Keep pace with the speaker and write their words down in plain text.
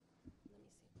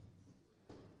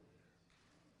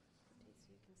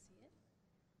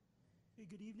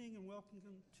Okay, good evening and welcome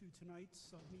to tonight's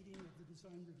meeting of the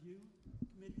Design Review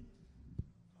Committee.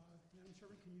 Madam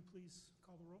Chairman, can you please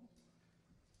call the roll?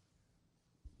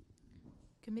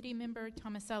 Committee Member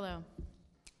Tomasello.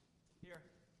 Here.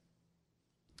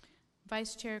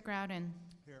 Vice Chair Groudon.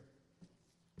 Here.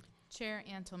 Chair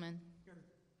Antleman. Here.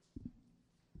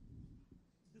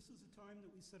 This is a time that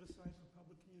we set aside for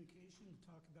public communication to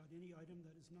talk about any item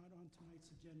that is not on tonight's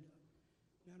agenda.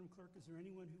 Madam Clerk, is there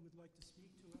anyone who would like to speak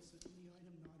to us at any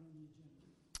item not on the agenda?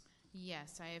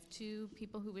 Yes, I have two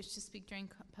people who wish to speak during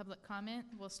public comment.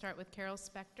 We'll start with Carol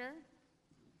Spector,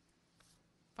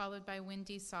 followed by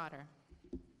Wendy Sauter.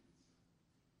 You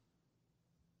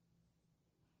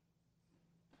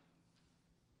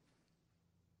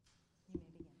may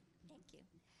begin. Thank you.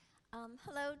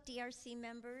 Hello, DRC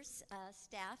members,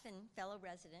 staff, and fellow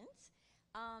residents.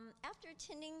 After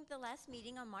attending the last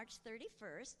meeting on March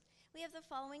 31st, we have the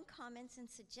following comments and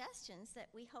suggestions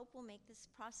that we hope will make this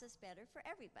process better for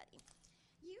everybody.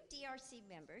 You DRC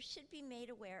members should be made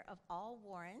aware of all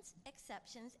warrants,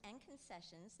 exceptions, and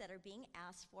concessions that are being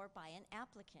asked for by an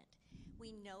applicant.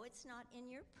 We know it's not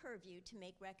in your purview to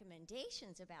make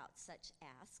recommendations about such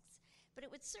asks, but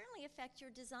it would certainly affect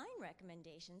your design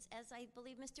recommendations, as I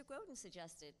believe Mr. Groudon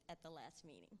suggested at the last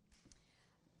meeting.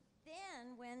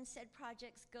 Then, when said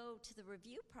projects go to the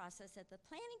review process at the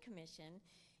Planning Commission,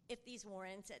 if these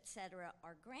warrants, etc.,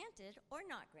 are granted or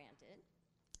not granted,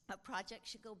 a project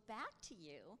should go back to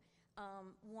you,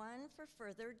 one, for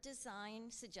further design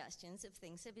suggestions if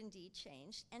things have indeed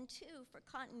changed, and two, for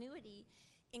continuity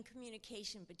in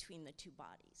communication between the two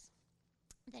bodies.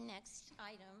 The next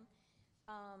item,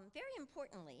 very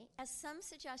importantly, as some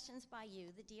suggestions by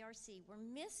you, the DRC, were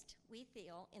missed, we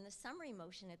feel, in the summary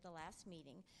motion at the last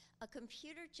meeting, a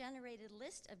computer-generated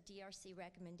list of DRC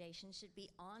recommendations should be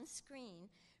on screen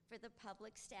for the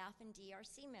public, staff, and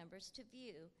DRC members to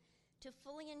view to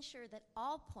fully ensure that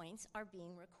all points are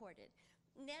being recorded.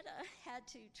 Netta had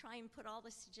to try and put all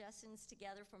the suggestions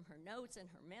together from her notes and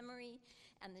her memory,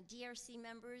 and the DRC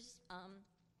members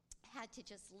had to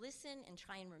just listen and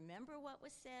try and remember what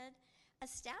was said. A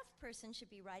staff person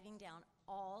should be writing down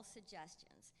all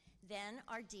suggestions. Then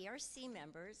our DRC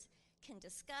members can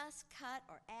discuss, cut,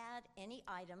 or add any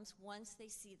items once they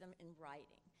see them in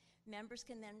writing. Members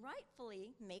can then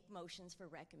rightfully make motions for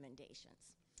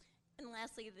recommendations. And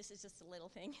lastly, this is just a little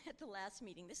thing. At the last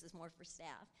meeting, this is more for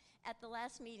staff. At the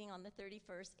last meeting on the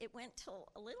 31st, it went till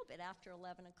a little bit after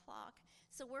 11 o'clock.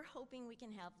 So we're hoping we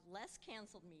can have less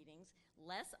canceled meetings,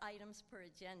 less items per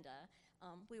agenda.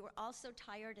 We were also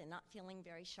tired and not feeling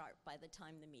very sharp by the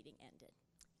time the meeting ended.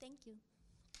 Thank you.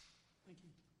 Thank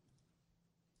you.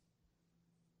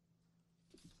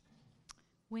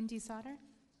 Wendy Sauter.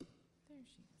 There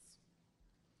she is.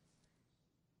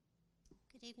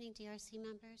 Good evening, DRC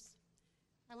members.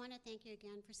 I want to thank you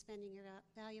again for spending your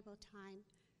valuable time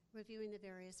reviewing the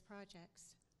various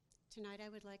projects. Tonight,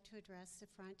 I would like to address the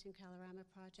Front and Kalorama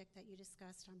project that you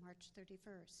discussed on March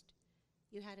 31st.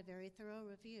 You had a very thorough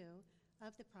review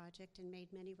of the project and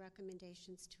made many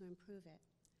recommendations to improve it.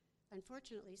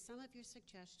 Unfortunately, some of your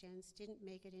suggestions didn't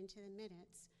make it into the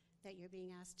minutes that you're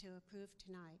being asked to approve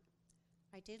tonight.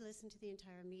 I did listen to the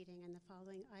entire meeting, and the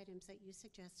following items that you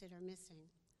suggested are missing.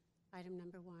 Item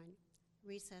number 1,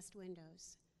 recessed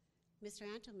windows. Mr.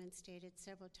 Antleman stated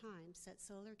several times that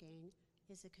solar gain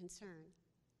is a concern.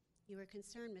 You were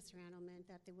concerned, Mr. Antleman,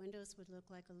 that the windows would look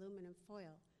like aluminum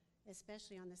foil,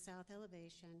 especially on the south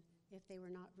elevation, if they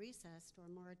were not recessed or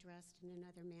more addressed in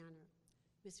another manner.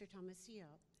 Mr.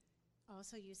 Tomasello,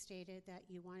 also you stated that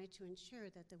you wanted to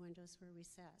ensure that the windows were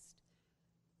recessed.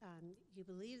 You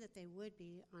believe that they would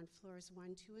be on floors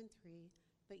 1, 2, and 3,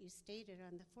 but you stated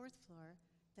on the 4th floor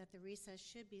that the recess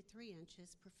should be 3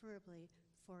 inches, preferably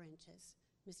 4 inches.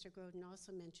 Mr. Groudon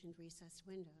also mentioned recessed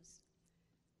windows.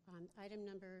 Item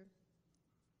number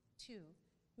 2,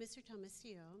 Mr.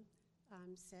 Tomasello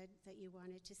said that you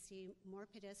wanted to see more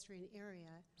pedestrian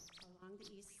area along the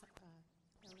east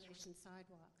elevation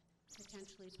sidewalk,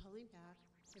 potentially pulling back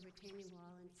the retaining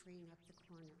wall and freeing up the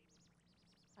corner.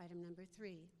 Item number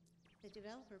 3, the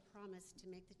developer promised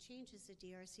to make the changes the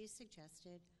DRC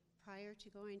suggested prior to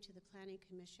going to the Planning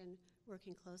Commission,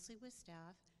 working closely with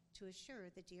staff to assure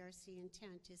the DRC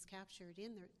intent is captured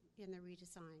in the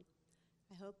redesign.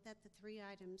 I hope that the 3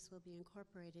 items will be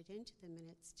incorporated into the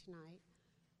minutes tonight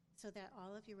so that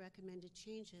all of your recommended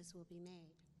changes will be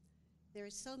made. There are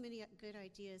so many good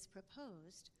ideas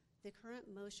proposed, the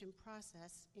current motion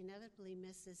process inevitably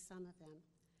misses some of them.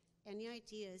 Any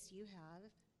ideas you have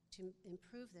to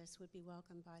improve this would be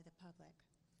welcomed by the public.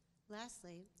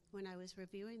 Lastly, when I was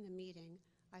reviewing the meeting,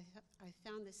 I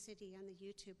found the city and the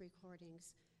YouTube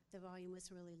recordings The volume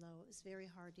was really low. It was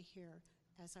very hard to hear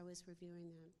as I was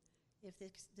reviewing them. If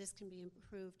this can be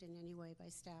improved in any way by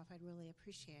staff, I'd really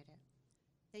appreciate it.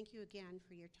 Thank you again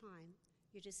for your time.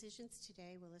 Your decisions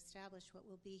today will establish what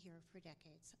will be here for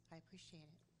decades. I appreciate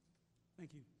it.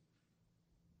 Thank you.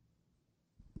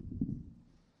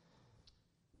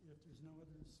 If there's no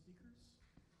other speakers,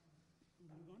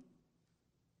 we'll move on.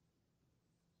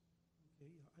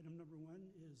 Okay, item number 1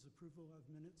 is approval of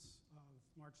minutes of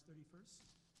March 31st.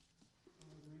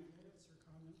 Are there any edits or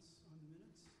comments on the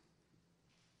minutes?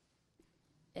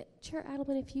 Chair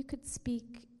Adelman, if you could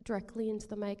speak directly into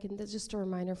the mic, and that's just a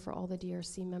reminder for all the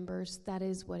DRC members, that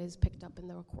is what is picked up in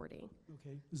the recording.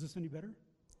 Okay, is this any better?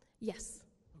 Yes.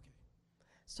 Okay.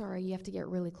 Sorry, you have to get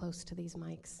really close to these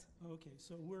mics. Okay,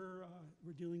 so we're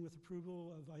dealing with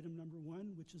approval of item number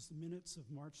 1, which is the minutes of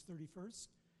March 31st,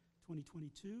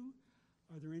 2022.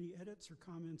 Are there any edits or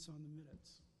comments on the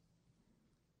minutes?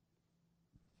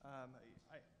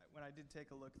 When I did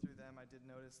take a look through them, I did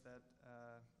notice that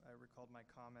I recalled my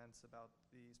comments about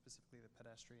specifically the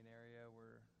pedestrian area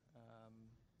where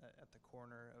at the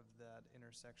corner of that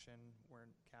intersection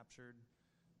weren't captured.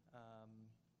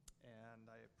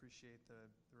 And I appreciate the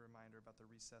reminder about the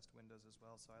recessed windows as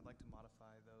well. So I'd like to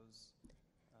modify those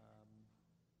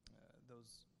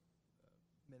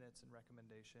minutes and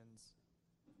recommendations,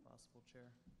 if possible, Chair.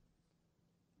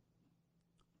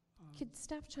 Could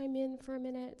staff chime in for a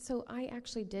minute? So I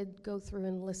actually did go through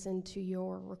and listen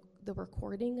to the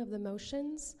recording of the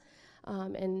motions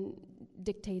and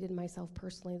dictated myself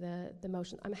personally the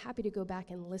motion. I'm happy to go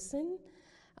back and listen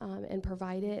and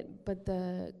provide it, but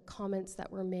the comments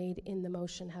that were made in the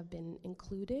motion have been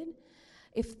included.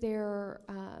 If there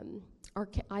are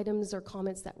items or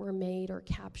comments that were made or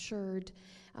captured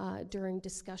during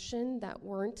discussion that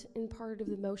weren't in part of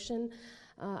the motion,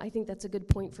 I think that's a good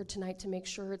point for tonight to make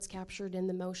sure it's captured in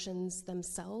the motions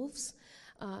themselves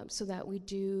so that we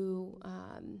do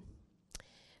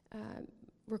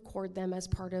record them as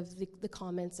part of the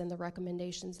comments and the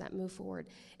recommendations that move forward.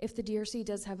 If the DRC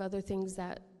does have other things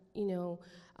that,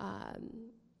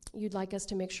 you'd like us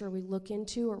to make sure we look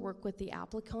into or work with the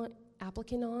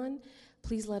applicant on,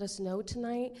 please let us know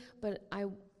tonight, but I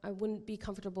wouldn't be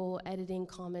comfortable editing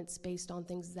comments based on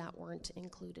things that weren't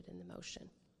included in the motion.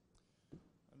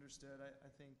 Understood. I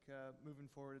think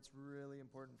moving forward, it's really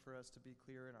important for us to be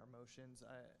clear in our motions.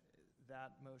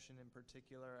 That motion in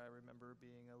particular, I remember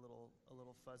being a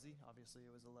little fuzzy. Obviously,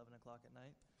 it was 11 o'clock at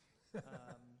night,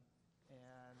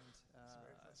 and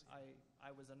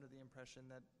I was under the impression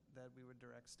that we would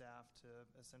direct staff to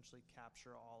essentially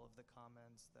capture all of the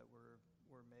comments that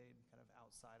were made kind of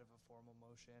outside of a formal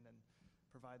motion and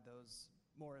provide those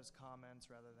more as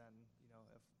comments rather than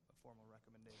a formal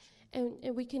recommendation.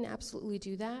 And we can absolutely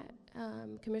do that.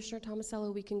 Commissioner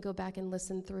Tomasello, we can go back and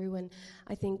listen through, and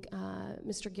I think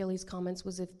Mr. Gillies' comments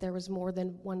was if there was more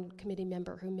than one committee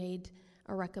member who made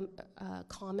a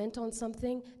comment on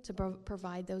something, to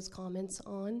provide those comments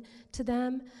on to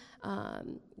them.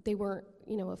 They weren't,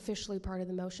 officially part of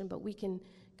the motion, but we can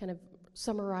kind of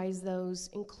summarize those,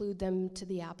 include them to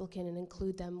the applicant, and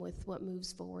include them with what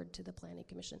moves forward to the Planning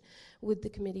Commission. Would the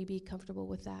committee be comfortable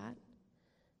with that?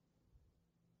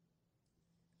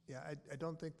 Yeah, I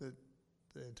don't think that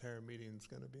the entire meeting is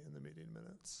going to be in the meeting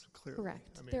minutes, clearly.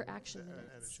 Correct. They're action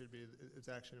minutes. And it should be, it's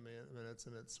action minutes,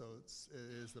 and it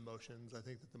is the motions. I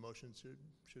think that the motions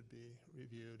should be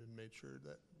reviewed and made sure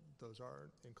that those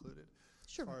are included.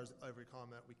 Sure. As far as every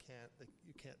comment, you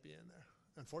can't be in there.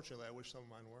 Unfortunately, I wish some of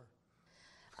mine were.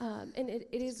 And it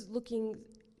is looking,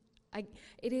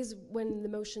 it is when the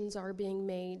motions are being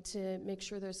made to make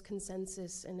sure there's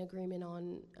consensus and agreement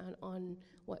on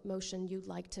what motion you'd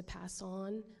like to pass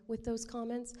on with those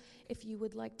comments. If you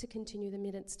would like to continue the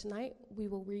minutes tonight, we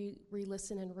will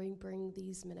re-listen and re-bring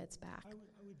these minutes back. I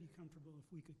would be comfortable if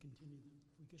we could continue them.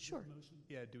 If we could Sure. do a motion.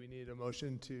 Yeah, do we need a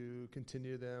motion to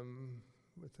continue them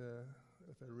with a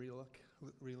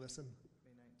re-listen?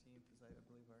 May 19th is, I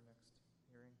believe, our next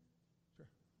hearing. Sure.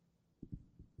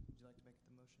 Would you like to make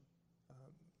the motion?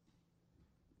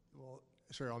 Well,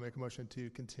 sure, I'll make a motion to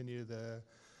continue the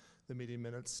meeting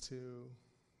minutes to,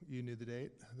 you knew the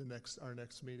date, our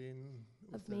next meeting.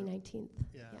 Of May 19th.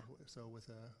 Yeah, so with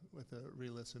a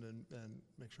re-listen and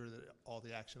make sure that all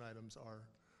the action items are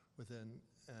within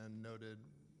and noted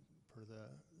per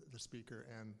the speaker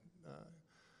and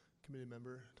committee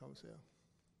member Tomasello.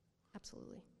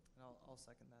 Absolutely. And I'll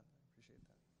second that. I appreciate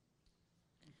that.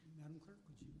 Thank you. Madam Clerk,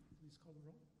 would you please call the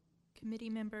roll? Committee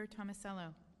Member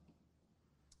Tomasello.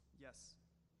 Yes.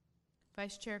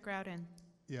 Vice Chair Groudon.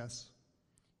 Yes.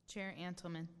 Chair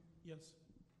Antleman. Yes.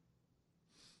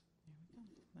 There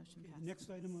we go. Motion Okay, passes. the next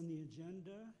item on the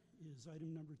agenda is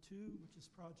item number 2, which is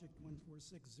project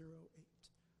 14608.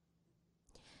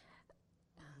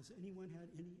 Has anyone had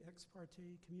any ex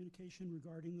parte communication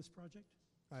regarding this project?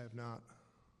 I have not.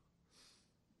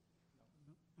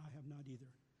 No, I have not either.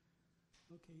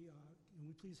 Okay, can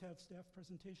we please have staff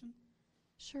presentation?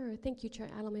 Sure, thank you, Chair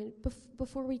Adelman.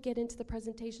 Before we get into the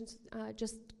presentations,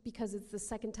 just because it's the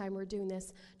second time we're doing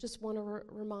this, just want to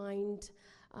remind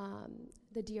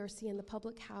the DRC and the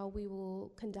public how we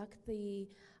will conduct the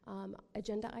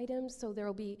agenda items. So there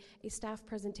will be a staff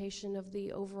presentation of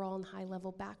the overall and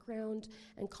high-level background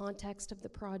and context of the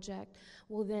project.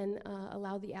 We'll then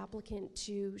allow the applicant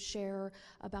to share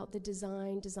about the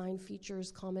design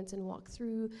features, comments, and walk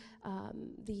through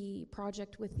the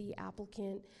project with the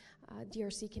applicant.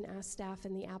 DRC can ask staff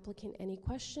and the applicant any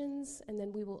questions, and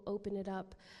then we will open it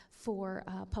up for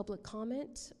public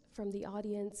comment from the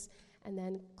audience, and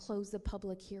then close the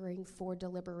public hearing for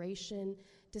deliberation,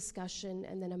 discussion,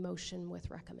 and then a motion with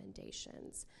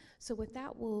recommendations. So with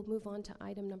that, we'll move on to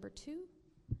item number 2.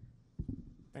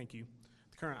 Thank you.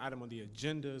 The current item on the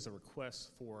agenda is a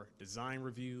request for design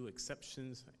review,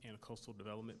 exceptions, and a coastal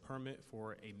development permit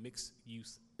for a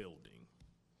mixed-use building.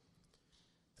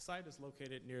 The site is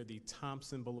located near the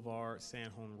Thompson Boulevard, San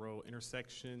Juan Road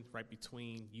intersection, right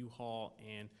between U-Haul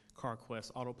and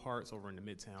CarQuest Auto Parts over in the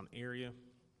Midtown area.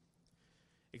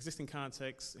 Existing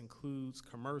context includes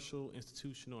commercial,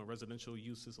 institutional, and residential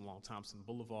uses along Thompson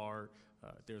Boulevard.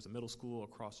 There's a middle school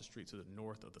across the street to the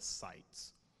north of the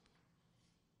sites.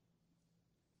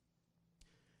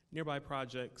 Nearby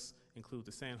projects include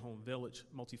the San Juan Village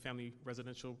multifamily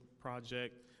residential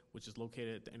project, which is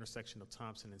located at the intersection of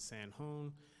Thompson and San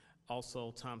Juan.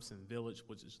 Also Thompson Village,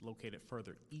 which is located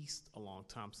further east along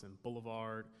Thompson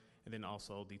Boulevard. And then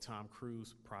also the Tom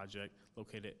Cruise project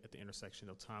located at the intersection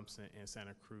of Thompson and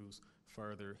Santa Cruz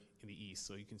further in the east.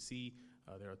 So you can see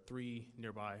there are 3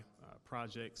 nearby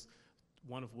projects,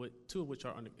 two of which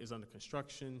is under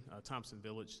construction. Thompson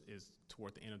Village is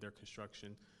toward the end of their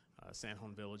construction. San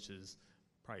Juan Village is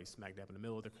probably smack dab in the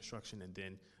middle of their construction, and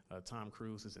then Tom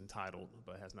Cruise is entitled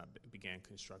but has not began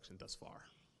construction thus far.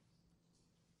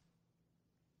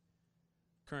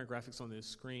 Current graphics on this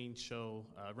screen show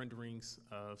renderings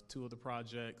of 2 of the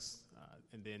projects,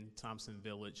 and then Thompson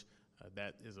Village.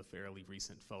 That is a fairly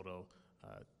recent photo,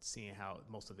 seeing how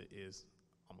most of it is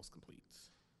almost complete.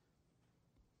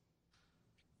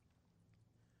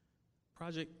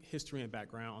 Project history and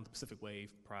background on the Pacific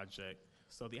Wave project.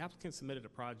 So the applicant submitted a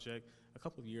project a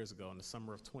couple of years ago in the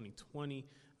summer of 2020.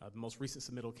 The most recent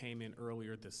submittal came in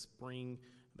earlier this spring.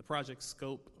 The project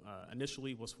scope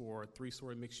initially was for a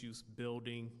 3-story mixed-use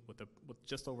building with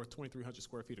just over 2,300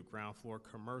 square feet of ground floor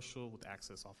commercial with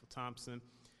access off of Thompson,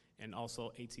 and also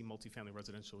 18 multifamily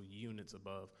residential units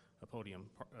above a podium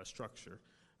structure.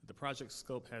 The project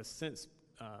scope has since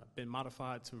been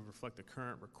modified to reflect the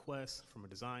current request from a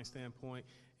design standpoint,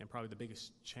 and probably the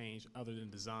biggest change other than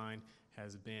design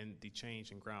has been the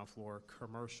change in ground floor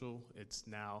commercial. It's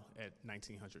now at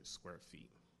 1,900 square feet.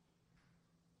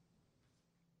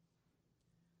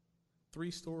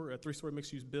 3-story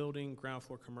mixed-use building, ground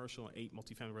floor commercial, and 8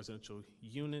 multifamily residential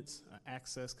units.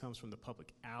 Access comes from the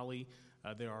public alley.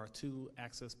 There are 2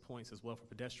 access points as well for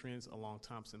pedestrians along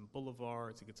Thompson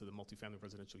Boulevard to get to the multifamily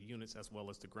residential units, as well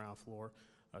as the ground floor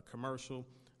commercial.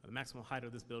 The maximum height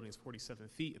of this building is 47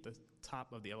 feet at the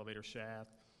top of the elevator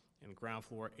shaft, and the ground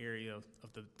floor area of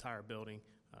the entire building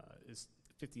is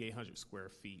 5,800 square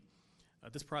feet.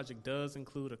 This project does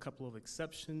include a couple of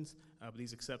exceptions, but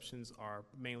these exceptions are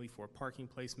mainly for parking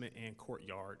placement and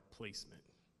courtyard placement.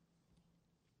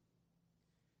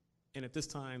 And at this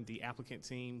time, the applicant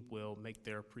team will make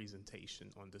their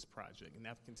presentation on this project. And the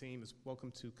applicant team is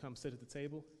welcome to come sit at the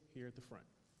table here at the front.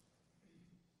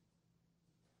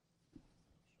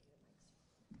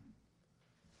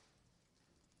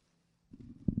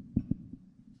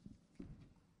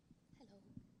 Hello.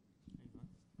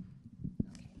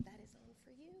 Okay, that is on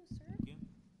for you, sir. Thank you.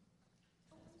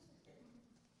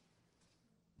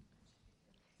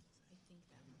 I think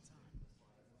that one's on.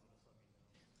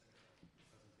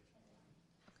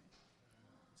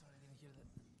 Sorry, I didn't hear that.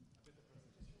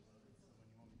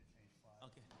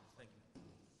 Okay, thank you.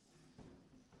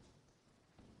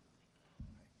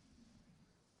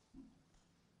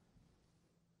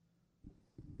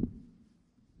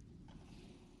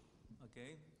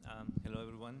 Okay, hello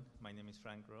everyone. My name is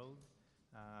Frank Rowe.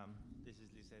 This is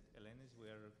Lisette Elenes. We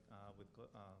are with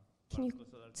Can you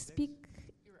Coastal Architects. speak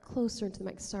closer to the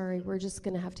mic? Sorry, we're just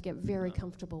going to have to get very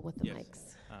comfortable with the yes.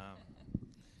 mics.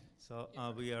 So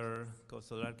we are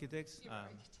Coastal Architects.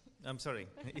 I'm sorry,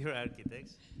 you're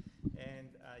architects. And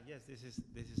yes,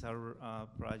 this is our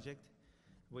project.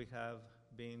 We have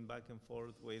been back and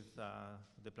forth with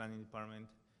the planning department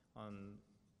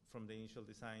from the initial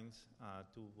designs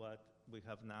to what we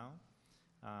have now.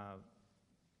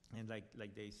 And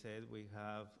like they said, we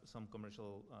have some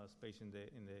commercial space in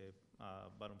the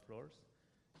bottom floors,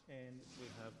 and we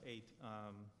have 8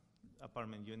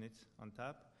 apartment units on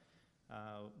top.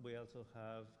 We also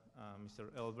have Mr.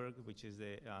 Elberg, which is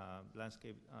the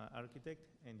landscape architect,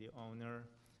 and the owner,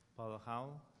 Paula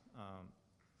Howell.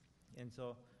 And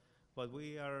so what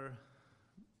we are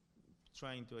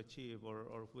trying to achieve,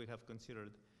 or we have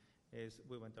considered, is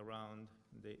we went around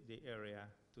the area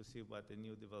to see what the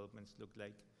new developments look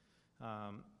like.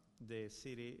 The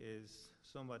city is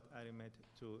somewhat adamant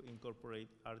to incorporate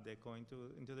Art Deco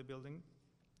into the building.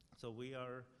 So we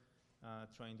are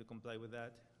trying to comply with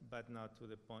that, but not to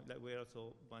the point, like we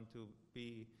also want to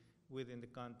be within the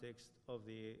context of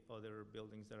the other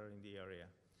buildings that are in the area.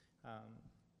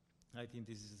 I think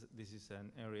this is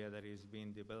an area that is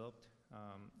being developed.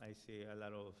 I see a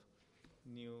lot of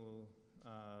new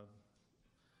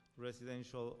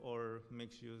residential or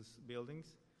mixed-use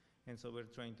buildings, and so we're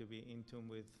trying to be in tune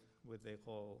with the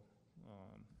whole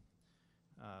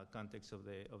context of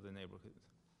the neighborhood.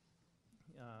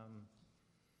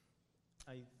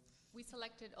 We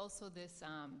selected also this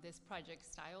this project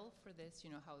style for this. You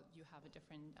know how you have a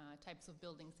different types of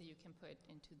buildings that you can put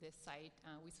into this site.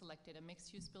 We selected a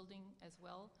mixed-use building as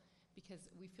well because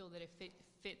we feel that it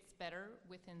fits better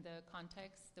within the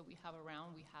context that we have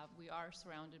around. We are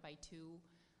surrounded by 2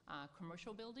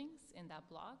 commercial buildings in that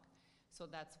block. So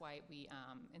that's why we,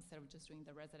 instead of just doing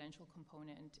the residential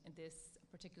component in this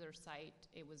particular site,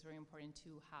 it was very important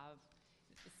to have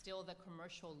still the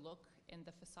commercial look in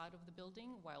the facade of the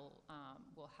building while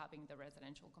having the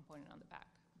residential component on the back.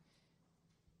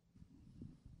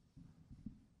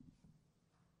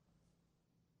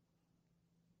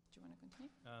 Do you want to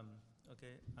continue?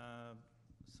 Okay.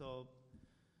 So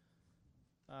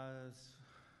as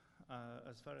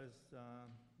far as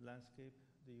landscape,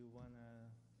 do you want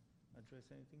to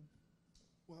address anything?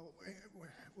 Well,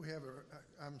 we have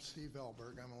I'm Steve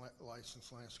Elberg. I'm a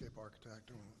licensed landscape architect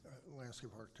and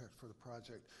landscape architect for the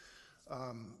project.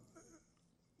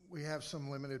 We have some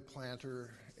limited planter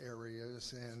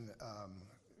areas and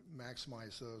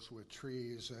maximize those with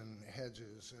trees and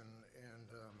hedges and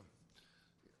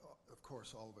of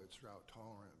course all of it's drought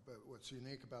tolerant. But what's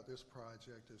unique about this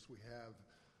project is we have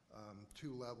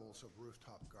 2 levels of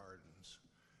rooftop gardens.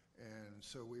 And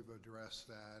so we've addressed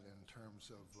that in terms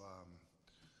of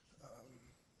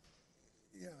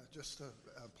just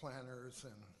planters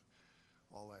and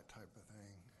all that type of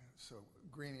thing. So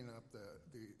greening up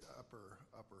the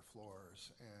upper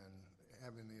floors and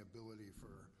having the ability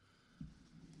for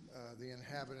the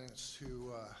inhabitants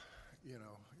to,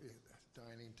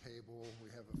 dining table. We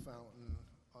have a fountain,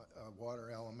 a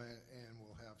water element, and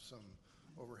we'll have some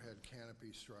overhead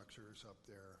canopy structures up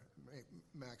there,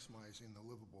 maximizing the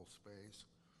livable space.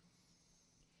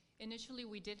 Initially,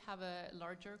 we did have a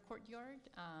larger courtyard,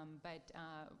 but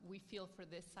we feel for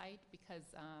this site,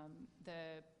 because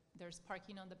there's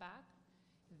parking on the back,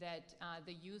 that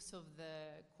the use of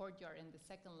the courtyard in the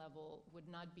second level would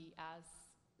not be as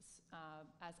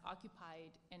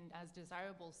occupied and as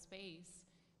desirable space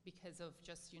because of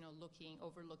just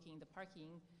overlooking the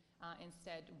parking.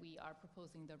 Instead, we are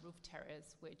proposing the roof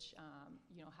terrace, which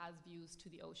has views to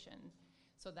the ocean.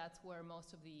 So that's where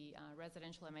most of the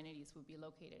residential amenities would be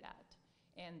located at.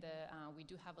 And we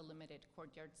do have a limited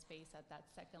courtyard space at that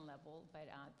second level, but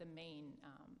the main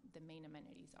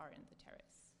amenities are in the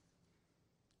terrace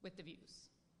with the views.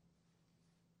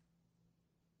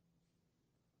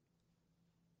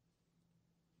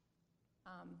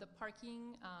 The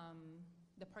parking,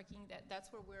 that's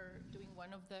where we're doing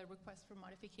one of the requests for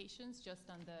modifications, just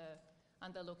on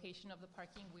the location of the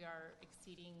parking. We are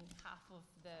exceeding half of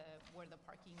where the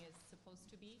parking is supposed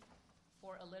to be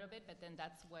for a little bit, but then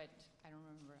that's what, I don't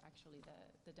remember actually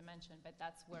the dimension, but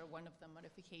that's where one of the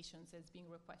modifications is being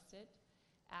requested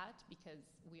at, because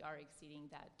we are exceeding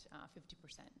that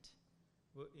 50%.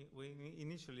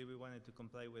 Initially, we wanted to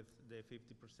comply with the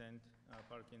 50%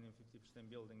 parking and 50%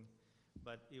 building,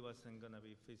 but it wasn't going to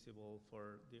be feasible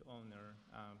for the owner.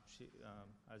 She,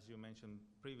 as you mentioned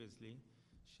previously,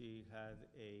 she had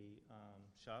a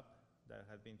shop that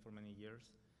had been for many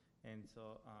years, and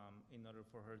so in order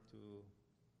for her to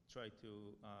try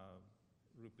to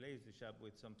replace the shop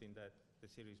with something that the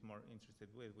city is more interested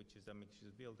with, which is a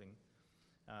mixed-use building,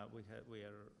 we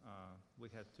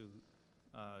had to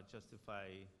justify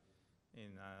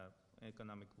in an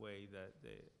economic way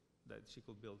that she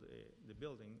could build the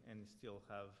building and still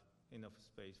have enough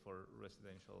space for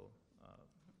residential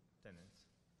tenants.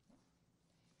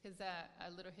 Because a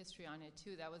little history on it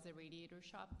too, that was a radiator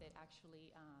shop that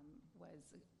actually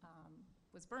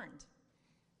was burned,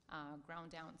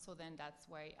 ground down. So then that's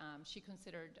why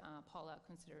Paula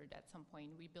considered at some point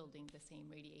rebuilding the same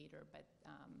radiator. But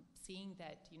seeing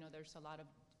that, there's a lot of,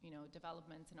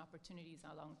 developments and opportunities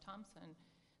along Thompson,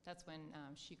 that's when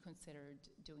she considered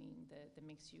doing the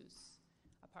mixed-use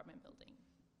apartment building,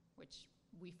 which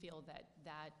we feel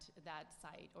that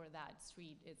site or that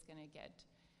street is going to get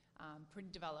pretty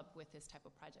developed with this type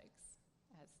of projects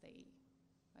as we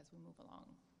move along.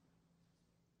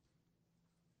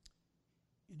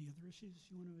 Any other issues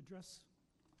you want to address?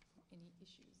 Any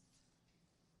issues?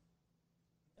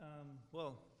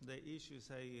 Well, the issues,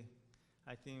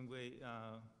 I think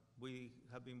we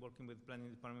have been working with planning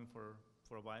department for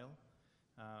a while.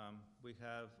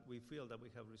 We feel that we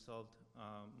have resolved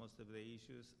most of the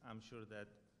issues. I'm sure that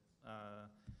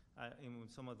in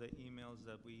some of the emails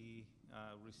that we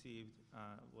received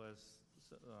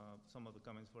some of the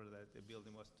comments were that the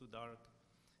building was too dark.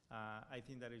 I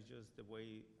think that is just the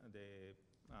way the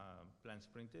plans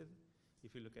printed.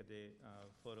 If you look at the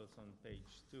photos on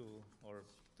page 2 or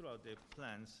throughout the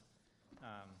plans,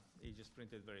 it just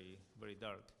printed very, very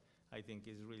dark. I think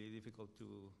it's really difficult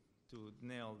to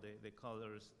nail the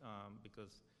colors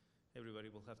because everybody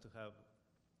will have to have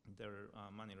their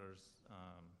monitors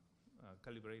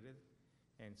calibrated,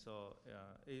 and so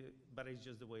but it's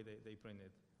just the way they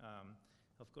printed.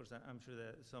 Of course, I'm sure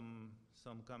that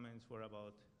some comments were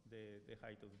about the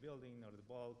height of the building or the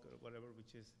bulk or whatever,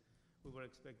 which is we were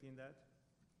expecting that.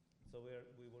 So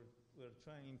we're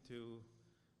trying to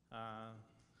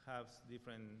have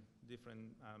different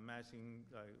matching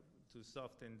to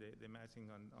soften the matching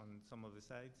on some of the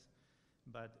sides,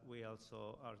 but we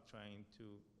also are trying to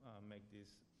make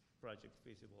this project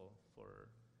feasible for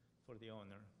the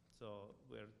owner. So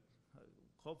we're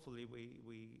hopefully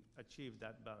we achieve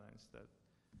that balance. That.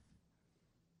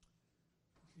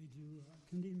 Okay, do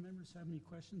committee members have any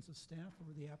questions of staff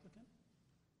or the applicant?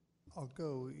 I'll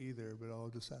go either, but I'll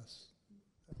just ask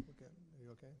the applicant. Are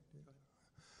you okay?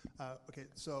 Yeah. Okay,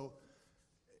 so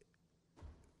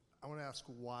I want to ask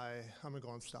why, I'm going to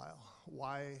go on style.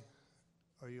 Why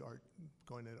are you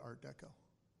going at Art Deco?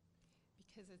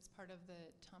 Because it's part of the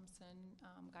Thompson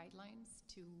guidelines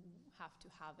to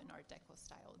have an Art Deco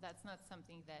style. That's not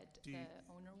something that the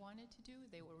owner wanted to do.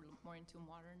 They were more into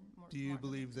modern. Do you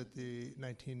believe that the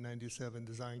 1997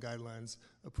 design guidelines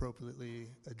appropriately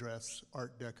address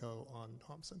Art Deco on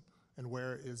Thompson? And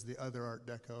where is the other Art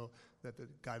Deco that the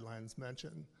guidelines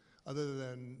mention? Other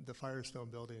than the Firestone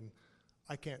building,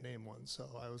 I can't name one,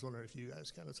 so I was wondering if you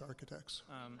guys can as architects.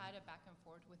 We had a back and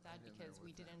forth with that because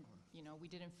we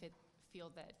didn't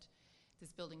feel that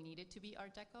this building needed to be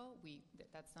Art Deco.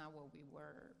 That's not what we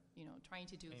were, trying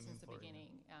to do since the beginning.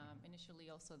 Initially,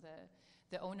 also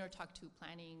the owner talked to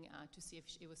planning to see if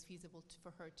it was feasible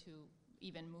for her to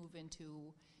even move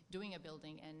into doing a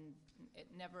building, and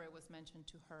it was mentioned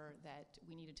to her that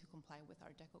we needed to comply with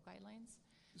Art Deco guidelines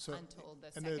until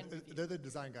the second review. They're the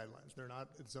design guidelines. They're not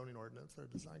zoning ordinance. They're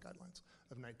design guidelines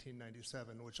of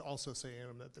 1997, which also say in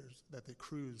them that they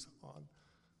cruise on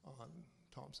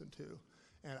Thompson too.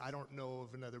 And I don't know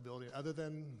of another building other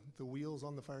than the wheels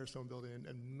on the Firestone building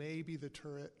and maybe the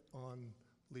turret on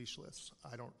Leashless.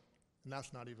 And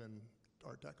that's not even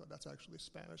Art Deco. That's actually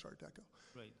Spanish Art Deco.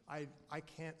 Right. I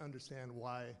can't understand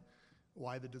why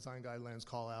the design guidelines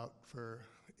call out for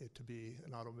it to be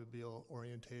an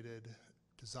automobile-orientated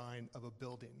design of a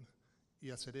building.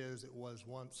 Yes, it is. It was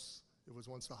once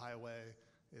a highway.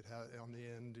 It had on the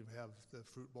end you have the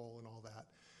fruit bowl and all that,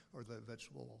 or the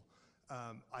vegetable bowl.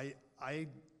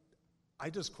 I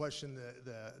just question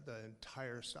the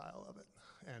entire style of it,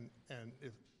 and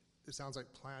if it sounds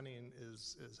like planning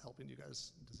is helping you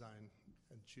guys design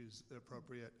and choose the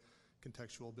appropriate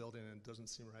contextual building, and it doesn't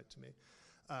seem right to me.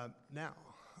 Now,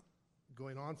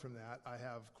 going on from that, I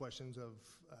have questions of.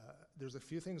 There's a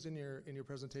few things in your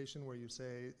presentation where you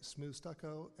say smooth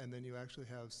stucco, and then you actually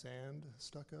have sand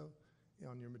stucco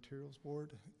on your materials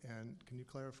board. And can you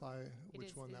clarify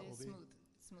which one that will be?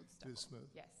 Smooth stucco. It is smooth.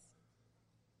 Yes.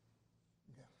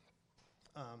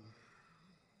 Okay.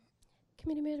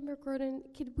 Committee Member Groden,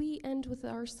 could we end with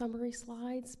our summary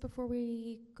slides before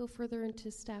we go further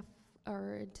into staff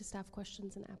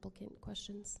questions and applicant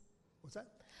questions? What's that?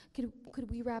 Could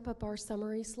we wrap up our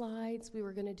summary slides? We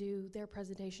were going to do their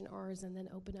presentation, ours, and then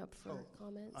open up for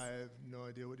comments. I have no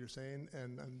idea what you're saying,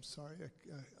 and I'm sorry,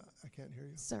 I can't hear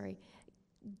you. Sorry.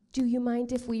 Do you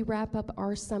mind if we wrap up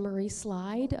our summary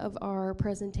slide of our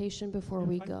presentation before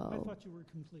we go? I thought you were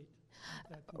complete.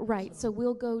 that group, Right, so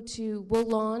we'll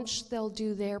launch, they'll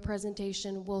do their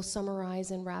presentation, we'll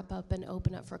summarize and wrap up and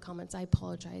open up for comments. I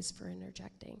apologize for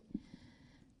interjecting.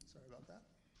 Sorry about that.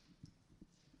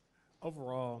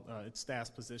 Overall, it's staff's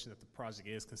position that the project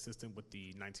is consistent with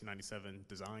the 1997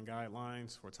 design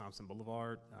guidelines for Thompson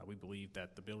Boulevard. We believe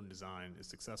that the building design is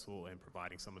successful in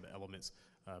providing some of the elements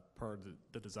per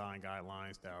the design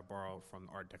guidelines that are borrowed from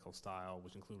the Art Deco style,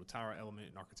 which include a tower element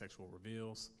and architectural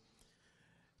reveals.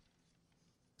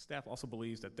 Staff also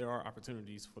believes that there are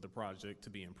opportunities for the project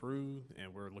to be improved,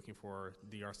 and we're looking for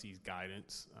DRC's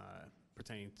guidance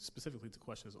pertaining specifically to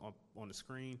questions on the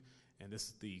screen, and this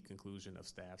is the conclusion of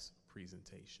staff's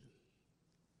presentation.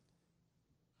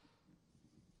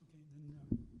 Okay,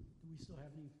 then, do we still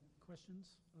have any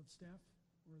questions of staff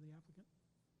or the applicant?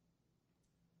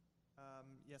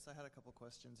 Yes, I had a couple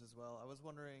questions as well. I was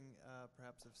wondering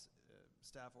perhaps if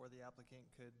staff or the applicant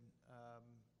could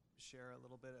share a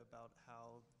little bit about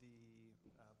how the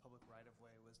public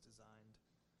right-of-way was designed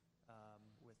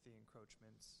with the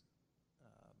encroachments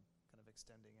kind of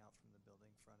extending out from the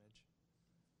building frontage.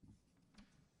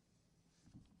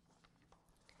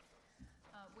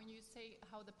 When you say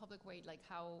how the public way, like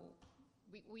how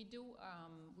we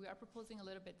are proposing a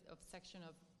little bit of section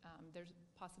of, there's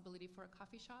possibility for a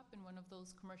coffee shop in one of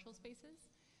those commercial spaces,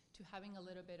 to having a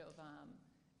little bit of,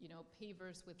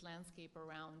 pavers with landscape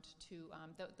around to,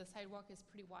 the sidewalk is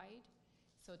pretty wide,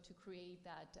 so to create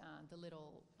that, the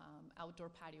little outdoor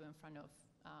patio in front of,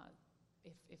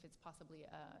 if it's possibly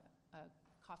a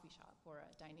coffee shop or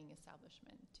a dining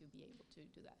establishment, to be able to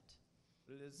do that.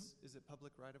 But is it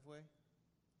public right-of-way?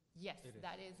 Yes,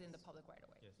 that is in the public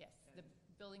right-of-way, yes. The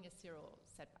building is 0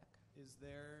 setback. Is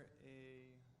there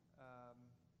a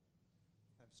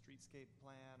kind of streetscape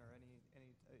plan or any?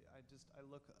 I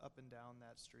look up and down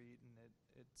that street and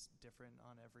it's different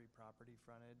on every property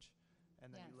frontage,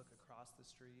 and then you look across the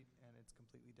street and it's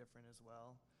completely different as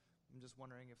well. I'm just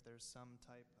wondering if there's some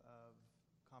type of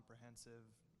comprehensive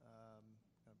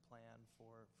kind of plan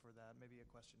for that. Maybe a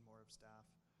question more of staff.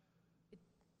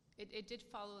 It did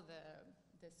follow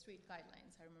the street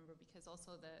guidelines, I remember, because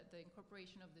also the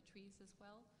incorporation of the trees as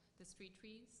well, the street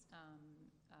trees,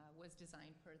 was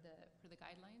designed per the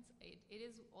guidelines. It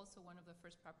is also one of the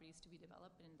first properties to be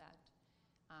developed in that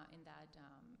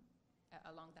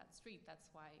along that street. That's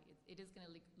why it is going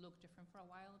to look different for a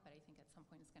while, but I think at some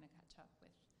point it's going to catch up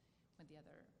with when the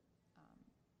other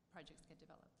projects get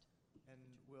developed. And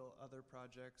will other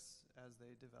projects, as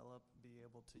they develop, be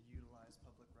able to utilize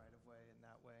public right-of-way in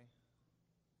that way?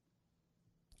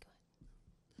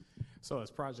 So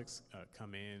as projects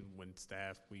come in, when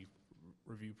staff, we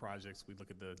review projects, we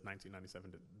look at the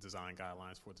 1997 design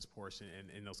guidelines for this portion, and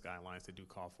in those guidelines, they do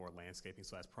call for landscaping.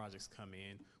 So as projects come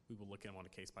in, we will look at them on a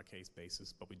case-by-case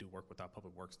basis, but we do work with our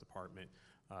Public Works Department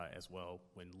as well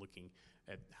when looking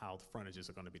at how the frontages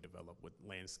are going to be developed with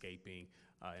landscaping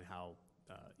and how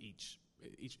each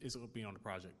is going to be on a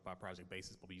project-by-project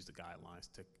basis, but we use the guidelines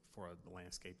for the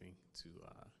landscaping to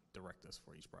direct us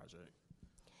for each project.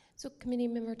 So Committee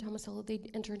Member Tomasello, they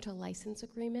enter into a license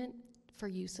agreement for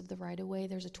use of the right-of-way.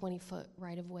 There's a 20-foot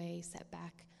right-of-way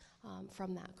setback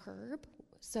from that curb.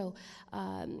 So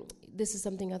this is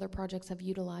something other projects have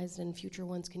utilized and future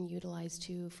ones can utilize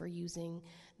too for using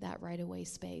that right-of-way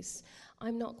space.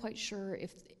 I'm not quite sure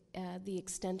if the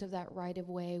extent of that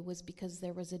right-of-way was because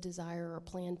there was a desire or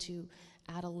plan to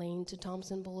add a lane to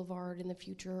Thompson Boulevard in the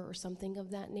future or something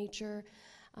of that nature,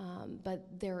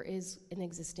 but there is an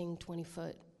existing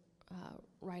 20-foot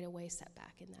right-of-way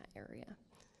setback in that area.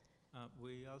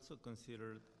 We also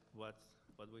considered what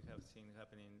we have seen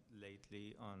happening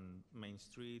lately on Main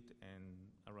Street and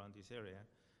around this area,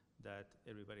 that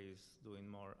everybody is doing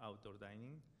more outdoor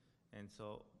dining, and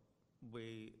so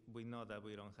we know that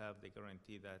we don't have the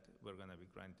guarantee that we're going to be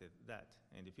granted that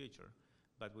in the future,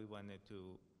 but we wanted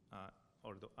to,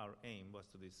 our aim was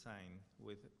to design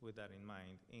with that in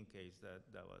mind in case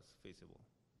that was feasible.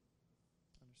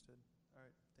 Understood. All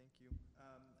right, thank you.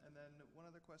 And then one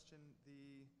other question,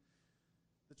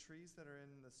 the trees that are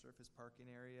in the surface parking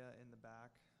area in the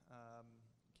back,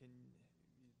 from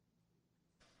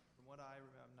what I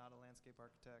remember, I'm not a landscape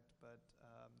architect, but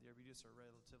the arbutus are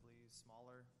relatively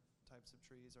smaller types of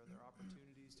trees. Are there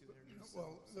opportunities to introduce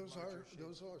Well, some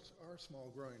those are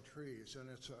small growing trees,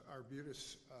 and it's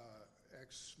Arbutus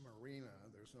ex marina.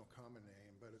 There's no common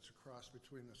name, but it's a cross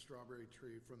between the strawberry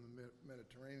tree from the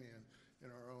Mediterranean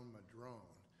and our own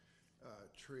madrone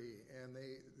tree. And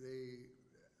they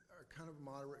are kind of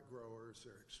moderate growers.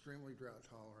 They're extremely drought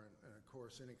tolerant, and of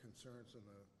course, any concerns in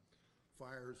the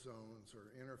fire zones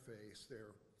or interface,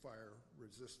 they're fire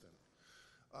resistant.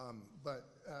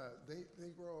 They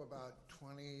grow about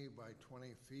 20 by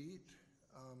 20 feet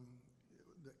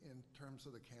in terms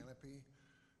of the canopy.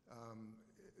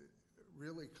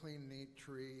 Really clean, neat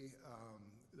tree.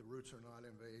 The roots are not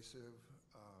invasive.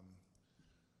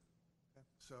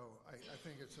 So I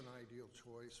think it's an ideal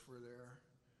choice for there.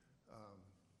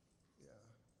 Yeah.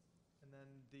 And then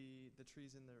the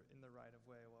trees in the right of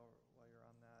way, while you're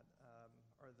on that,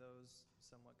 are those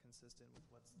somewhat consistent with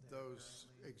what's there Those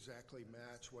currently? exactly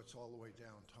match what's all the way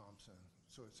down Thompson.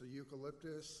 So it's a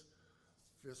eucalyptus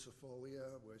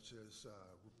ficifolia, which is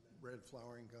red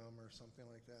flowering gum or something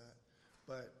like that.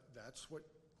 But that's what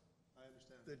I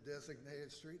understand. the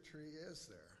designated street tree is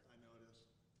there. I know it is,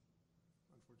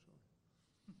 unfortunately.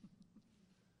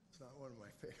 It's not one of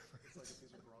my favorites. It's like a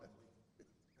piece of broccoli,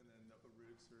 and then the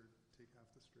roots take half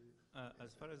the street.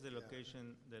 As far as the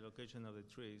location of the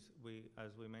trees,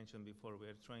 as we mentioned before, we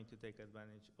are trying to take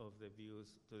advantage of the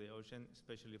views to the ocean,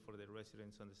 especially for the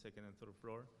residents on the second and third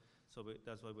floor. So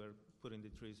that's why we're putting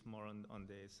the trees more on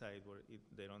the side where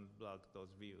they don't block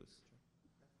those views.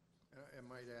 I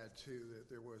might add, too, that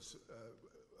there was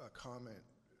a comment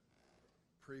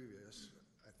previous,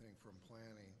 I think, from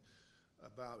planning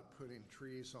about putting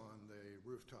trees on the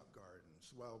rooftop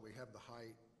gardens. Well, we have the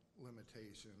height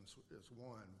limitations is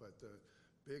one, but the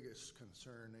biggest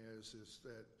concern is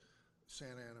that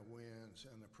Santa Ana winds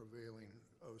and the prevailing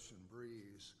ocean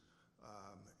breeze,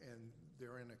 and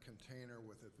they're in a container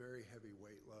with a very heavy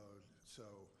weight load,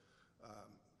 so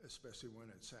especially when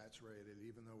it's saturated,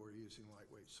 even though we're using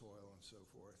lightweight soil and so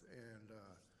forth. And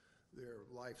their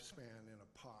lifespan in a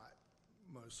pot,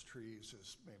 most trees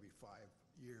is maybe 5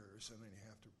 years, and then you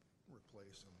have to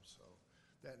replace them. So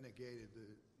that negated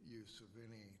the use of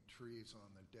any trees on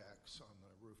the decks, on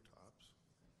the rooftops.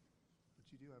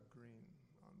 But you do have green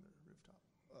on the rooftop.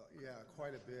 Yeah,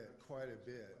 quite a bit,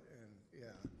 and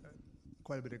yeah,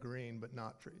 Quite a bit of green, but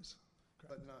not trees.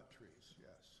 but not trees,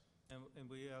 yes. And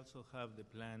we also have the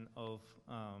plan of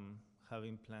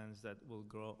having plants that will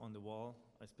grow on the wall,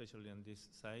 especially on this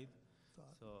side.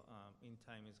 So in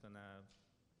time, it's going to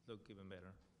look even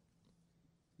better.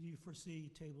 Do you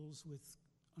foresee tables with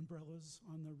umbrellas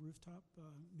on the rooftop,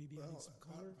 maybe adding some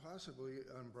color? Possibly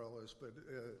umbrellas, but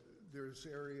there's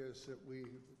areas that we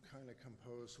kind of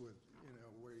compose with,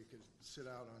 where you could sit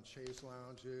out on chaise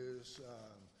lounges.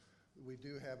 We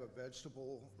do have a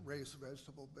raised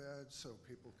vegetable bed, so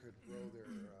people could grow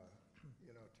their,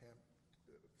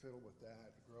 fiddle with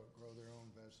that, grow their own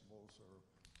vegetables or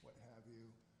what have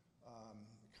you.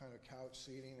 Kind of couch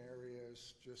seating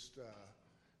areas, just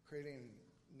creating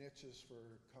niches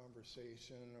for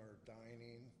conversation or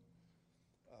dining.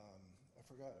 I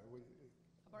forgot, we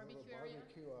have a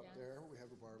barbecue up there. We have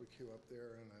a barbecue up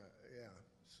there, and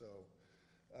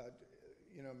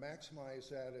maximize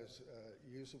that as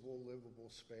usable,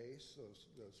 livable space,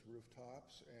 those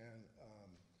rooftops, and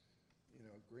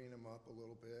green them up a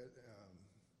little bit.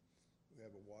 We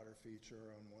have a water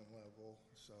feature on one level,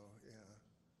 so yeah.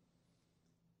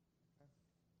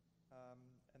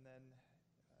 And then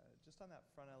just on that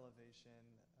front elevation,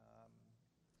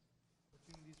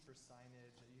 opportunities for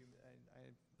signage,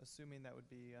 I'm assuming that would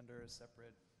be under a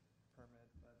separate permit,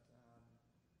 but I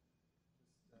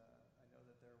know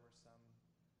that there were some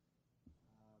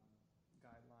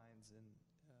guidelines in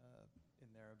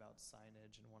there about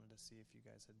signage, and wanted to see if you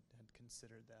guys had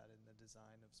considered that in the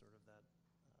design of sort of that.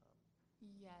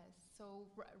 Yes, so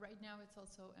right now it's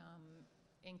also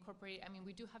incorporated,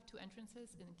 we do have 2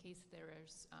 entrances in case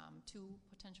there's 2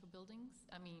 potential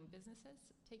businesses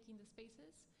taking the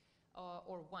spaces,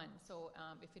 or 1. So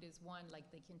if it is 1, like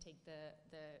they can take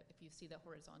if you see the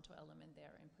horizontal element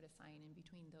there and put a sign in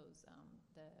between those,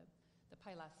 the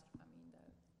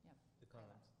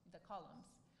columns.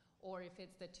 Or if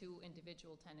it's the 2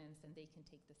 individual tenants, then they can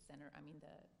take the center,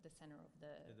 the center of the.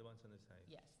 The ones on the side.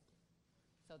 Yes.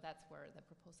 So that's where the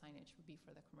proposed signage would be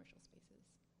for the commercial spaces.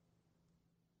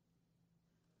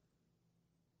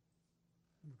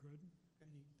 We're good? Okay,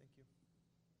 thank you.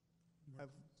 I have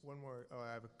one more.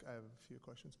 I have a few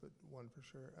questions, but one for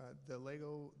sure. The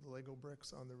Lego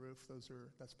bricks on the roof,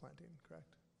 that's planting,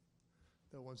 correct?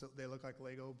 The ones that they look like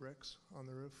Lego bricks on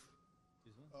the roof.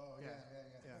 This one? Oh, yeah.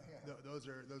 Those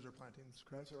are plantings,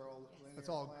 correct? Those are all linear That's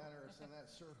all- planters, and that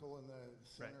circle in the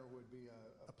center would be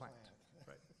a plant.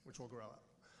 Right, which will grow out.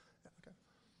 Yeah, okay.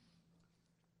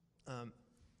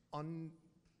 On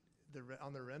the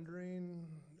rendering,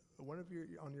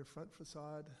 on your front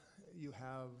facade, you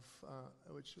have,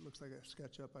 which looks like a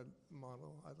SketchUp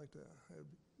model. I'd like to. It'd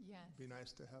Yes. be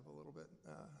nice to have a little bit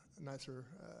nicer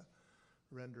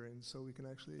rendering so we can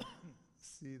actually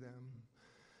see them.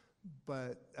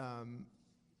 But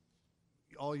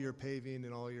all your paving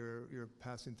and all your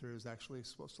passing through is actually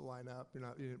supposed to line up. You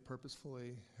didn't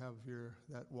purposefully have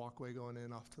that walkway going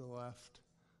in off to the left,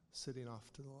 sitting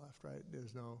off to the left, right?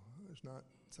 There's not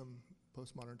some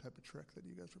postmodern type of trick that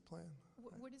you guys were playing.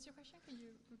 Right? What is your question? Can you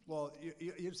repeat? Well,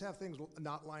 you just have things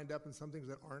not lined up and some things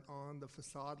that aren't on the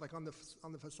facade. Like on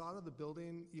the facade of the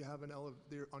building, you have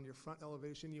on your front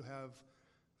elevation, you have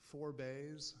 4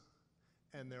 bays,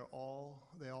 and they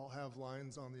all have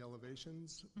lines on the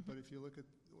elevations. But if you look at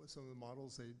some of the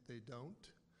models, they don't.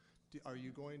 Are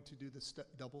you going to do the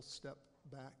double step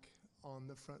back on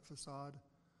the front facade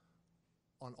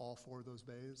on all 4 of those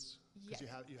bays? Because Yes.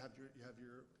 you have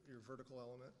your vertical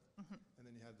element, and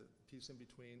then you have the piece in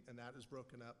between, and that is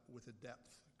broken up with a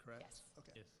depth, correct? Yes.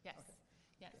 Okay. Yes. Yes. Okay.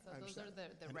 Yeah, Okay, so I those are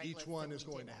understand. the And reglets each one that is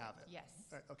we going did to add. have it. Yes.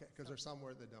 Right, okay, because there's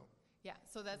somewhere that don't. Yeah,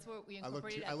 so that's what we I looked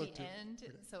incorporated to- I at looked the to- end.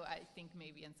 okay. So I think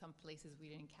maybe in some places we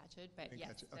didn't catch it, but Didn't yes.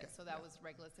 catch it, okay, So that yeah. was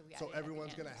reglets that we added So at the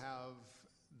everyone's end. going to have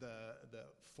the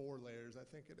 4 layers, I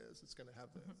think it is. It's going to have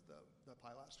the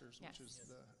pilasters, which Yes.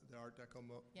 is the Art Deco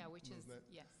Yeah, which is, movement.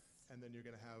 yes. And then you're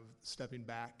going to have stepping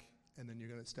back, and then you're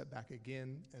going to step back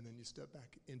again, and then you step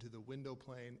back into the window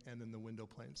plane, and then the window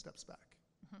plane steps back.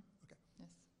 Okay, Yes.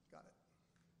 got it.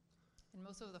 And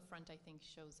most of the front, I think,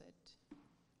 shows it,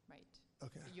 right?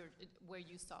 Okay. Where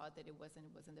you saw that it was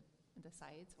in the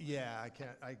sides? or- Yeah,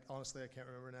 honestly, I can't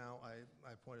remember now.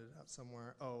 I pointed it out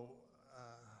somewhere.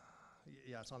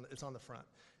 Yeah, it's on the front.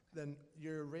 Then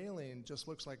your railing just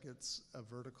looks like it's a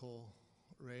vertical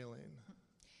railing.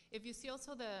 If you see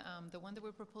also the one that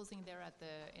we're proposing there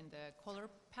in the color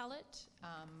palette,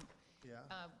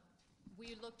 Yeah.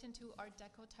 we looked into Art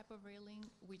Deco type of railing.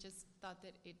 We just thought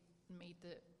that it made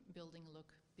the building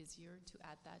look busier to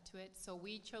add that to it. So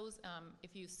we chose,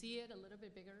 if you see it a little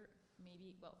bit bigger,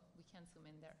 maybe, well, we can zoom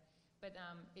in there. But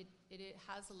it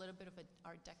has a little bit of an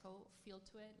Art Deco feel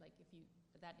to it, like if you,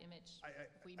 that image,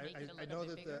 if we make it a little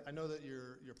bit bigger. I know that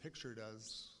your picture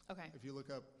does. Okay. If you look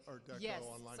up Art Deco Yes,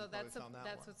 online, so you probably that's found that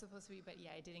that's one. what's supposed to be, but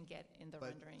yeah, I didn't get in the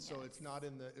But- rendering. So yet. it's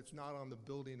not on the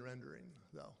building rendering,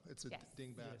 though. It's a Yes.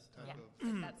 dingbat Yes. type Yeah, of.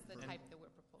 but that's the And- type that we're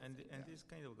proposing. And this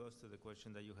kind of goes to the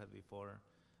question that you had before.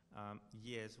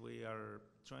 Yes, we are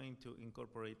trying to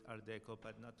incorporate Art Deco,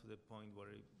 but not to the point where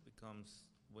it becomes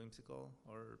whimsical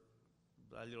or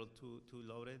a little too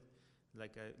loaded.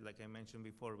 Like I mentioned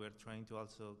before, we're trying to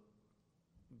also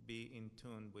be in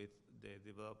tune with the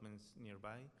developments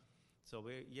nearby. So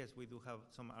we do have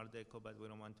some Art Deco, but we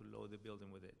don't want to load the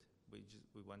building with it.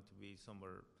 We want to be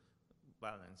somewhere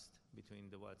balanced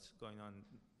between what's going on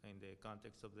in the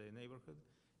context of the neighborhood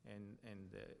and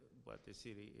what the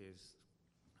city is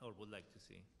or would like to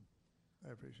see.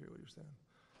 I appreciate what you're saying.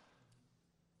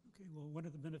 Okay, well, one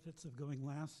of the benefits of going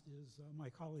last is my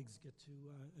colleagues get to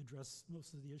address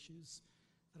most of the issues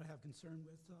that I have concern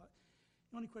with.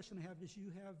 The only question I have is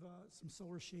you have some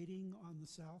solar shading on the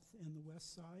south and the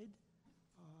west side.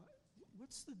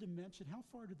 What's the dimension? How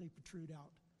far do they protrude out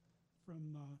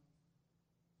from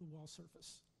the wall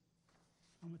surface?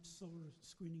 How much solar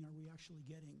screening are we actually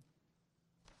getting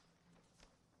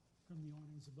from the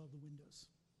awnings above the windows?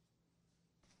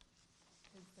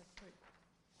 Is that correct?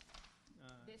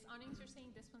 Uh, This awnings, you're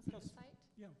saying this one's on the Yes. side?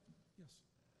 Yeah, yes,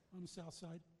 on the south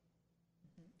side.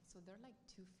 So they're like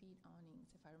 2 feet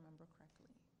awnings, if I remember correctly.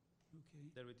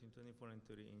 Okay. They're between 24 and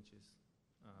 30 inches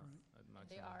Right. at maximum.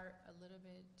 They are a little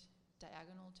bit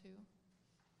diagonal too.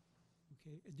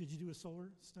 Okay, did you do a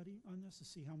solar study on this to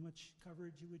see how much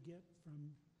coverage you would get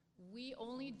from? We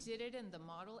only did it in the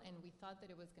model, and we thought that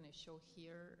it was going to show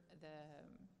here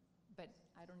but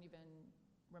I don't even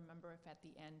remember if at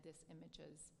the end this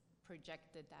images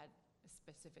projected that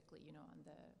specifically, on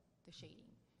the shading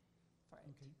for it.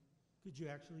 Okay, could you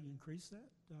actually increase that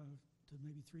to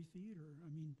maybe 3 feet, or, are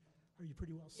you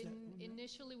pretty well set on that?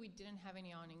 Initially, we didn't have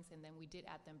any awnings, and then we did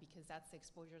add them because that's the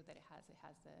exposure that it has. It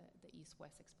has the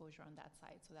east-west exposure on that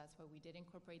side, so that's why we did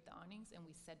incorporate the awnings, and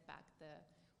we set back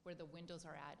where the windows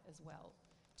are at as well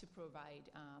to provide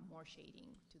more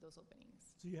shading to those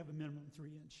openings. So you have a minimum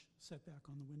 3-inch setback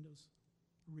on the windows,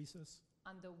 recess?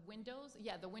 On the windows,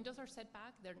 yeah, the windows are set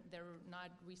back. They're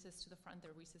not recessed to the front.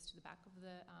 They're recessed to the back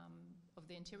of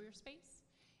the interior space.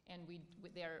 And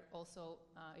they're also,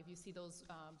 if you see those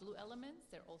blue elements,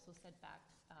 they're also set back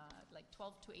like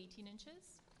 12 to 18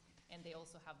 inches, and they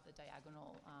also have the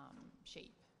diagonal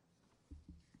shape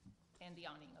and the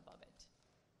awning above it,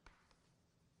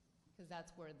 because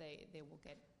that's where they will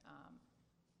get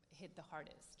hit the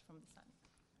hardest from the sun.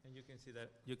 And you can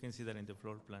see that in the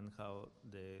floor plan how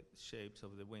the shapes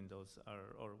of the windows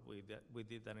are, or we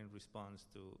did that in response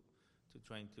to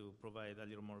trying to provide a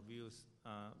little more views,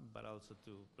 but also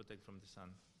to protect from the sun.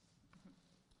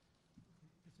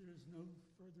 there's no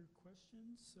further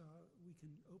questions, we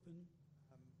can open.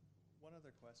 One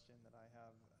other question that I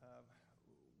have,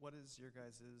 what is your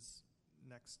guys'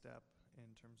 next step in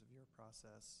terms of your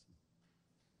process?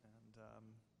 And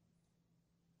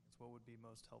what would be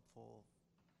most helpful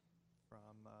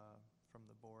from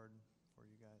the board for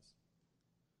you guys?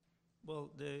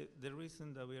 Well, the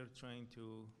reason that we are trying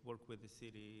to work with the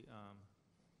city,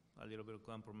 a little bit of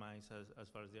compromise as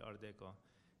far as the Art Deco,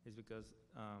 is because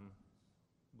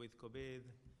with COVID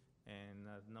and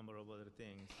a number of other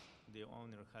things, the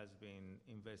owner has been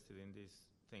invested in this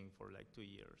thing for like 2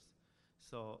 years.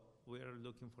 So we are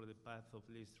looking for the path of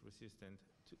least resistance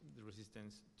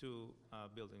to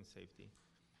building safety.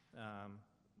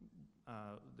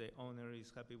 The owner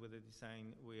is happy with the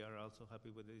design. We are also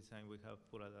happy with the design. We have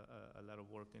put a lot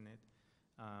of work in it.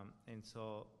 And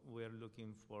so we are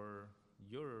looking for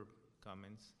your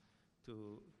comments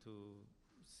to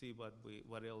see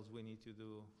what else we need to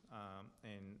do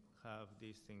and have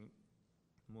this thing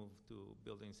move to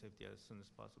building safety as soon as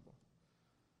possible.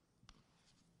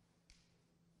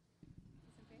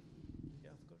 Yeah,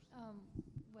 of course.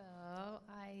 Well,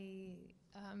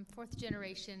 I'm fourth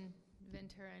generation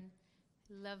Venturan,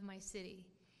 love my city.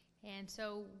 And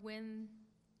so when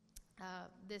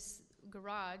this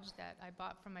garage that I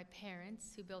bought from my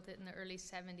parents, who built it in the early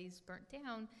 70s, burnt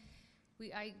down,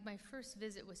 my first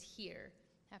visit was here,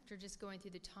 after just going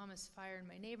through the Thomas fire in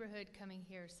my neighborhood, coming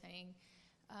here saying,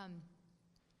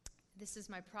 this is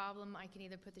my problem, I can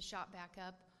either put the shop back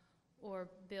up or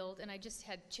build, and I just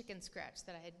had chicken scratch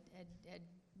that I had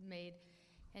made.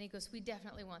 And he goes, we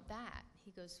definitely want that.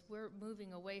 He goes, we're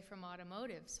moving away from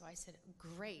automotive. So I said,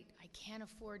 great, I can't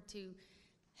afford to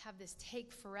have this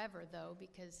take forever though,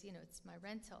 because it's my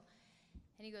rental.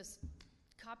 And he goes,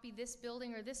 copy this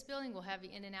building or this building, we'll have you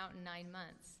in and out in 9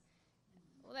 months.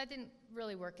 Well, that didn't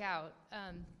really work out.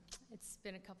 It's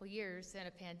been a couple years and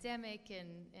a pandemic,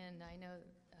 and I know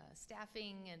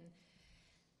staffing, and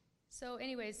so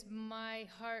anyways, my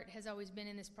heart has always been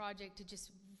in this project to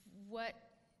just what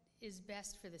is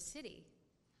best for the city.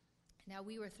 Now,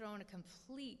 we were thrown a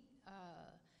complete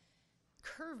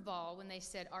curveball when they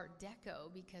said Art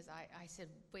Deco, because I said,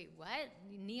 wait, what?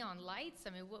 Neon lights? I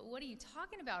mean, what are you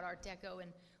talking about, Art Deco?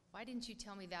 And why didn't you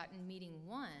tell me that in meeting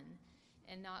 1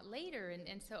 and not later?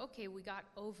 And so, okay, we got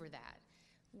over that,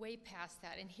 way past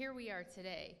that, and here we are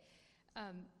today.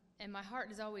 And my heart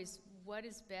is always, what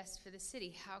is best for the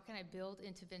city? How can I build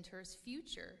into Ventura's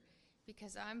future?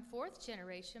 Because I'm fourth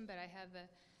generation, but I have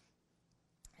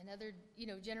another,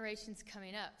 generations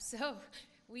coming up. So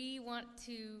we want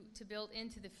to build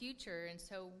into the future, and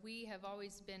so we have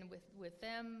always been with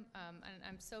them, and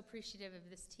I'm so appreciative of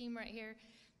this team right here.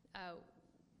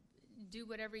 Do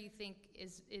whatever you think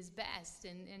is best,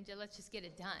 and let's just get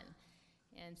it done.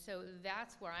 And so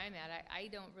that's where I'm at. I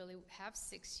don't really have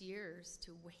 6 years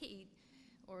to wait,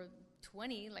 or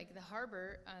 20 like the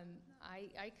harbor.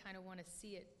 I kind of want to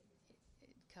see it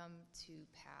come to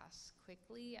pass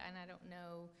quickly, and I don't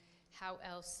know how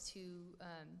else to,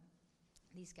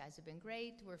 these guys have been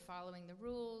great, we're following the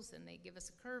rules, and they give us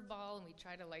a curveball, and we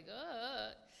try to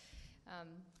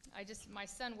my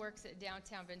son works at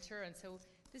downtown Ventura, and so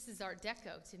this is Art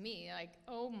Deco to me, like,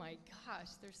 oh my gosh,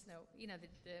 there's no,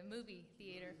 the movie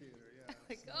theater. Yeah.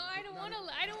 Like, I don't want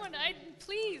to,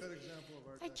 please, Good example of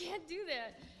Art I Deco. can't do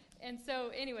that. And so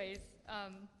anyways, I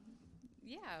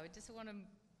just want to,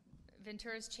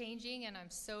 Ventura's changing, and I'm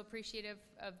so appreciative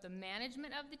of the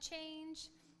management of the change.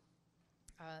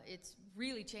 It's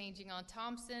really changing on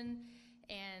Thompson,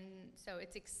 and so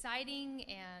it's exciting,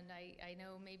 and I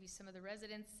know maybe some of the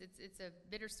residents, it's a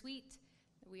bittersweet.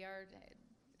 We are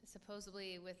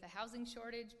supposedly with a housing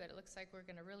shortage, but it looks like we're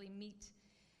going to really meet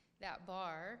that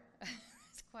bar.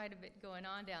 There's quite a bit going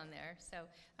on down there, so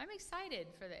I'm excited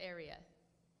for the area.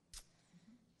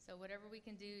 So whatever we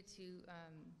can do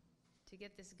to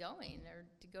get this going, or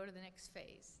to go to the next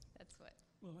phase, that's what.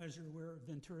 Well, as you're aware,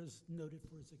 Ventura is noted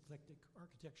for its eclectic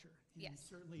architecture, and Yes.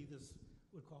 certainly this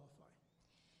would qualify.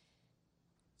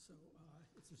 So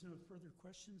if there's no further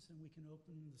questions, then we can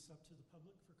open this up to the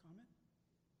public for comment.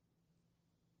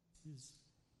 Does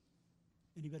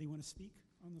anybody want to speak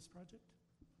on this project?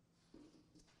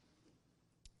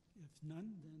 If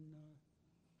none,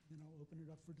 then I'll open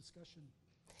it up for discussion.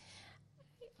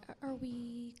 Are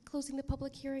we closing the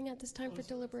public hearing at this time for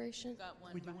deliberation? Got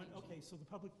one We do behind want, you. okay, so the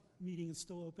public meeting is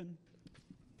still open,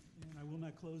 and I will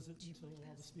not close it until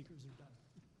all the speakers are done.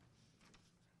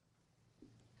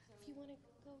 If you want to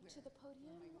go to the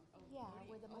podium, yeah,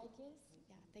 where the mic is.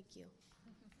 Yeah, thank you.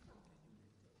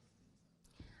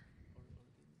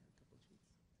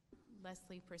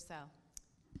 Leslie Purcell.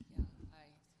 Yeah,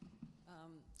 hi.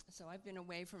 So I've been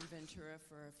away from Ventura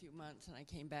for a few months, and I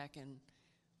came back and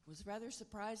was rather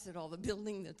surprised at all the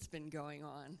building that's been going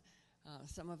on.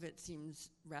 Some of it seems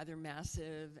rather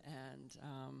massive, and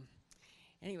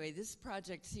anyway, this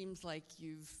project seems like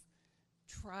you've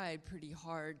tried pretty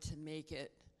hard to make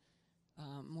it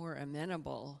more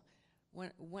amenable.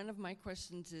 One of my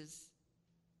questions is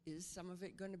some of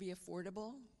it going to be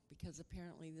affordable? Because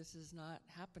apparently this is not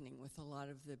happening with a lot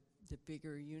of the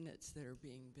bigger units that are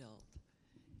being built.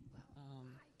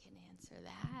 I can answer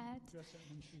that. Address that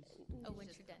when she's... Oh, when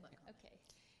you're done, okay.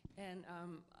 And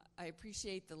I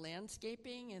appreciate the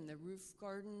landscaping and the roof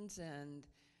gardens, and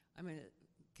I'm a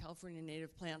California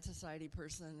Native Plant Society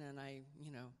person, and I,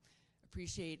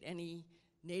 appreciate any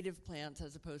native plants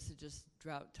as opposed to just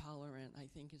drought tolerant. I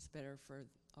think it's better for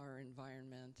our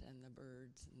environment and the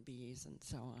birds and bees and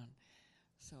so on.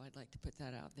 So I'd like to put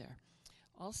that out there.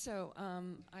 Also,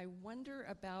 I wonder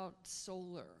about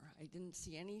solar. I didn't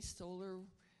see any solar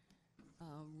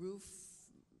roof.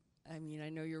 I mean, I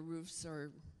know your roofs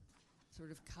are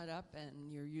sort of cut up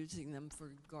and you're using them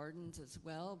for gardens as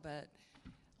well, but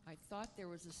I thought there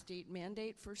was a state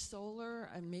mandate for solar,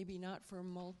 and maybe not for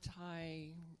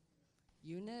multi-unit,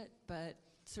 but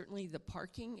certainly the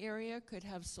parking area could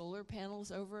have solar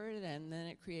panels over it, and then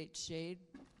it creates shade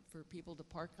for people to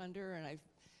park under, and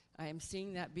I am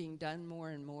seeing that being done more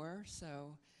and more,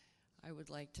 so I would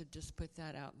like to just put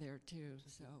that out there too.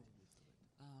 So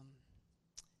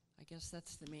I guess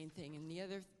that's the main thing. And the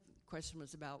other question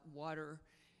was about water.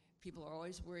 People are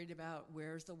always worried about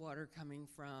where's the water coming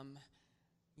from,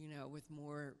 with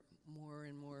more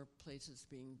and more places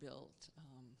being built.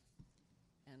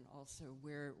 And also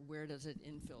where does it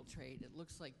infiltrate? It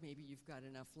looks like maybe you've got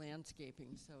enough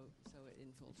landscaping so it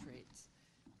infiltrates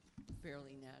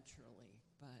fairly naturally.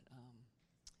 But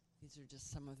these are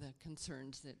just some of the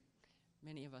concerns that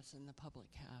many of us in the public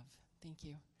have. Thank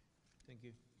you. Thank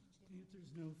you. Okay, if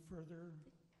there's no further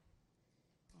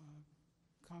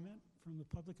comment from the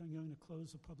public, I'm going to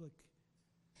close the public.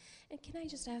 And can I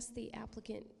just ask the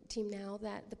applicant team now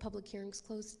that the public hearing's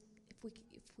closed, if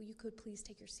you could please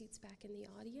take your seats back in the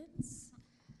audience?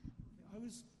 I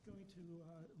was going to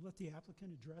let the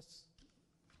applicant address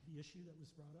the issue that was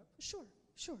brought up Sure.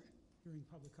 during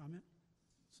public comment.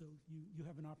 So you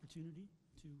have an opportunity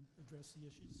to address the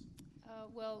issues.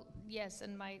 Well, yes,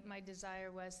 and my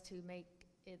desire was to make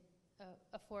it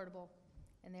affordable,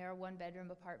 and they are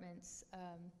one-bedroom apartments.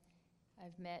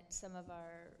 I've met some of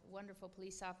our wonderful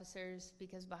police officers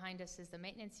because behind us is the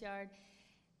maintenance yard,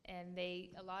 and a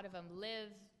lot of them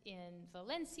live in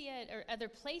Valencia or other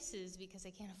places because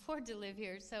they can't afford to live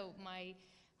here. So my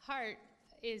heart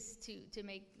is to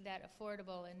make that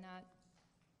affordable and not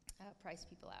price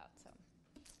people out. So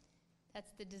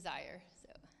that's the desire. So,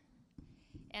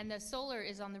 and the solar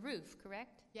is on the roof,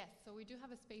 correct? Yes, so we do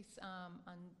have a space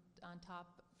on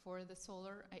top for the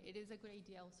solar. It is a good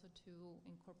idea also to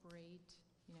incorporate,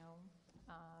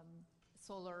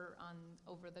 solar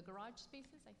over the garage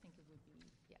spaces. I think it would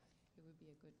be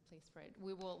a good place for it.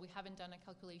 We haven't done a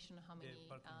calculation of how many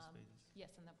parking spaces.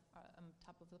 Yes, on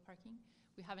top of the parking.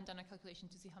 We haven't done a calculation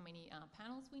to see how many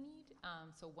panels we need.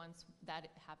 So once that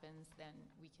happens, then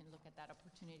we can look at that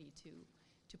opportunity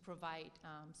to provide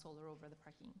solar over the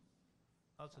parking.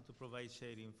 Also to provide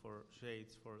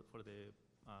shades for the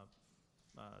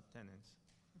tenants.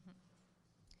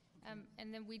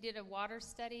 And then we did a water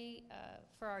study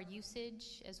for our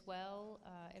usage as well.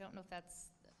 I don't know if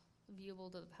that's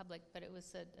viewable to the public, but it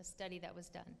was a study that was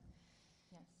done.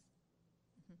 Yes.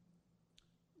 Okay,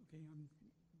 I'm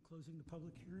closing the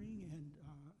public hearing, and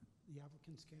the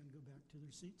applicants can go back to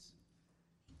their seats.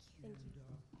 Thank you.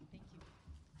 Thank you.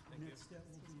 The next step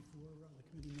will be for the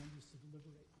committee members to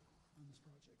deliberate on this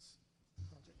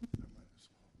project. I might as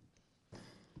well.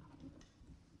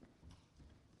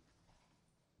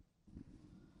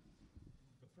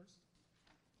 Go first.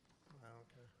 I don't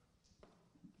care.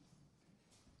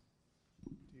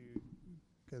 Do you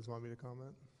guys want me to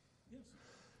comment? Yes.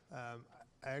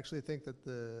 I actually think that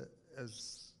the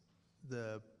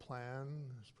plan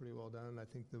is pretty well done. I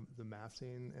think the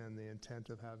massing and the intent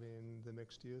of having the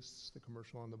mixed use, the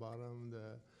commercial on the bottom,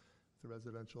 the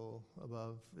residential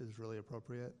above is really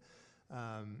appropriate.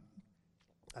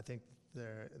 I think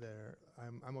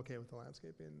I'm okay with the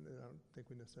landscaping. I don't think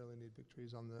we necessarily need big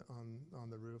trees on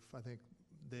the roof. I think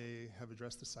they have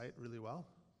addressed the site really well.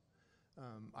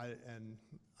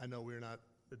 I know we're not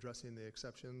addressing the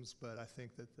exceptions, but I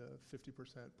think that the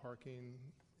 50% parking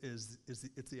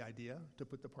it's the idea to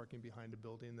put the parking behind a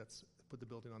building put the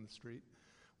building on the street,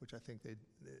 which I think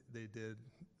they did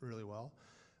really well.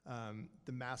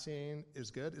 The massing is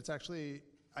good. It's actually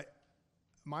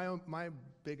my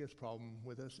biggest problem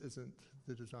with this isn't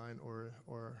the design or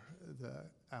the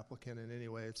applicant in any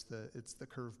way. It's the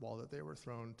curveball that they were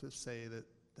thrown to say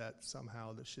that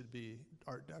somehow this should be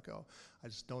Art Deco. I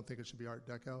just don't think it should be Art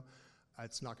Deco.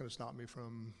 It's not going to stop me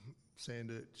from saying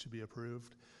that it should be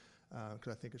approved,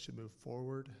 because I think it should move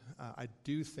forward. I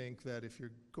do think that if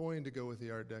you're going to go with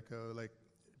the Art Deco, like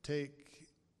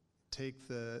take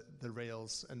the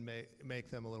rails and make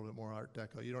them a little bit more Art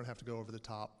Deco. You don't have to go over the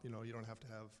top. You don't have to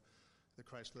have the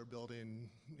Chrysler building,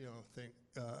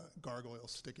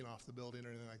 gargoyles sticking off the building or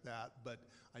anything like that. But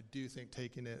I do think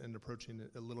taking it and approaching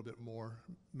it a little bit more,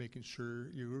 making sure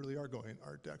you really are going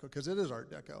Art Deco, because it is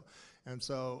Art Deco. And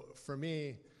so for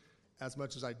me, as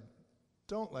much as I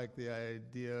don't like the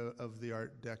idea of the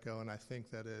Art Deco, and I think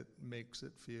that it makes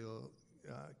it feel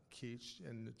kitsch,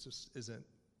 and it just isn't,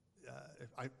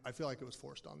 I feel like it was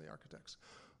forced on the architects.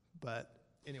 But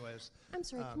anyways. I'm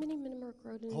sorry, Committee Member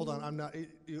Groden. Hold on, I'm not,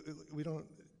 we don't,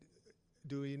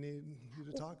 do we need you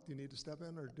to talk? Do you need to step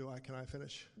in, or can I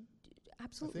finish?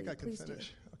 Absolutely, I think I can please finish.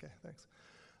 do. Okay, thanks.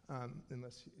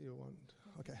 Unless you want,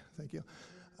 okay, thank you.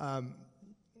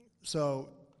 So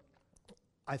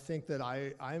I think that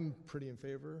I'm pretty in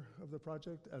favor of the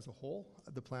project as a whole.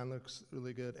 The plan looks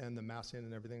really good, and the massing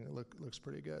and everything looks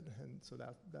pretty good. And so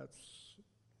that's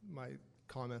my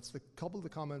comments. The couple of the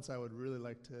comments I would really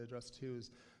like to address too is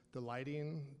the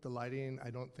lighting. The lighting, I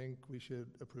don't think we should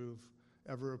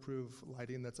ever approve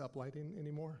lighting that's uplighting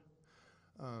anymore.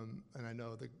 And I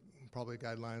know the probably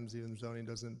guidelines, even zoning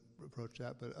doesn't approach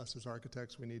that, but us as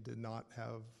architects, we need to not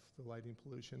have the lighting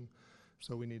pollution.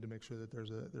 So we need to make sure that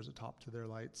there's a top to their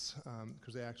lights,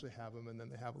 because they actually have them, and then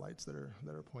they have lights that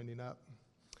are pointing up.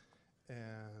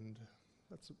 And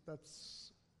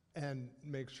that's and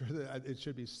make sure that it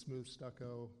should be smooth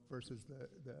stucco versus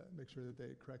make sure that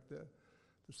they correct the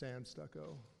sand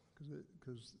stucco,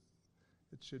 because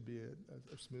it should be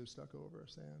a smooth stucco over a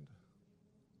sand.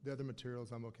 The other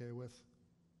materials I'm okay with.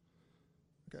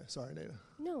 Okay, sorry, Nada.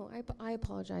 No, I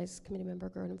apologize, Committee Member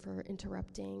Groden, for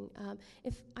interrupting.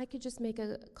 If I could just make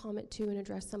a comment too and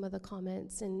address some of the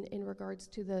comments in regards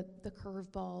to the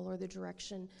curveball or the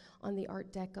direction on the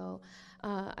Art Deco.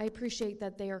 I appreciate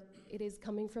that it is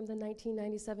coming from the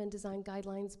 1997 design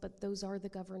guidelines, but those are the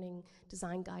governing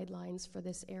design guidelines for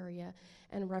this area,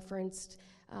 and referenced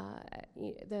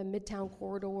the Midtown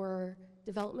Corridor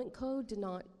Development Code did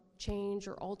not change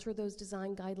or alter those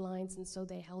design guidelines, and so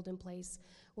they held in place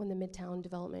when the Midtown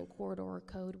Development Corridor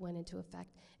Code went into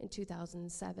effect in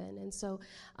 2007. And so,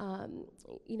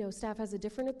 staff has a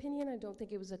different opinion. I don't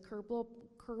think it was a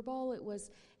curveball. It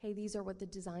was, hey, these are what the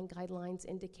design guidelines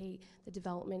indicate the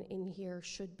development in here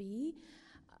should be.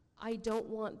 I don't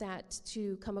want that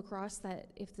to come across that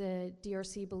if the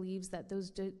DRC believes that those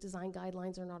design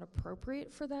guidelines are not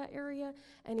appropriate for that area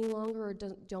any longer, or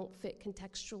don't fit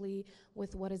contextually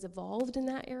with what has evolved in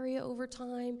that area over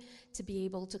time, to be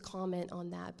able to comment on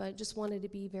that. But just wanted to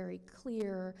be very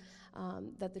clear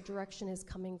that the direction is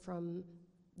coming from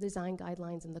design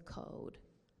guidelines in the code.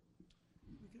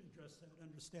 We could address that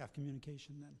under staff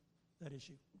communication then, that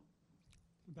issue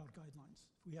about guidelines.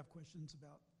 If we have questions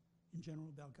in general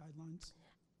about guidelines.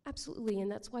 Absolutely,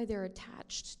 and that's why they're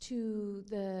attached to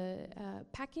the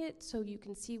packet, so you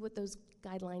can see what those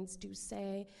guidelines do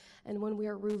say. And when we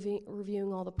are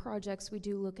reviewing all the projects, we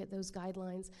do look at those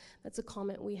guidelines. That's a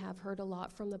comment we have heard a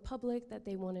lot from the public, that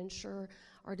they want to ensure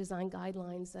our design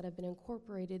guidelines that have been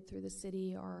incorporated through the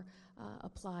city are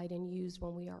applied and used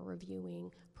when we are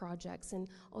reviewing projects. And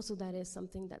also that is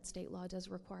something that state law does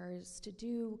require us to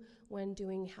do when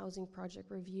doing housing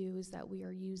project reviews, that we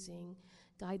are using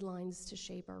guidelines to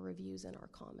shape our reviews and our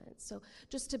comments. So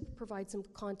just to provide some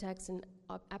context, and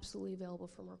absolutely available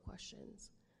for more questions.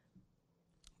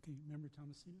 Okay, Member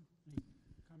Tomasino, any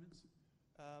comments?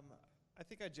 I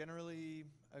think I generally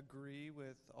agree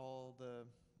with all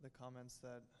the comments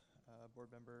that Board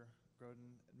Member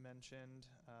Groden mentioned.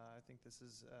 I think this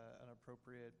is an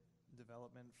appropriate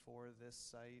development for this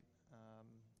site.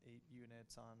 8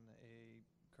 units on a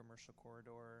commercial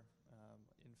corridor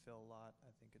infill lot.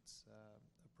 I think it's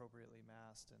appropriately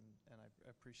massed, and I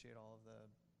appreciate all of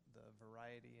the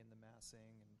variety in the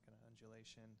massing and kind of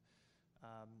undulation.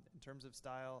 In terms of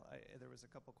style, there was a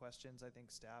couple questions I think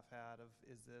staff had of,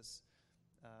 is this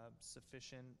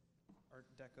sufficient Art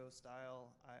Deco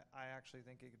style? I actually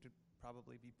think it could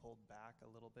probably be pulled back a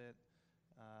little bit.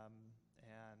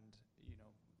 And,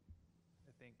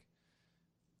 I think,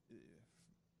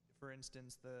 for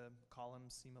instance, the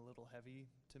columns seem a little heavy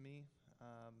to me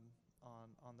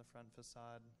on the front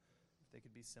facade. If they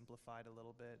could be simplified a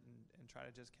little bit and try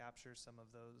to just capture some of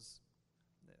those.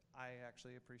 I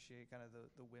actually appreciate kind of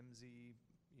the whimsy,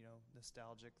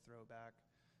 nostalgic throwback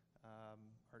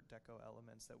Art Deco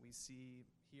elements that we see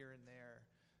here and there.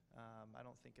 I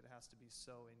don't think it has to be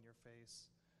so in your face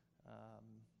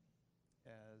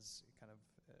as kind of,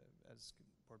 as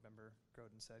Board Member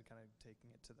Groden said, kind of taking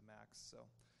it to the max. So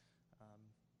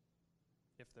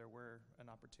if there were an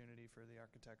opportunity for the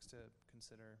architects to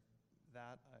consider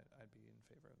that, I'd be in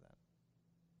favor of that.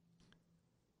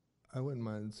 I wouldn't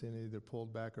mind seeing it either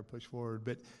pulled back or pushed forward,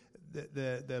 but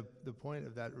the point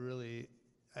of that really,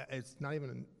 it's not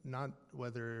even not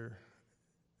whether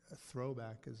a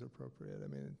throwback is appropriate. I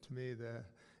mean, to me,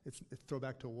 it's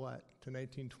throwback to what? To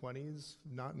 1920s?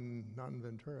 Not in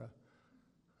Ventura.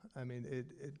 I mean,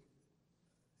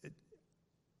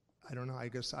 I don't know. I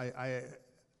guess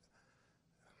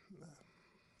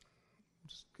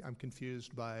I'm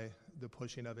confused by the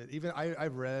pushing of it. Even I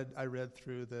read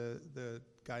through the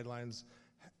guidelines.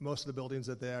 Most of the buildings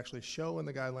that they actually show in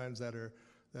the guidelines that are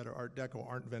Art Deco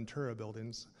aren't Ventura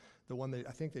buildings. The one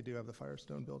I think they do have the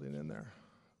Firestone building in there,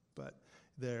 but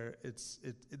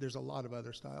there's a lot of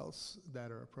other styles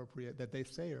that are appropriate, that they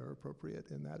say are appropriate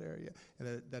in that area,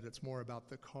 and that it's more about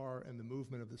the car and the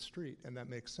movement of the street, and that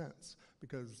makes sense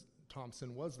because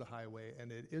Thompson was the highway,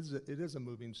 and it is a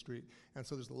moving street, and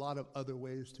so there's a lot of other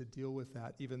ways to deal with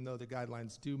that. Even though the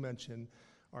guidelines do mention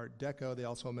Art Deco, they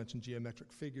also mention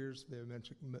geometric figures, they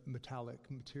mention metallic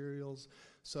materials.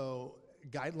 So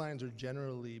guidelines are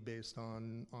generally based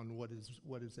on what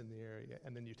is in the area,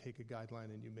 and then you take a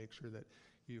guideline and you make sure that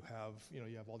you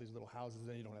have all these little houses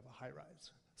and you don't have a high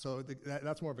rise. So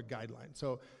that's more of a guideline.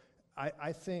 So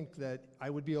I think that I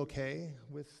would be okay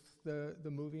with the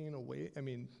moving away. I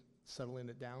mean, settling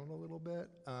it down a little bit.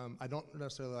 I don't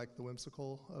necessarily like the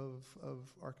whimsical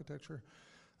of architecture.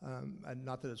 And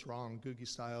not that it's wrong, Googie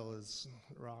style is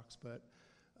rocks, but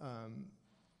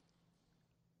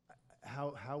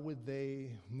how would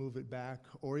they move it back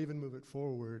or even move it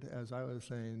forward, as I was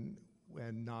saying,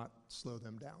 and not slow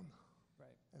them down?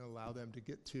 Right. And allow them to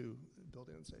get to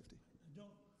building and safety. I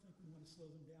don't think we want to slow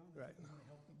them down. Right. I think we want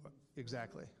to help them move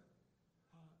Exactly. forward.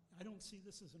 I don't see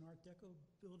this as an Art Deco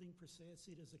building per se. I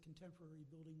see it as a contemporary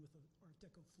building with an Art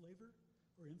Deco flavor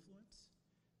or influence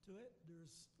to it.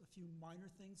 There's a few minor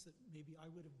things that maybe I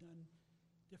would have done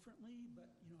differently,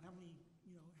 but how many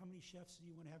chefs do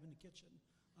you want to have in the kitchen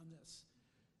on this?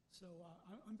 So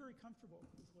I'm very comfortable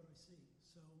with what I see.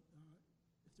 So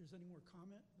if there's any more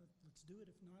comment, let's do it.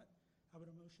 If not, how about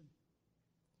a motion?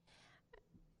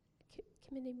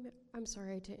 I'm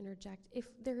sorry to interject.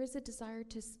 If there is a desire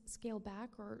to scale back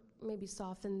or maybe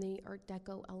soften the Art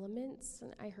Deco elements,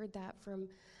 and I heard that from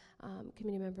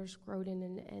committee members Groden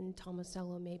and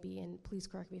Tomasello maybe, and please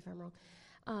correct me if I'm wrong.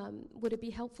 Would it be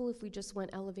helpful if we just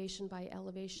went elevation by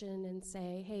elevation and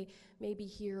say, hey, maybe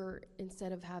here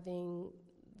instead of having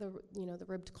the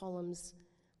ribbed columns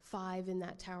 5 in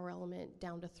that tower element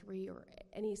down to 3, or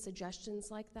any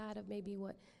suggestions like that of maybe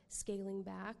what scaling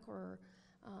back or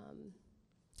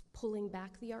pulling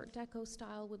back the Art Deco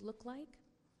style would look like?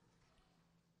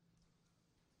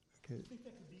 Okay. I think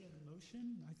that could be an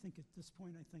emotion. I think at this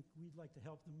point, we'd like to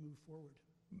help them move forward.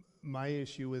 My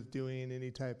issue with doing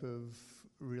any type of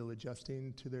real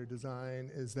adjusting to their design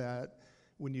is that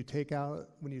when you take out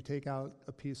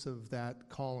a piece of that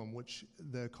column, which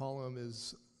the column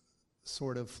is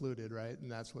sort of fluted, right?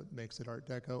 And that's what makes it Art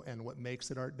Deco. And what makes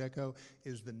it Art Deco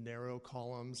is the narrow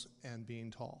columns and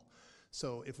being tall.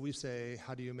 So if we say,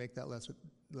 how do you make that less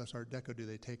Art Deco? Do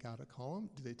they take out a column?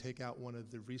 Do they take out one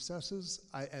of the recesses?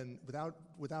 And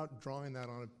without drawing that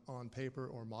on paper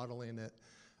or modeling it,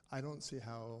 I don't see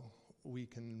how we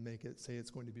can make it say it's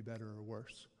going to be better or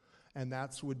worse. And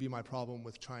that would be my problem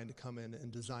with trying to come in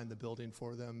and design the building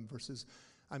for them versus,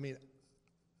 I mean,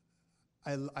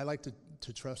 I like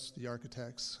to trust the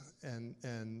architects, and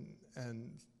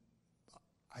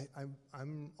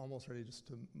I'm almost ready just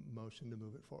to motion to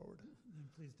move it forward. Then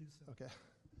please do so. Okay.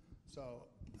 So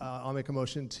I'll make a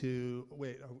motion to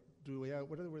wait.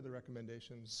 What were the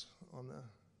recommendations on the?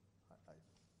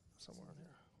 Somewhere on here.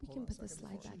 We can put the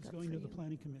slide back It's up going for to the you.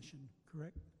 Planning Commission,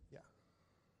 correct? Yeah.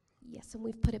 Yes, and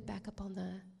we've put it back up on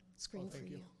the screen for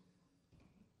thank you. you.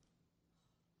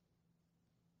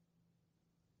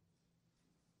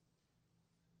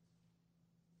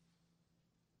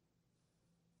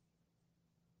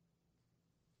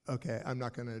 Okay, I'm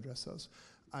not going to address those.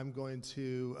 I'm going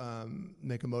to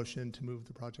make a motion to move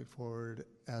the project forward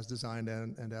as designed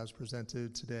and as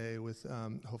presented today with,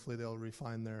 hopefully they'll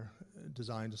refine their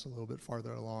design just a little bit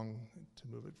farther along to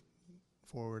move it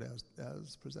forward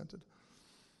as presented.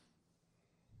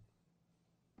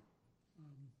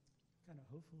 Kind of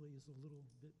hopefully is a little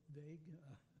bit vague.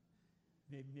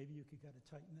 Maybe you could kind of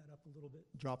tighten that up a little bit.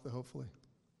 Drop the hopefully.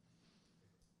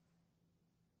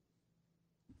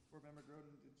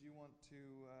 to,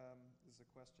 this is a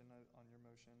question on your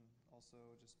motion, also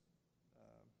just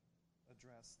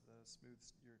address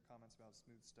your comments about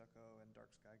smooth stucco and dark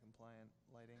sky compliant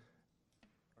lighting?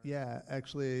 Yeah,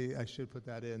 actually, I should put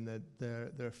that in, that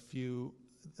there are a few,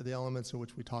 the elements in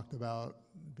which we talked about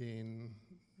being,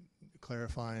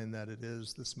 clarifying that it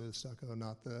is the smooth stucco,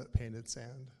 not the painted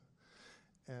sand.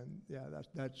 And yeah,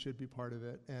 that should be part of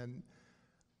it. And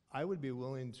I would be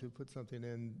willing to put something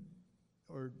in,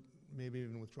 or maybe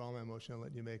even withdraw my motion and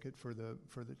let you make it for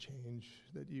the change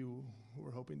that you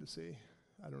were hoping to see.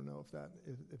 I don't know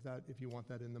if you want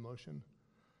that in the motion.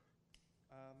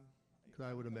 Because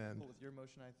I would amend. With your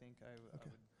motion, I think I would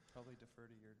probably defer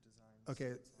to your design.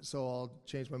 Okay, so I'll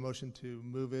change my motion to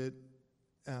move it,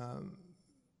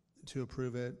 to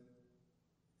approve it,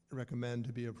 recommend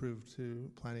to be approved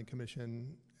to Planning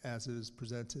Commission as it is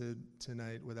presented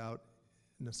tonight without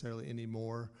necessarily any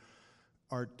more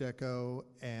Art Deco,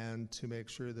 and to make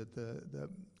sure that the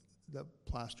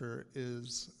plaster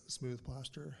is smooth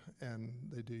plaster and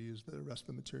they do use the rest of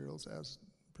the materials as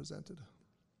presented.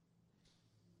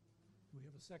 Do we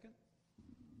have a second?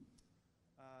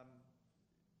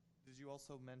 Did you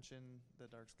also mention the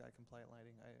dark sky compliant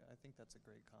lighting? I think that's a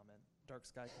great comment. Dark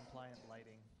sky compliant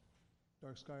lighting.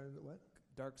 Dark sky what?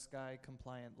 Dark sky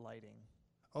compliant lighting.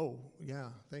 Oh, yeah,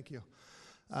 thank you.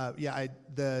 Yeah,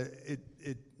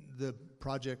 the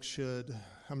project should,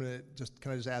 can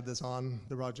I just add this on?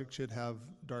 The project should have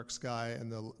dark sky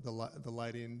and the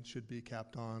lighting should be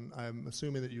capped on. I'm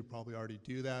assuming that you probably already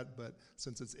do that, but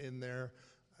since it's in there,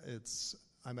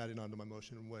 I'm adding on to my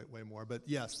motion way more. But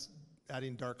yes,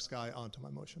 adding dark sky onto my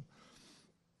motion.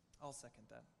 I'll second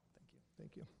that. Thank you.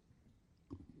 Thank you.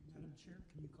 Madam Chair,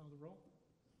 can you call the roll?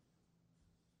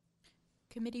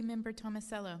 Committee Member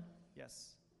Tomasello.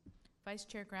 Yes. Vice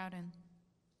Chair Groudon.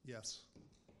 Yes.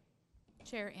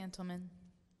 Chair Antleman.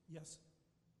 Yes.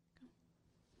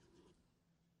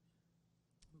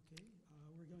 Okay,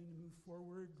 we're going to move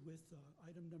forward with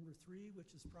item number 3,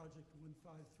 which is project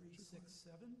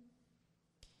 15367.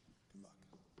 Good luck.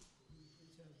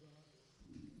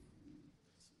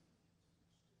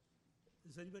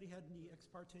 Has anybody had any ex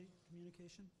parte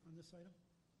communication on this item?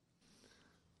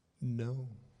 No,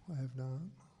 I have not.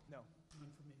 No.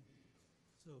 None for me.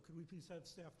 So could we please have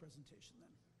staff presentation then?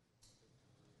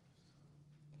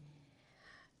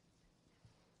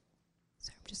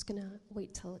 So I'm just going to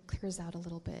wait till it clears out a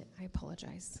little bit. I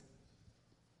apologize.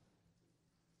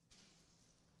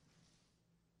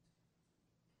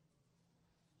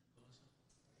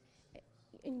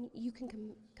 And you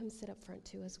can come sit up front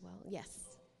too as well.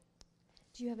 Yes.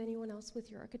 Do you have anyone else with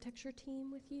your architecture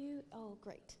team with you? Oh,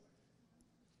 great.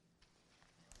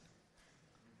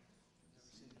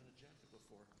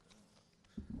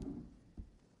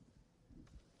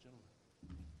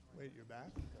 Wait, you're back?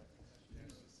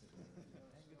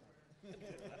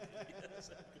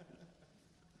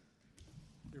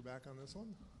 You're back on this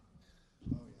one?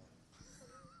 Oh, yeah.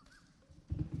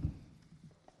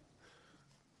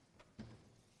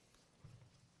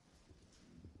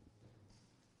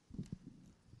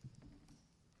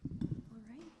 All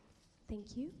right.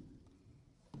 Thank you.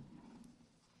 Oh,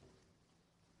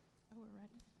 we're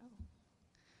ready. Oh.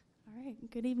 All right.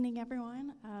 Good evening,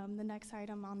 everyone. The next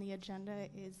item on the agenda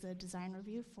is the design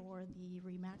review for the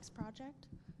RE/MAX project.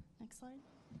 Next slide.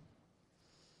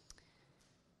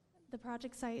 The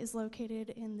project site is located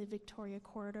in the Victoria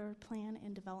Corridor Plan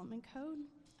and Development Code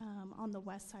on the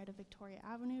west side of Victoria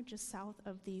Avenue, just south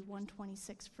of the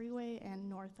 126 freeway and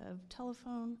north of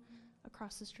Telephone,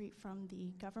 across the street from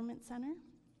the Government Center.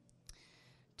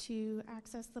 To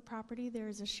access the property, there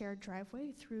is a shared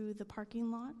driveway through the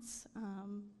parking lots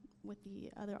with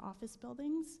the other office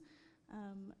buildings.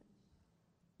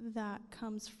 That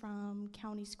comes from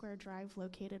County Square Drive,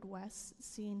 located west,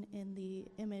 seen in the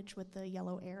image with the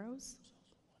yellow arrows.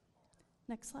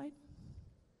 Next slide.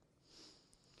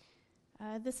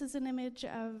 This is an image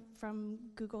from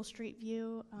Google Street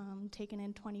View, taken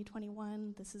in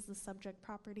 2021. This is the subject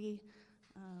property,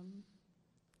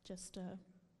 just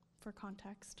for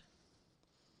context.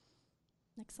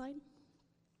 Next slide.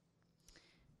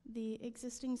 The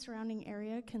existing surrounding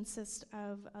area consists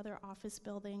of other office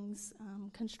buildings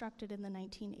constructed in the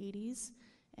 1980s,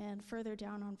 and further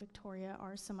down on Victoria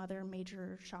are some other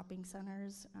major shopping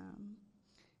centers,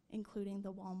 including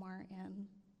the Walmart and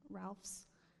Ralph's.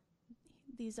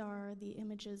 These are the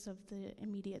images of the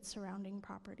immediate surrounding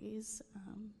properties,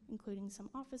 including some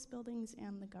office buildings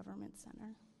and the Government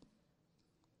Center.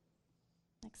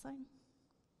 Next slide.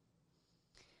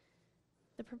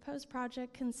 The proposed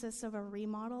project consists of a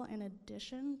remodel and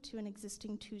addition to an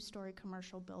existing 2-story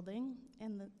commercial building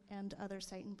and other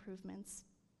site improvements.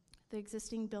 The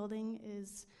existing building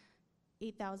is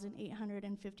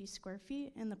 8,850 square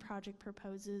feet, and the project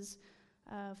proposes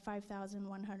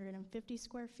 5,150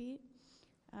 square feet.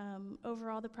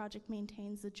 Overall, the project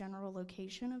maintains the general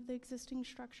location of the existing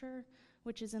structure,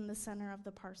 which is in the center of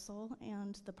the parcel,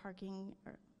 and the parking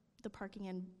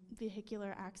and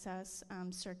vehicular access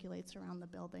circulates around the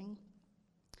building.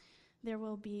 There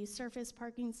will be surface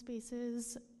parking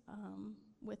spaces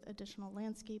with additional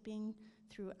landscaping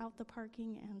throughout the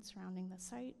parking and surrounding the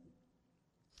site.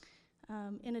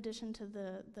 In addition to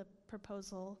the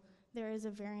proposal, there is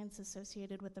a variance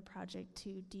associated with the project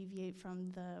to deviate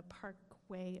from the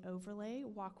parkway overlay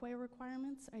walkway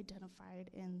requirements identified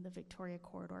in the Victoria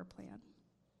Corridor Plan.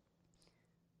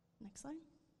 Next slide.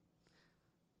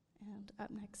 And up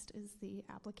next is the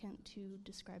applicant to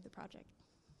describe the project.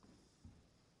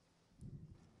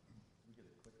 You get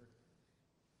it quicker?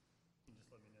 You just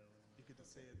let me know. You get to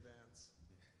say advance.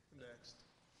 Next.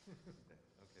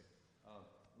 Okay.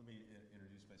 Let me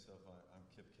introduce myself. I'm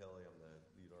Kip Kelly. I'm the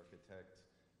lead architect.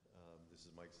 This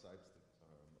is Mike Sipes,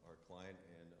 our client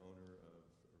and owner of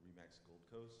Remax Gold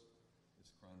Coast.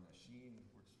 This Karan Nashin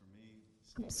works for me.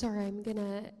 I'm sorry, I'm going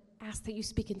to ask that you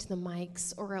speak into the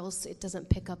mics or else it doesn't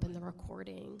pick up in the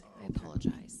recording. I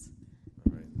apologize.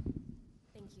 All right.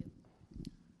 Thank you.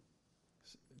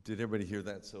 Did everybody hear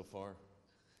that so far?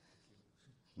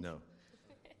 No.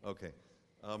 Okay.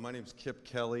 My name's Kip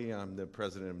Kelly. I'm the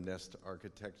president of Nest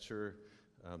Architecture.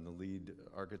 I'm the lead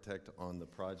architect on the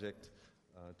project.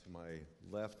 To my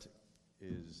left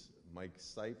is Mike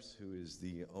Sipes, who is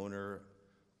the owner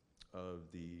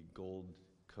of the Gold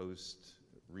Coast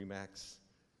Remax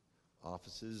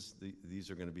offices.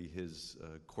 These are going to be his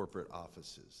corporate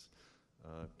offices.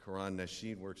 Karan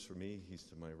Nashin works for me. He's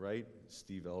to my right.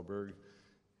 Steve Elberg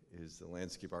is the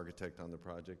landscape architect on the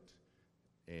project.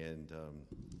 And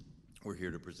we're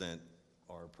here to present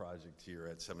our project here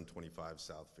at 725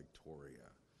 South Victoria.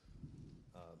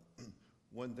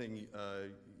 One thing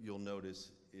you'll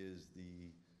notice is the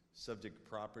subject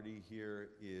property here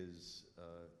is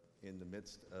in the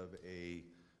midst of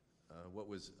what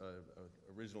was an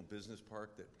original business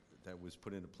park that was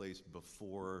put into place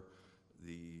before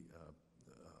the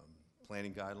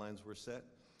planning guidelines were set.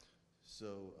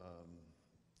 So,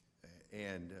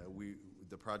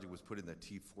 the project was put in the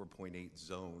T4.8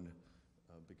 zone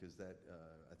because that,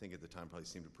 I think at the time probably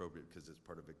seemed appropriate because it's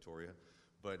part of Victoria.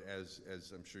 But as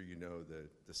I'm sure you know,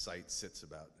 the site sits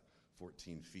about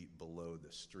 14 feet below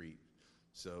the street.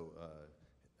 So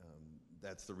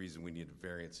that's the reason we needed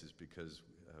variances, because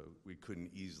we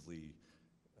couldn't easily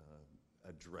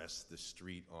address the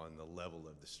street on the level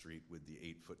of the street with the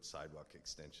 8-foot sidewalk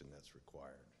extension that's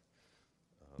required.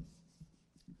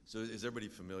 So is everybody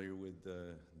familiar with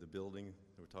the building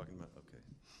that we're talking about? Okay.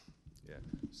 Yeah.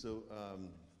 So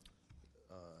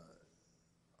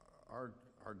our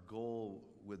goal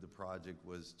with the project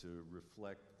was to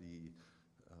reflect the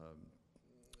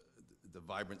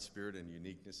vibrant spirit and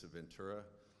uniqueness of Ventura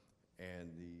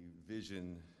and the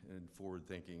vision and forward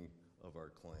thinking of our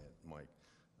client, Mike.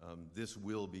 This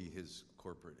will be his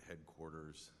corporate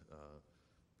headquarters,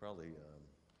 probably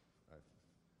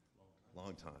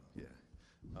long time, yeah.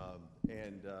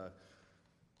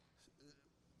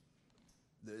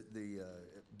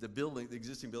 The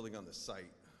existing building on the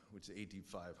site, which is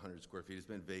 8,500 square feet, has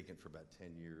been vacant for about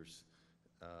 10 years.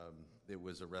 It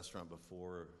was a restaurant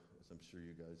before, as I'm sure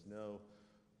you guys know,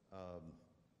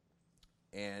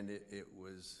 and it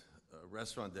was a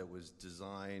restaurant that was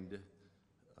designed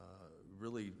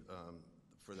really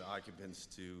for the occupants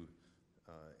to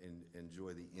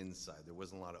enjoy the inside. There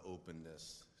wasn't a lot of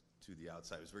openness to the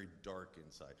outside. It was very dark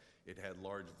inside. It had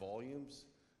large volumes.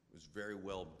 It was very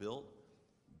well built,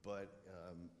 but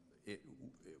it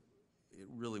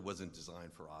really wasn't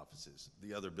designed for offices.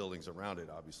 The other buildings around it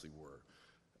obviously were.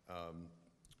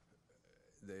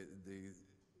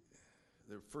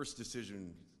 The first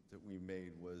decision that we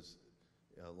made was,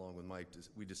 along with Mike,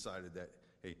 we decided that,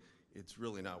 hey, it's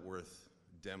really not worth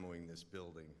demoing this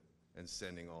building and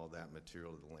sending all that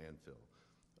material to the landfill.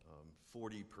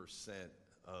 40%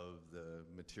 of the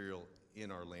material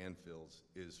in our landfills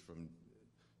is from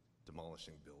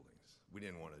demolishing buildings. We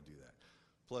didn't want to do that.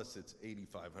 Plus, it's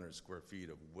 8,500 square feet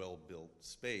of well-built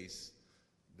space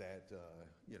that,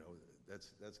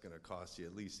 that's going to cost you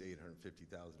at least $850,000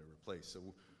 to replace.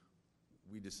 So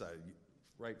we decided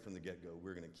right from the get-go,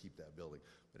 we're going to keep that building.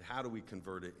 But how do we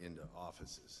convert it into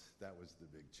offices? That was the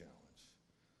big challenge.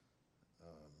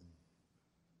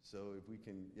 So if we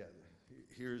can,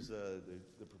 here's the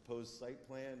proposed site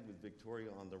plan with Victoria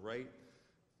on the right.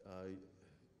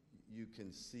 You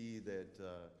can see that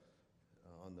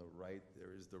on the right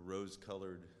there is the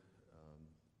rose-colored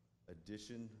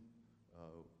addition.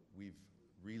 We've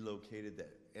relocated the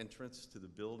entrance to the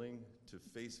building to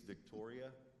face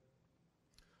Victoria.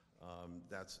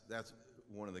 That's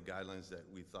one of the guidelines that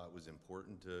we thought was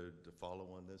important to follow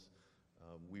on this.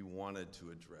 We wanted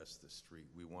to address the street.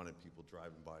 We wanted people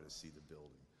driving by to see the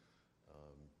building.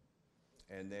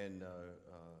 And then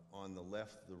on the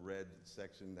left, the red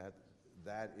section,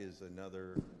 that is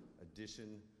another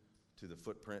addition to the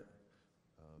footprint.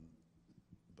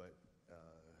 But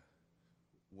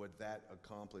what that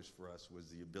accomplished for us was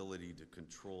the ability to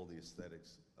control the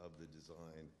aesthetics of the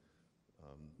design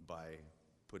by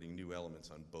putting new elements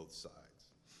on both sides.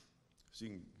 So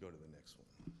you can go to the next one.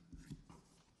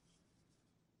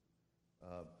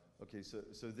 Okay,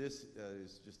 so this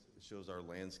shows our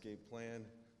landscape plan.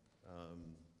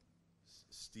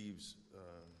 Steve's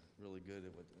really good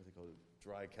at what they call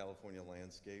dry California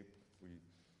landscape. We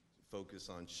focus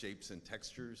on shapes and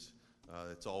textures.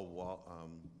 It's all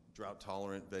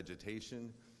drought-tolerant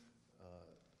vegetation,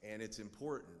 and it's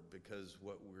important because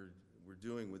what we're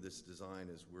doing with this design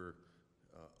is we're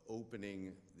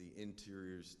opening the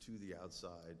interiors to the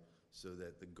outside so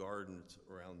that the gardens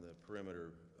around the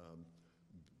perimeter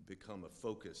become a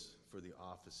focus for the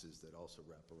offices that also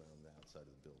wrap around the outside of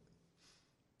the building.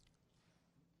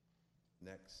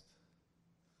 Next.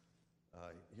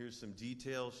 Here's some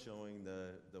details showing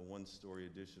the one-story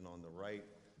addition on the right.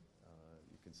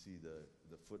 You can see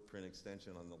the footprint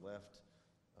extension on the left.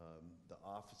 The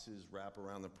offices wrap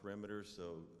around the perimeter,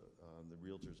 so the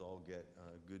realtors all get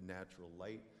good natural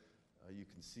light. You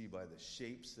can see by the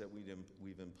shapes that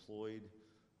we've employed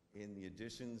in the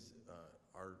additions,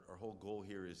 our whole goal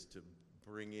here is to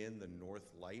bring in the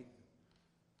north light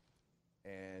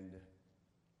and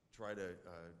try to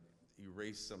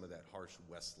erase some of that harsh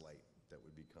west light that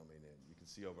would be coming in. You can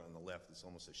see over on the left, it's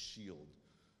almost a shield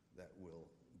that will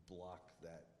block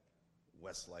that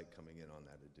west light coming in on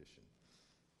that addition.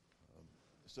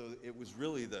 So it was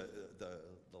really the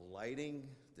lighting,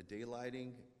 the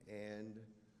daylighting, and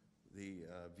the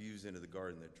views into the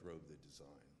garden that drove the design.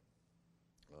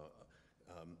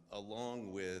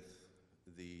 Along with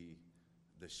the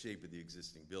shape of the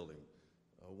existing building.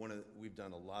 We've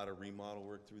done a lot of remodel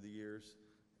work through the years,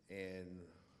 and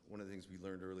one of the things we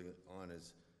learned early on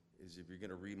is if you're going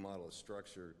to remodel a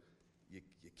structure, you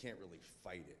can't really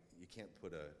fight it. You can't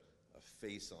put a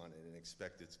face on it and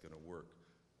expect it's going to work.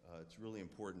 It's really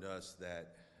important to us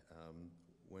that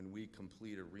when we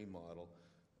complete a remodel,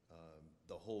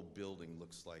 the whole building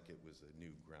looks like it was a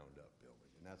new ground-up building,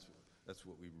 and that's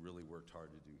what we really worked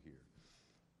hard to do here.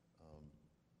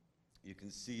 You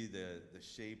can see the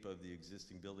shape of the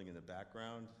existing building in the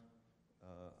background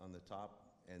on the top,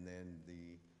 and then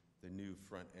the new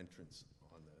front entrance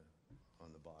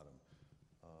on the bottom.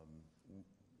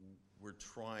 We're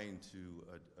trying to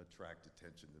attract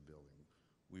attention to the building.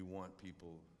 We want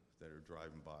people that are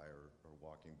driving by or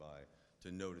walking by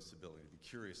to notice the building, to be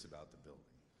curious about the building.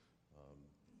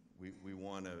 We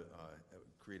want to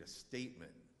create a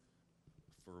statement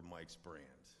for Mike's brand.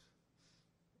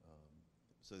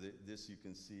 So this you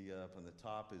can see up on the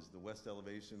top is the west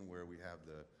elevation where we have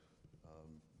the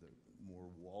more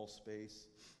wall space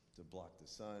to block the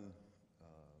sun.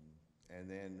 And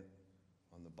then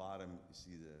on the bottom you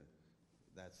see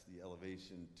that's the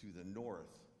elevation to the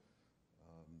north.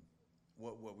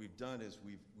 What we've done is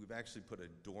we've actually put a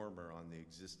dormer on the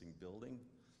existing building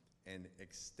and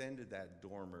extended that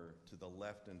dormer to the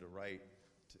left and to right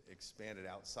to expand it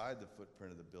outside the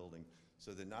footprint of the building,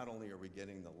 so that not only are we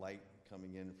getting the light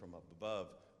coming in from up above,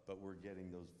 but we're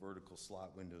getting those vertical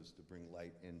slot windows to bring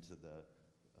light into the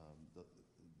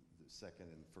second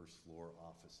and first floor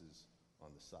offices on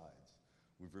the sides.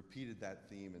 We've repeated that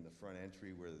theme in the front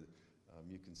entry where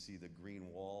you can see the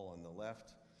green wall on the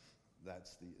left.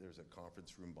 There's a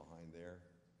conference room behind there.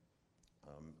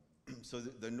 So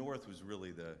the north was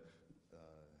really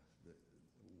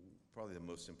probably the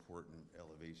most important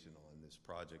elevation on this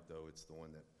project, though it's the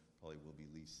one that probably will be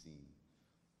least seen.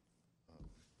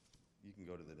 You can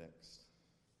go to the next.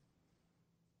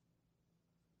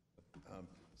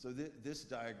 So this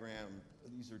diagram,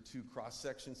 these are two cross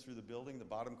sections through the building. The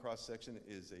bottom cross section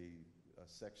is a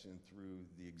section through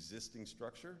the existing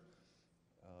structure.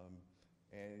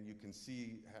 And you can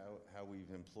see how we've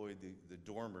employed the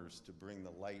dormers to bring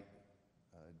the light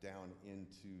down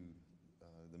into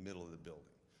the middle of the building.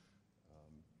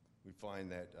 We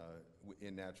find that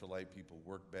in natural light, people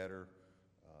work better.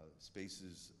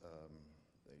 Spaces,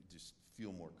 they just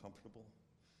feel more comfortable.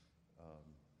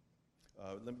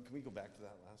 Can we go back to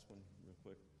that last one real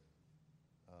quick?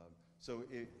 So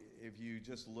if you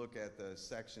just look at the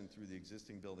section through the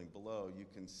existing building below, you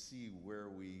can see where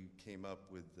we came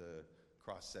up with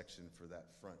cross-section for that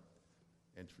front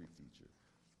entry feature.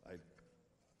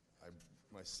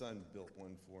 My son built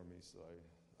one for me, so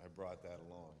I brought that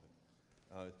along.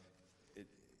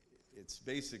 It's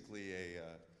basically a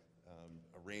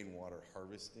rainwater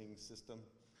harvesting system,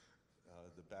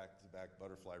 the back-to-back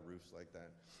butterfly roofs like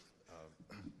that.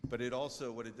 But it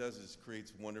also, what it does is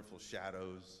creates wonderful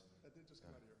shadows. That did just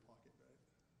come out of your pocket, right?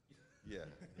 Yeah.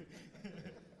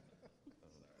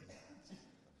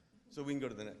 So we can go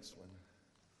to the next one.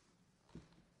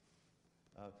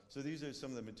 So these are some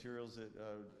of the materials that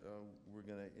we're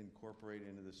going to incorporate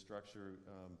into the structure.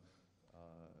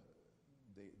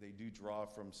 They do draw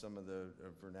from some of the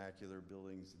vernacular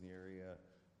buildings in the area.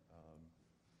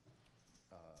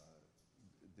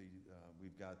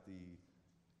 We've got the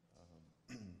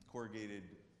corrugated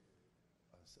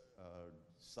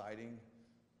siding,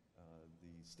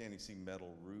 the standing seam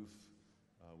metal roof.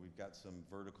 We've got some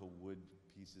vertical wood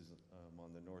pieces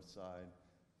on the north side,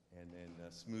 and then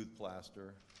smooth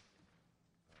plaster,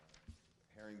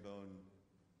 herringbone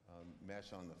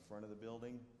mesh on the front of the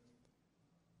building,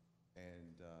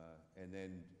 and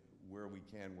then where we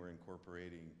can, we're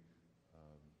incorporating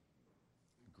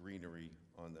greenery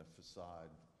on the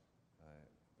facade.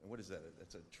 And what is that?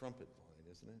 That's a trumpet vine,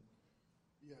 isn't it?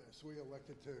 Yes, we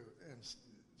elected to,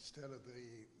 instead of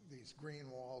these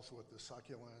green walls with the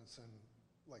succulents and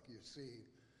like you see,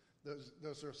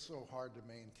 those are so hard to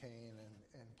maintain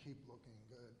and keep looking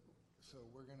good. So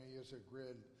we're going to use a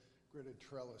gridded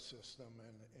trellis system,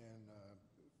 and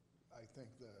I think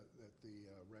that the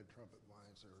red trumpet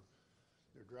vines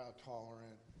they're drought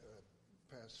tolerant,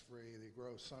 pest free, they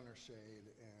grow sun or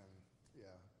shade, and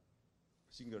yeah.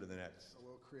 So you can go to the next. So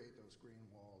we'll create those green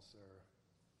walls there.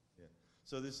 Yeah.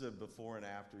 So this is a before and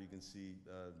after. You can see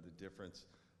the difference.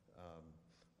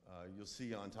 You'll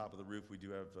see on top of the roof we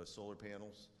do have solar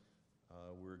panels.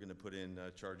 We're going to put in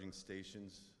charging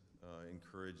stations,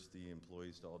 encourage the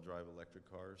employees to all drive electric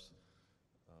cars.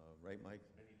 Right, Mike?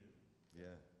 Many do.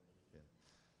 Yeah,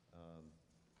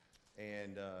 yeah.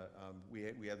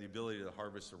 We have the ability to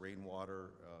harvest the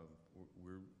rainwater.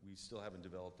 We still haven't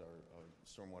developed our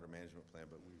stormwater management plan,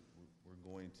 but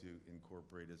we're going to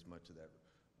incorporate as much of that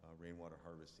rainwater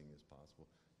harvesting as possible.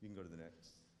 You can go to the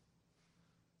next.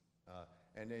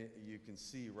 And then you can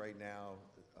see right now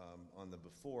on the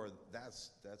before,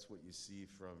 that's what you see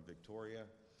from Victoria.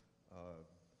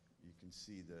 You can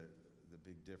see the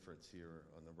big difference here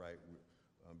on the right.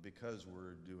 Because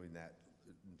we're doing that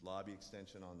lobby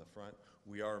extension on the front,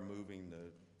 we are moving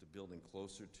the building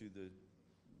closer to the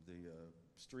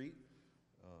street.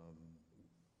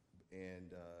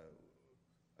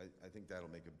 I think that'll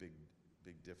make a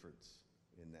big difference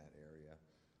in that area.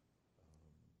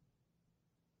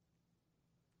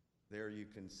 There you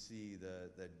can see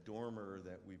the dormer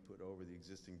that we put over the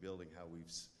existing building, how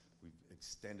we've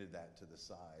extended that to the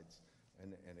sides.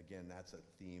 And again, that's a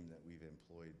theme that we've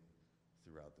employed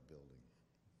throughout the building.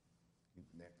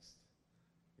 Next.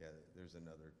 Yeah, there's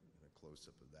another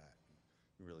close-up of that.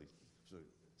 You really sort of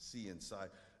see inside.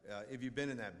 If you've been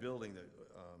in that building,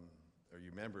 or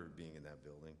you remember being in that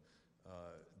building,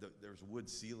 there's wood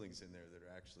ceilings in there that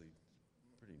are actually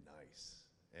pretty nice.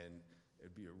 And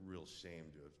it'd be a real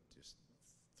shame to have just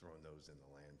thrown those in the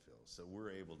landfill. So we're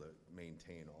able to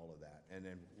maintain all of that, and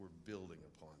then we're building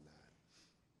upon that.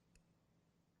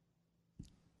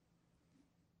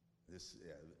 This,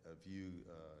 a view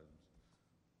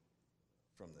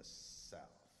from the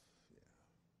south, looking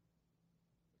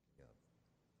up.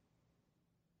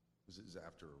 This is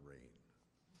after a rain.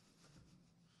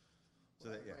 So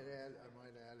Well, I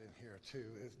might add in here too,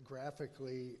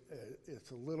 graphically, it's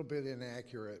a little bit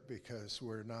inaccurate because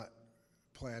we're not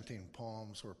planting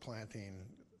palms, we're planting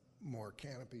more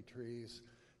canopy trees,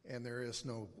 and there is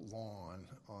no lawn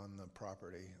on the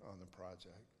property, on the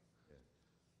project. Yeah.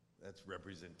 That's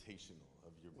representational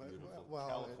of your beautiful well,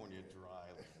 California dry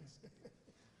landscape.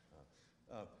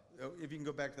 If you can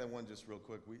go back to that one just real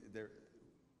quick, there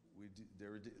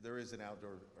is an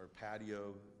outdoor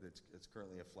patio that's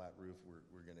currently a flat roof.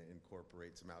 We're going to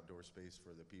incorporate some outdoor space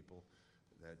for the people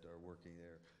that are working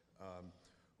there.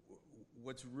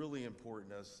 What's really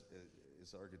important to us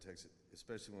as architects,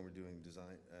 especially when we're doing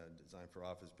design for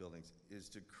office buildings, is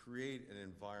to create an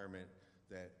environment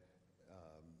that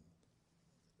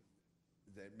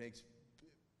that makes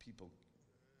people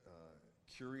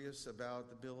curious about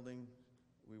the building.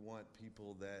 We want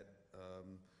people that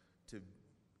to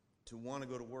want to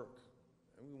go to work,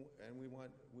 and we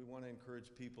want to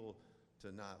encourage people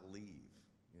to not leave,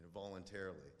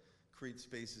 voluntarily. Create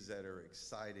spaces that are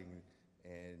exciting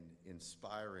and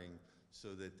inspiring,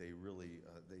 so that they really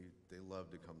they love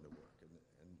to come to work,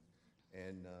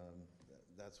 and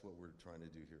that's what we're trying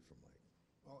to do here for Mike.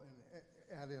 Well, and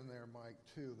add in there, Mike,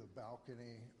 too, the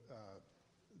balcony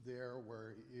there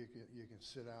where you can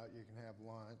sit out, you can have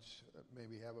lunch,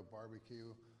 maybe have a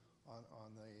barbecue on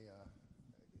the,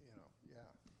 yeah.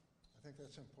 I think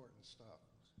that's important stuff.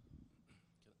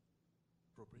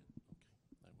 Appropriate?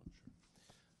 Okay, I wasn't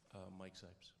sure. Mike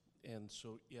Sipes. And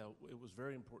so, yeah, it was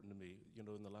very important to me. You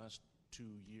know, in the last 2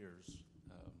 years,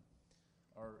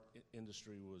 our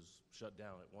industry was shut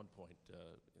down at one point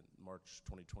in March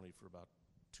 2020 for about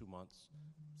 2 months,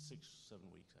 6, 7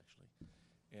 weeks actually.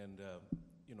 And,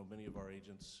 you know, many of our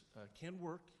agents can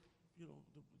work, you know,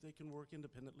 they can work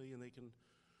independently and they can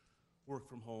work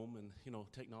from home, and, you know,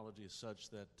 technology is such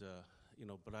that, you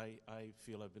know, but I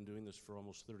feel I've been doing this for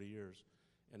almost 30 years,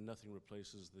 and nothing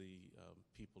replaces the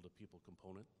people-to-people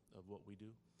component of what we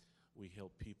do. We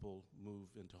help people move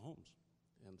into homes,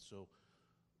 and so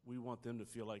we want them to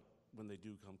feel like when they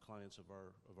do come clients of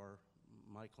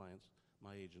my clients,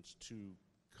 my agents, to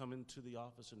come into the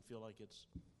office and feel like it's,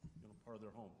 you know, part of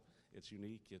their home. It's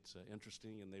unique, it's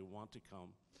interesting, and they want to come,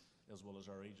 as well as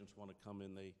our agents want to come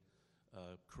in. They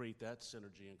create that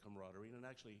synergy and camaraderie, and it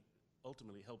actually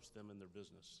ultimately helps them in their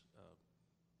business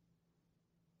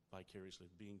vicariously,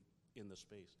 being in the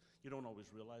space. You don't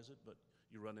always realize it, but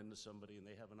you run into somebody and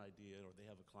they have an idea or they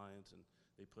have a client and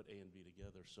they put A and B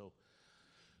together. So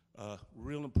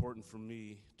real important for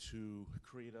me to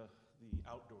create the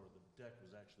outdoor. The deck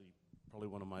was actually probably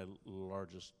one of my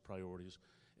largest priorities,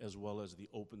 as well as the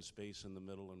open space in the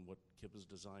middle and what Kip has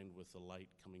designed with the light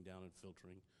coming down and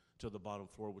filtering to the bottom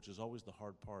floor, which is always the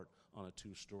hard part on a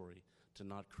 2-story, to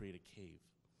not create a cave.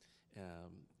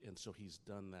 And so he's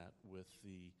done that with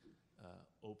the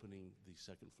opening the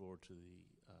second floor to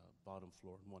the bottom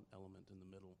floor and one element in the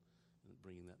middle and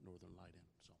bringing that northern light in.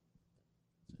 So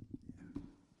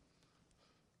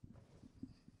that's it.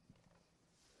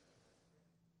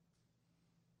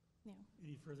 Yeah.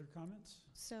 Any further comments?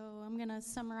 So I'm going to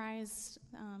summarize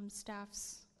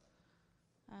staff's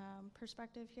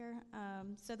perspective here.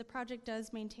 So the project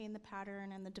does maintain the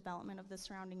pattern and the development of the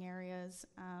surrounding areas.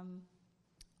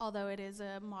 Although it is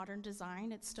a modern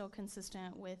design, it's still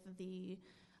consistent with the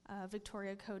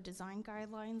Victoria Code design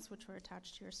guidelines, which were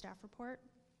attached to your staff report.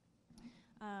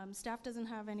 Staff doesn't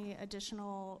have any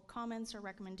additional comments or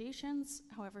recommendations.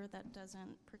 However, that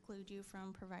doesn't preclude you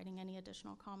from providing any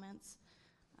additional comments.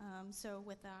 So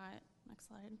with that, next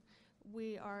slide,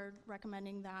 we are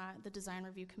recommending that the design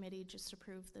review committee just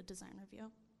approve the design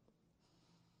review.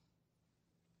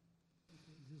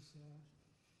 Does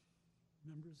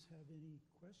members have any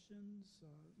questions?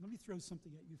 Let me throw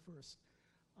something at you first.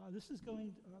 This is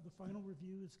going, the final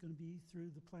review is going to be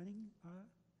through the planning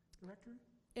director?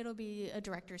 It'll be a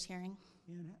director's hearing.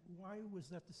 And why was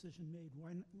that decision made?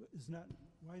 Why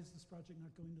is this project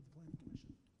not going to the planning commission?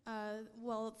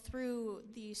 Well, through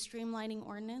the streamlining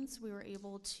ordinance, we were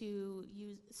able to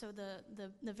use, so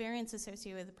the variance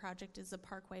associated with the project is the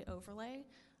parkway overlay,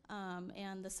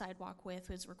 and the sidewalk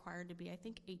width is required to be, I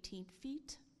think, 18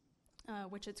 feet,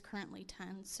 which it's currently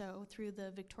 10. So through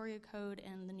the Victoria Code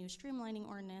and the new streamlining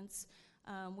ordinance,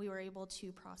 we were able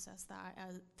to process that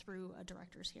through a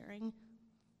director's hearing.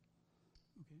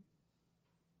 Okay.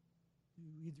 Do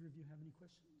either of you have any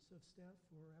questions of staff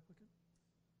or applicant?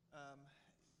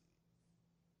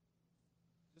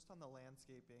 Just on the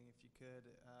landscaping, if you could,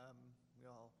 we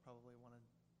all probably want to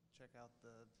check out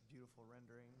the beautiful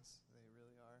renderings. They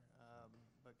really are.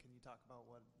 But can you talk about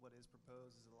what is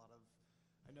proposed? Is it a lot of,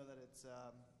 I know that it's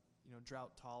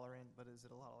drought tolerant, but is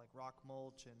it a lot of like rock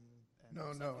mulch and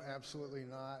No, absolutely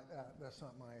not. That's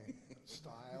not my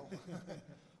style.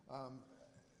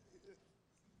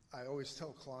 I always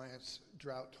tell clients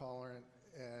drought tolerant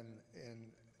and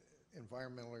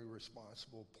environmentally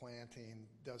responsible planting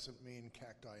doesn't mean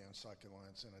cacti and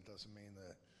succulents, and it doesn't mean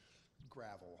the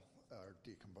gravel or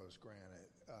decomposed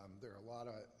granite. There are a lot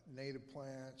of native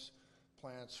plants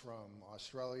from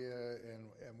Australia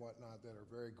and whatnot that are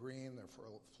very green. They're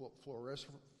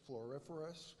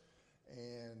floriferous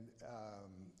and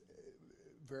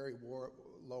very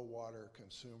low water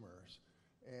consumers.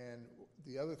 And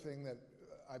the other thing that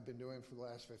I've been doing for the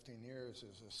last 15 years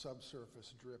is a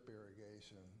subsurface drip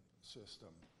irrigation system.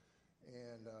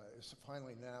 And it's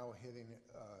finally now hitting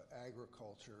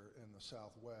agriculture in the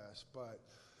Southwest. But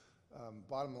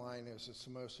bottom line is it's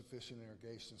the most efficient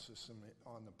irrigation system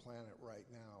on the planet right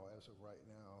now, as of right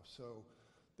now. So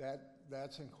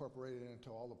that's incorporated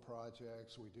into all the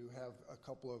projects. We do have a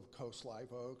couple of coast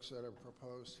live oaks that are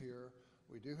proposed here.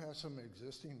 We do have some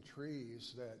existing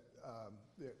trees that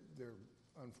they're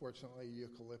unfortunately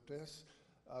eucalyptus.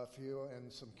 a few,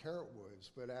 and some carrot woods.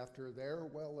 But after they're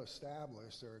well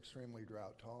established, they're extremely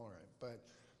drought tolerant. But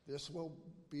this will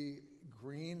be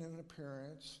green in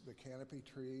appearance, the canopy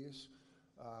trees.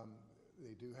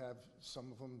 They do have,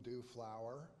 some of them do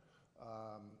flower,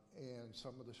 and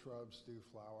some of the shrubs do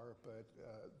flower, but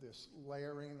this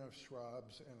layering of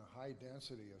shrubs and a high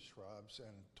density of shrubs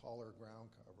and taller ground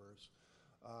covers,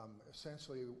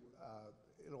 essentially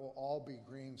it'll all be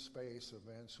green space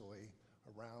eventually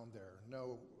around there.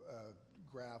 No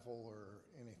gravel or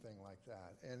anything like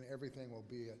that. And everything will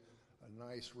be a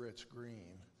nice rich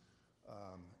green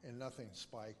and nothing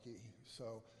spiky.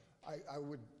 So I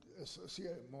would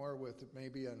associate it more with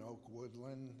maybe an oak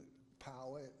woodland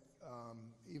palette,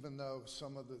 even though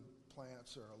some of the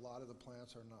plants or a lot of the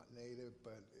plants are not native,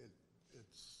 but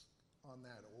it's on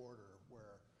that order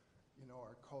where, you know,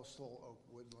 our coastal oak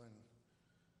woodland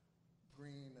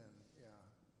green and yeah.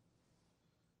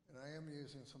 And I am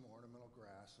using some ornamental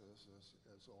grasses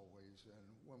as always. And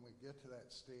when we get to that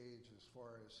stage as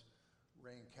far as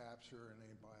rain capture and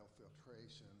any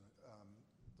biofiltration,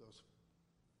 those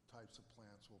types of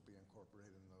plants will be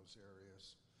incorporated in those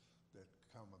areas that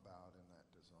come about in that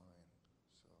design.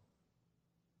 So,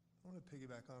 I want to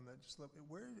piggyback on that. Just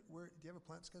where do you have a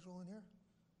plant schedule in here?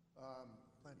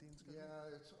 Planting schedule?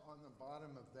 Yeah, it's on the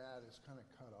bottom of that. It's kind of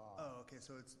cut off. Oh, okay.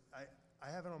 So it's I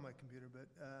have it on my computer, but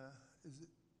is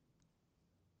it?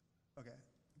 Okay,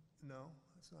 no,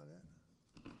 that's not it.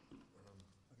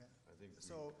 Okay, I think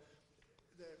so.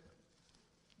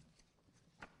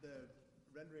 The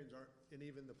renderings aren't, and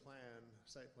even the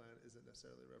site plan isn't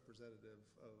necessarily representative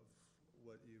of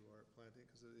what you are planting,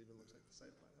 because it even looks like the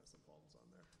site plan has some palms on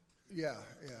there. Yeah,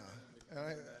 yeah.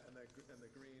 And the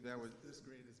green, this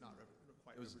green is not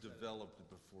quite. It was developed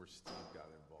before Steve got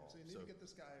involved. So you need to get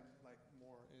this guy like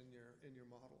more in your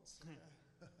models.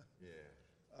 Yeah.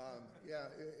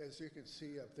 Yeah, as you can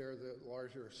see up there, the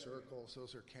larger circles,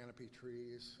 those are canopy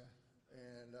trees. Okay.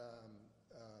 And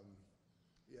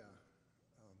yeah.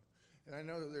 And I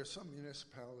know that there's some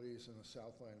municipalities in the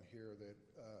Southland here that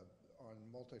on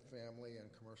multifamily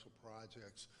and commercial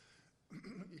projects,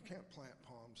 you can't plant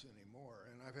palms anymore.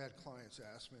 And I've had clients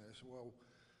ask me, they say, well,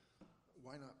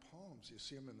 why not palms? You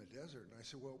see them in the desert. And I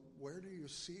said, well, where do you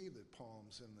see the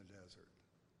palms in the desert?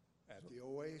 At the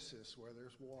oasis where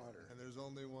there's water. And there's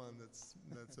only one that's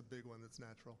a big one that's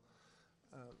natural.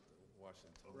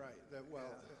 Washington. Right.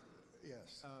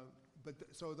 Yes. But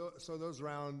so those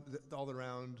round, all the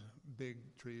round big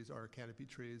trees are canopy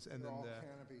trees, and They're then all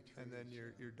canopy trees, and then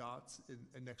your dots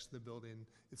in next to the building.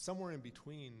 It's somewhere in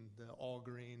between the all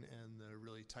green and the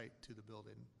really tight to the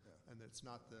building, and it's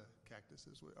not the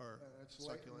cactuses or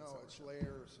succulents. No, it's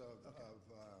layers of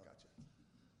gotcha.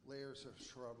 Layers of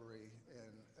shrubbery,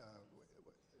 and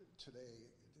in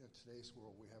today's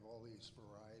world, we have all these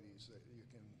varieties that you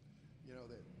can,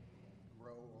 that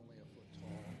grow only a foot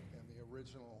tall, and the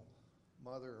original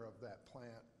mother of that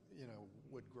plant,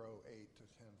 would grow 8 to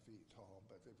 10 feet tall.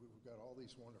 But we've got all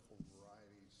these wonderful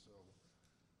varieties. So,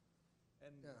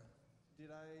 and yeah.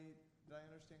 Did I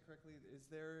understand correctly? Is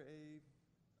there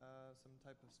some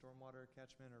type of stormwater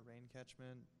catchment or rain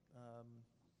catchment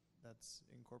that's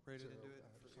incorporated into it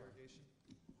for irrigation?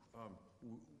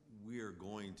 We are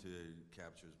going to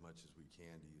capture as much as we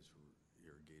can to use for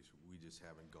irrigation. We just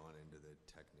haven't gone into the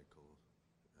technical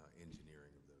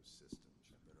engineering of those systems,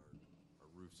 but our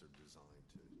roofs are designed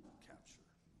to capture.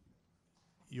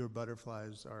 Your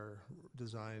butterflies are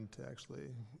designed to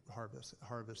actually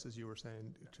harvest, as you were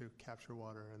saying, to capture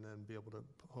water and then be able to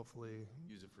hopefully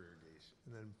use it for irrigation,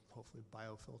 and then hopefully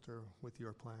biofilter with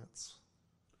your plants.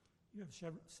 You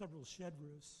have several shed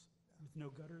roofs with no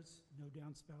gutters, no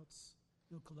downspouts,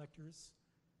 no collectors.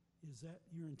 Is that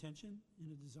your intention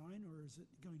in a design, or is it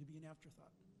going to be an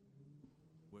afterthought?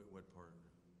 What part?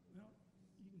 Well,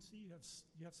 you can see you have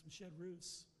some shed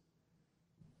roofs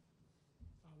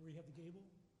where you have the gable.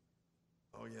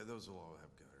 Oh yeah, those will all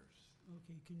have gutters.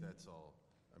 Okay, That's all.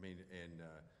 I mean, and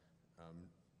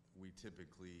we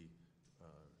typically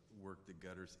work the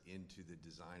gutters into the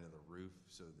design of the roof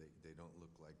so they don't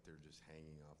look like they're just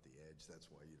hanging off the edge.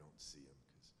 That's why you don't see them,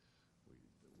 because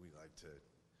we like to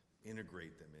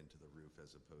integrate them into the roof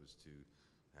as opposed to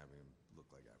having them look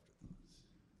like afterthoughts.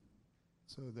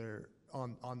 So they're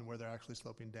on where they're actually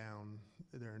sloping down,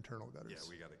 their internal gutters. Yeah,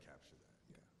 we got to capture that.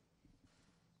 Yeah.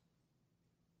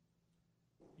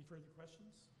 Any further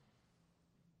questions?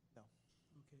 No.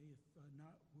 Okay, if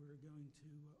not, we're going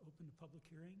to open the public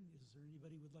hearing. Is there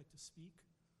anybody who would like to speak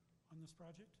on this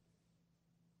project?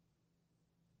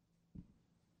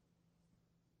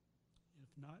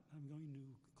 If not, I'm going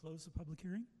to close the public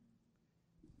hearing.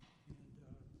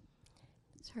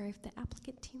 And, Sorry, if the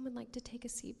applicant team would like to take a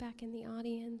seat back in the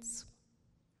audience.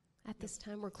 At this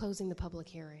time, we're closing the public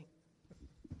hearing.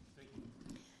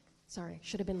 Sorry,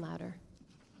 should have been louder.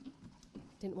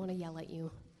 Didn't want to yell at you.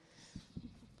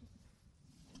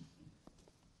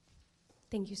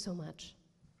 Thank you so much.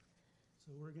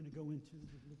 So we're going to go into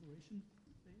the deliberation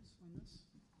phase on this.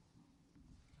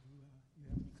 You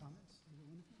have any comments? Either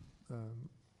one of you?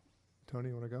 Tony,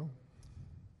 you want to go?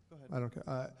 Go ahead. I don't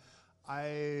care.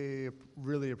 I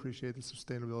really appreciate the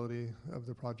sustainability of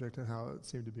the project and how it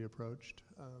seemed to be approached.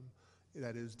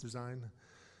 That is design.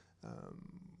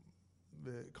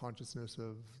 The consciousness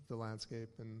of the landscape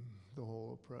and the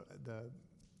whole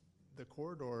the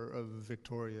corridor of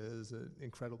Victoria is an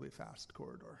incredibly fast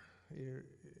corridor.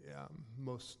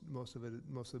 Most of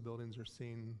the buildings are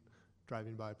seen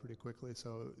driving by pretty quickly,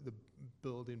 so the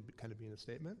building kind of being a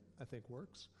statement, I think,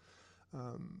 works.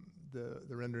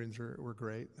 The renderings were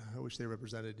great. I wish they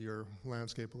represented your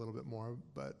landscape a little bit more,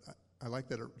 but I like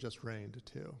that it just rained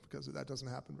too, because that doesn't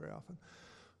happen very often.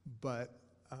 But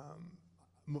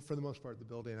for the most part, the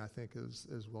building, I think,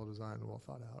 is well designed and well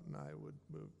thought out, and I would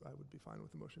be fine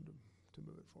with the motion to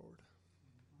move it forward.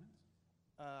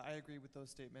 I agree with those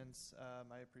statements.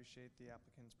 I appreciate the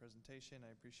applicant's presentation.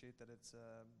 I appreciate that it's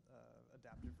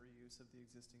adaptive reuse of the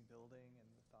existing building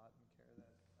and the thought and care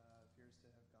that appears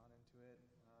to have gone into it.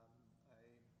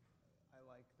 I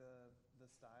like the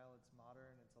style. It's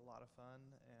modern. It's a lot of fun,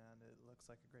 and it looks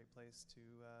like a great place to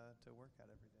work at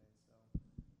every day. So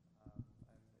I'm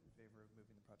in favor of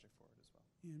moving the project forward as well.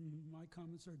 And my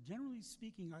comments are, generally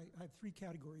speaking, I have three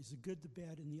categories: the good, the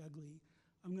bad, and the ugly.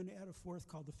 I'm going to add a fourth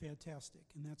called the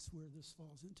fantastic, and that's where this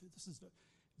falls into. This is a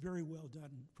very well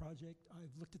done project.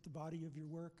 I've looked at the body of your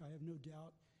work. I have no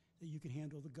doubt that you can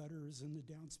handle the gutters and the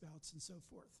downspouts and so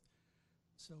forth.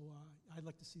 So I'd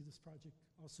like to see this project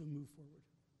also move forward.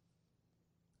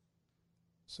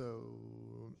 So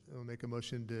I'll make a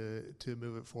motion to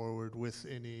move it forward with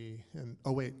any, and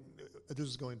oh wait, this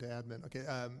is going to admin. Okay,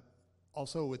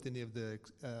 also with any of the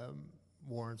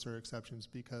warrants or exceptions,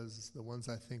 because the ones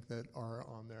I think that are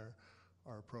on there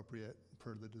are appropriate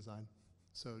per the design.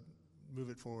 So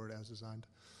move it forward as designed.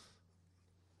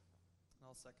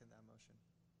 I'll second that motion.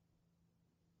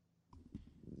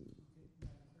 Okay,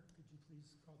 Madam Clerk, could you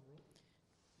please call the roll?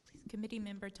 Committee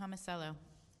Member Tomasello.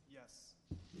 Yes.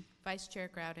 Vice Chair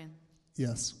Groudon.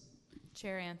 Yes.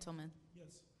 Chair Antleman.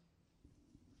 Yes.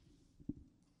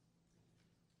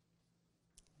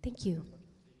 Thank you.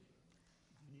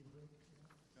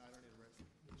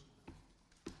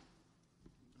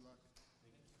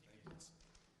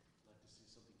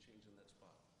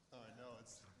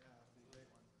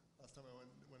 Last time I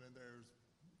went in there, was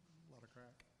a lot of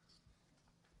crack.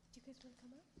 Do you guys want to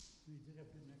come up? We did have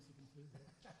good Mexican food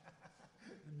there.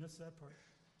 I missed that part.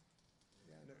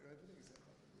 Yeah, no, I didn't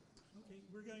exactly. Okay,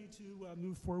 we're going to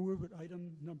move forward with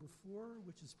item number 4,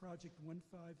 which is project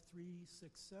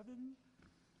 15367.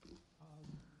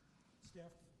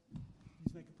 Staff,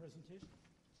 please make a presentation.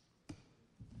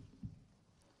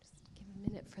 Just give a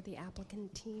minute for the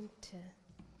applicant team to.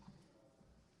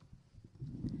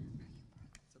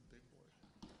 It's a big board.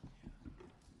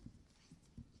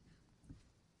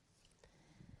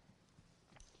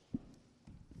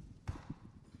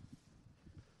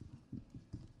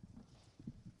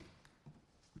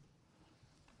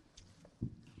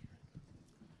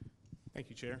 Thank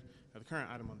you, Chair. The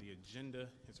current item on the agenda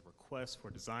is a request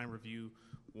for design review,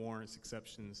 warrants,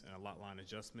 exceptions, and a lot line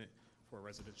adjustment for a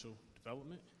residential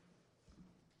development.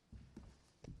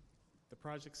 The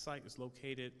project site is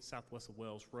located southwest of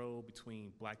Wells Road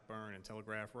between Blackburn and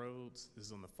Telegraph Roads. This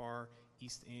is on the far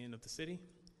east end of the city.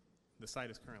 The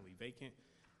site is currently vacant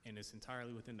and is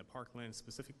entirely within the Parkland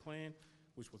Specific Plan,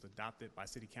 which was adopted by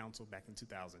City Council back in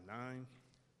 2009.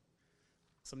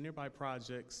 Some nearby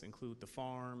projects include the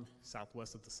farm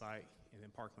southwest of the site, and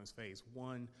then Parkland's Phase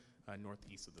 1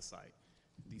 northeast of the site.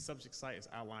 The subject site is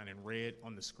outlined in red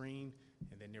on the screen,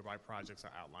 and then nearby projects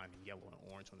are outlined in yellow and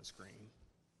orange on the screen.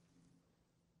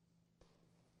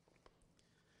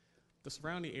 The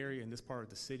surrounding area in this part of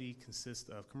the city consists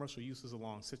of commercial uses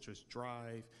along Citrus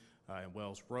Drive and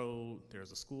Wells Road.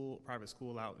 There's a school, private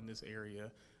school out in this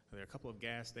area. There are a couple of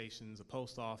gas stations, a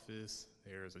post office.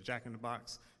 There's a Jack in the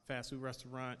Box fast food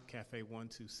restaurant, Cafe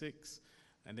 126,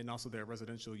 and then also there are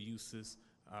residential uses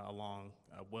along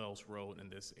Wells Road in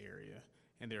this area.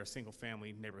 And there are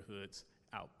single-family neighborhoods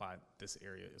out by this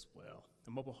area as well.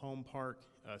 The mobile home park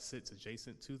sits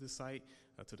adjacent to the site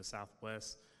to the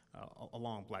southwest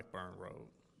along Blackburn Road.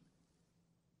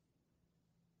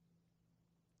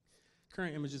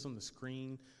 Current images on the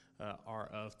screen are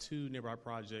of two nearby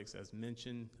projects as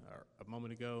mentioned a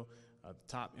moment ago. The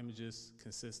top images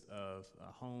consist of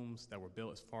homes that were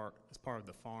built as part of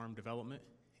the farm development,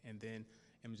 and then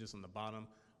images on the bottom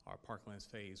are Parklands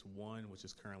Phase 1, which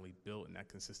is currently built, and that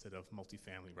consisted of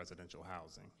multifamily residential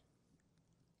housing.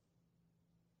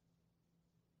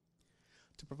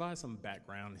 To provide some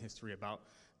background and history about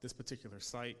this particular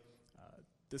site,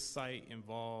 this site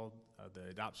involved the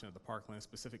adoption of the Parkland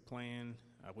Specific Plan,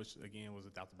 which again was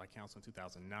adopted by Council in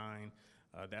 2009.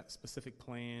 That specific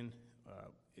plan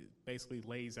it basically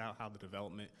lays out how the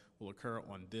development will occur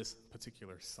on this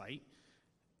particular site.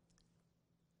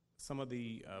 Some of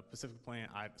the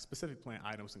specific plan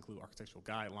items include architectural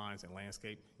guidelines and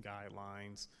landscape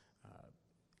guidelines.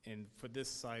 And for this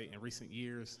site, in recent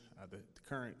years, the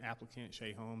current applicant,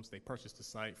 Shea Homes, they purchased the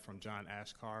site from John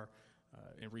Ashkar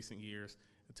in recent years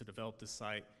to develop this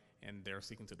site, and they're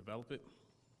seeking to develop it.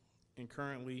 And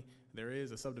currently, there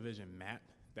is a subdivision map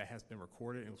that has been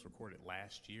recorded. It was recorded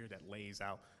last year that lays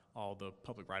out all the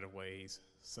public right-of-ways,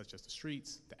 such as the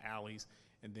streets, the alleys,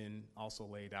 and then also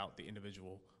laid out the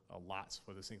individual lots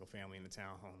for the single-family and the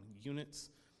townhome units.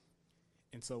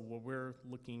 And so what we're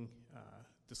looking,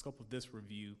 the scope of this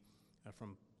review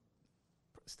from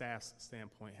staff's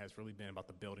standpoint has really been about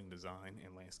the building design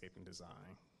and landscaping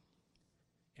design.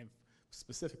 And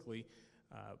specifically,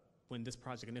 when this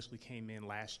project initially came in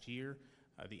last year,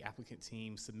 the applicant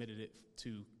team submitted it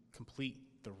to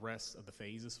complete the rest of the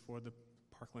phases for the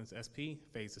Parklands SP,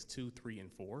 phases 2, 3,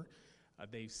 and 4.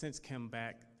 They've since come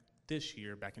back this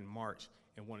year, back in March,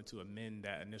 and wanted to amend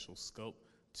that initial scope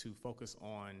to focus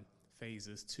on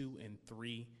phases 2 and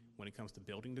 3 when it comes to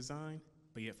building design,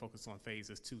 but yet focus on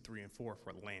phases 2, 3, and 4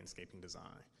 for landscaping design.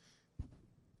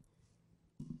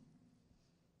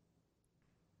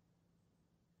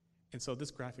 And so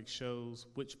this graphic shows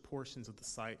which portions of the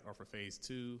site are for phase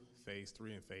 2, phase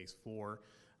 3, and phase 4.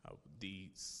 The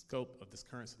scope of this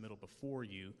current submittal before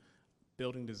you,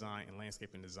 building design and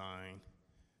landscaping design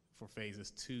for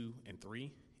phases 2 and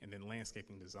 3, and then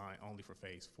landscaping design only for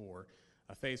phase 4.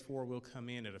 Phase 4 will come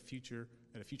in at a future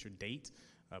date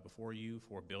before you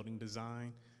for building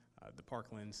design. The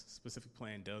Parklands specific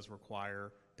plan does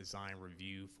require design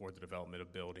review for the development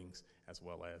of buildings as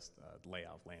well as the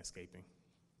layout of landscaping.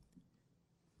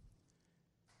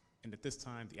 And at this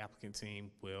time, the applicant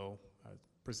team will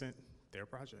present their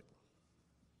project.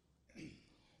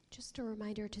 Just a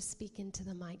reminder to speak into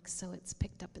the mic so it's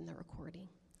picked up in the recording.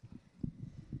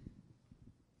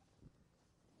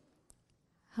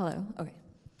 Hello, okay.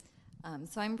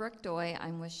 So I'm Brooke Doy.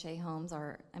 I'm with Shea Homes.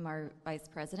 I'm our Vice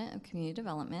President of Community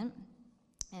Development.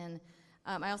 And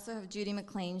I also have Judy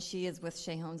McLean. She is with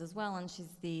Shea Homes as well, and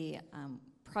she's the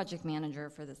project manager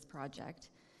for this project.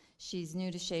 She's new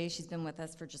to Shea. She's been with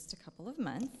us for just a couple of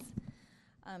months.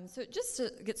 So just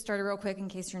to get started real quick, in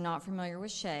case you're not familiar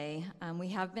with Shea, we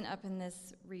have been up in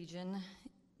this region.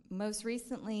 Most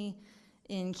recently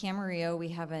in Camarillo, we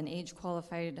have an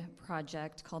age-qualified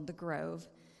project called The Grove.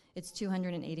 It's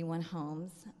 281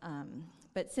 homes.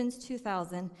 But since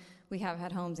 2000, we have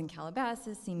had homes in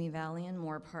Calabasas, Simi Valley, and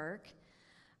Moore Park.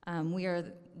 We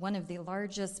are one of the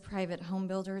largest private home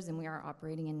builders, and we are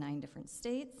operating in 9 different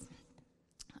states.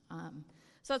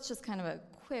 So that's just kind of a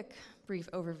quick, brief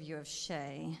overview of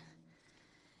Shea.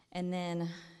 And then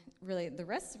really the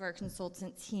rest of our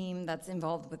consultant team that's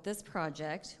involved with this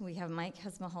project, we have Mike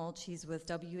Hesmaholt. He's with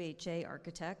WHA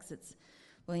Architects. It's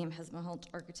William Hesmaholt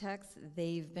Architects.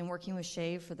 They've been working with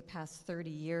Shea for the past 30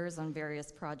 years on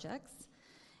various projects.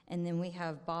 And then we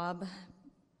have Bob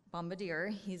Bombardier.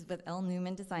 He's with L.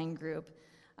 Newman Design Group,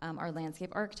 our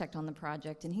landscape architect on the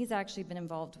project, and he's actually been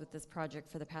involved with this project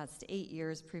for the past 8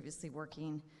 years, previously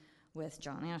working with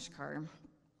John Ashkar.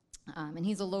 And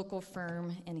he's a local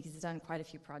firm, and he's done quite a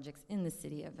few projects in the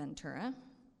city of Ventura.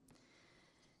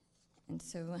 And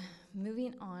so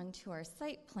moving on to our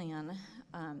site plan,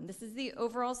 this is the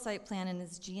overall site plan, and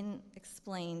as Jean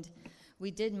explained, we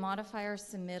did modify our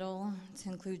submittal to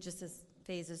include just as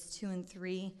phases 2 and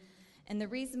 3. And the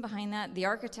reason behind that, the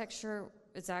architecture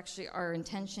is actually, our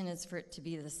intention is for it to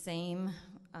be the same.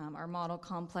 Our model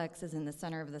complex is in the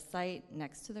center of the site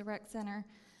next to the rec center,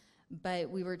 but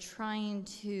we were trying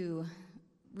to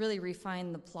really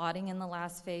refine the plotting in the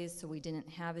last phase so we didn't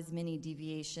have as many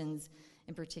deviations,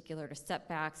 in particular to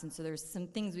setbacks, and so there's some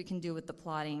things we can do with the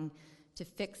plotting to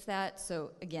fix that.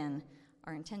 So again,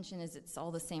 our intention is it's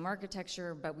all the same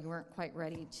architecture, but we weren't quite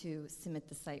ready to submit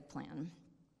the site plan.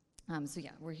 So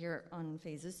yeah, we're here on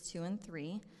phases 2 and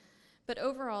 3. But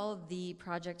overall, the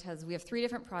project we have 3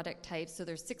 different product types, so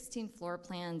there's 16 floor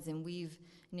plans, and we've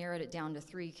narrowed it down to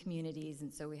 3 communities,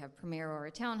 and so we have Primero or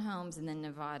townhomes, and then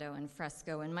Novato and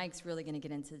Fresco, and Mike's really gonna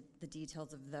get into the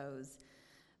details of those.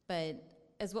 But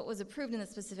as what was approved in the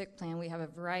specific plan, we have a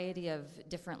variety of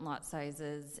different lot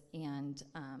sizes and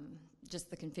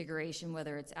just the configuration,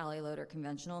 whether it's alley load or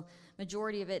conventional.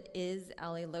 Majority of it is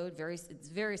alley load. It's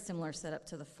very similar setup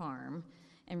to the farm.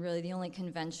 And really the only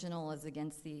conventional is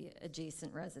against the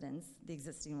adjacent residents, the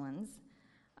existing ones.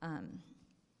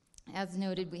 As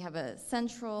noted, we have a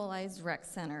centralized rec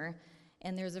center,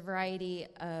 and there's a variety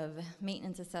of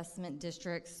maintenance assessment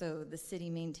districts, so the city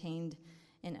maintained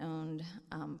and owned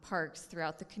parks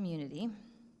throughout the community.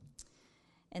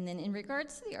 And then in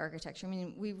regards to the architecture, I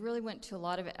mean, we really went to a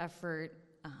lot of effort.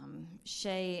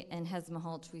 Shea and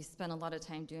Hesmahulch, we spent a lot of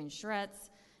time doing charrettes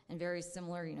and very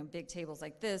similar, big tables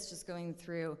like this, just going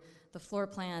through the floor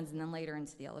plans and then later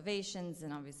into the elevations,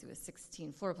 and obviously with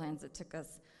 16 floor plans, it took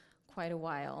us quite a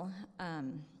while.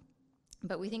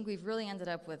 But we think we've really ended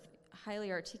up with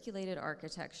highly articulated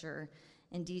architecture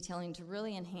and detailing to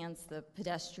really enhance the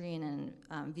pedestrian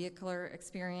and vehicular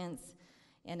experience.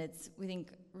 And it's, we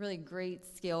think, really great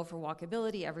scale for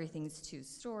walkability. Everything's 2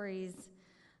 stories.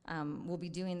 We'll be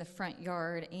doing the front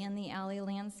yard and the alley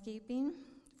landscaping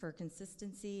for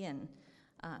consistency and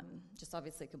just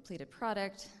obviously completed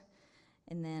product.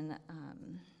 And then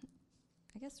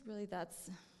I guess really that's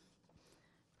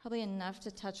probably enough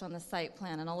to touch on the site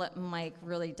plan, and I'll let Mike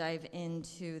really dive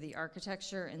into the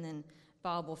architecture, and then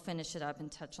Bob will finish it up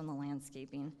and touch on the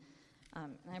landscaping.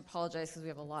 And I apologize because we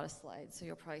have a lot of slides, so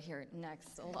you'll probably hear it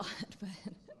next a lot. But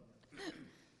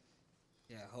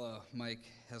yeah, hello, Mike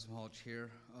Hesmahulch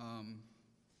here.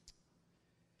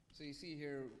 So you see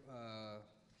here,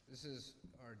 this is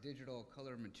our digital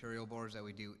color material boards that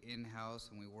we do in-house,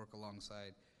 and we work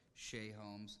alongside Shea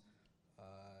Homes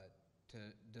to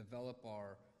develop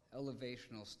our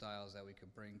elevational styles that we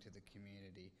could bring to the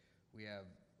community. We have,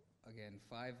 again,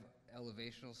 5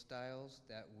 elevational styles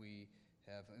that we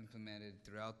have implemented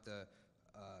throughout the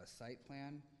site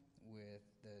plan with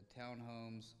the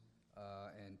townhomes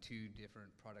and 2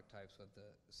 different product types of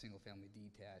the single-family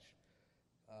detached.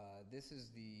 This is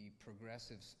the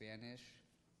progressive Spanish.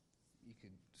 You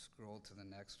could scroll to the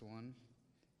next one.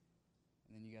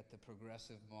 And then you got the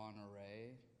progressive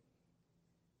Monterey,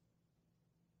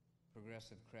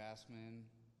 progressive Craftsman,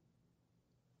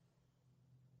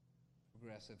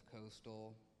 progressive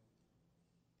Coastal,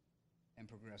 and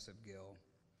progressive Gill.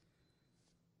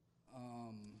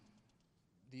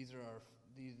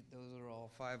 Those are all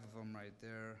 5 of them right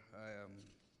there.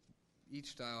 Each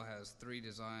style has 3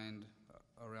 designed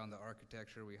around the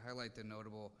architecture. We highlight the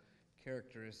notable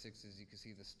characteristics, as you can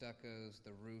see, the stuccos,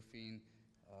 the roofing,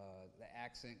 the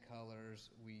accent colors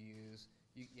we use.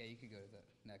 You could go to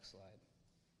the next slide.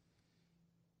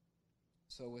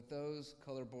 So with those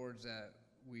color boards that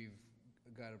we've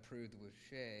got approved with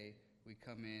Shea, we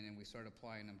come in and we start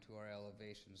applying them to our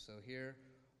elevations. So here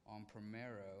on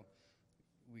Primero,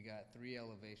 we got 3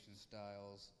 elevation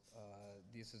styles.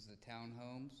 This is the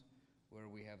townhomes, where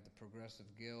we have the progressive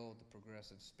Gill, the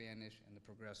progressive Spanish, and the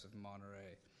progressive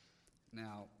Monterey.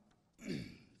 Now,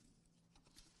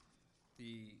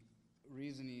 the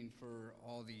reasoning for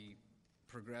all the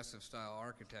progressive style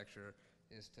architecture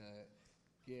is to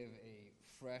give a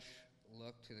fresh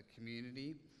look to the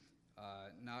community,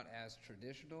 not as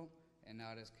traditional and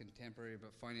not as contemporary,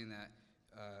 but finding that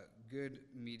good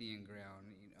median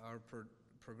ground. Our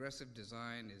progressive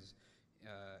design is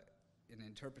an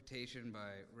interpretation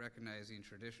by recognizing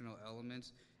traditional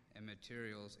elements and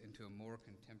materials into a more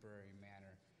contemporary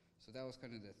manner. So that was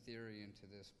kind of the theory into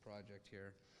this project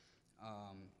here.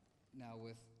 Now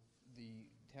with the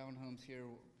townhomes here,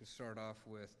 we start off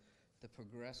with the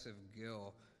progressive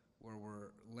Gill, where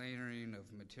we're layering of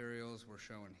materials. We're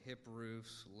showing hip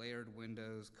roofs, layered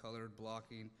windows, colored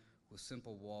blocking with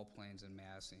simple wall planes and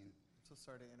massing. So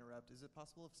sorry to interrupt. Is it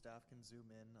possible if staff can zoom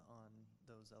in on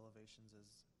those elevations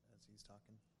as he's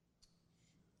talking?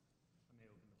 I may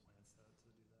open the plans to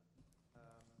do that.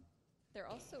 they're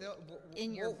also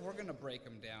We're going to break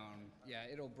them down. Yeah,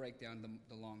 it'll break down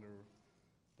the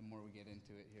more we get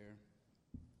into it here.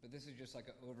 But this is just like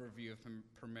an overview of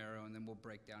Primero, and then we'll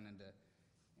break down into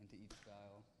each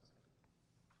style.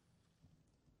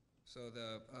 So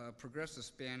the progressive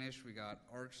Spanish, we got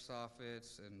arched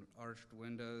soffits and arched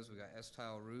windows. We got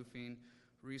S-tile roofing,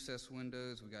 recessed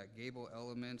windows. We got gable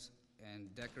elements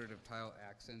and decorative tile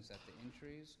accents at the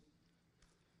entries.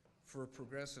 For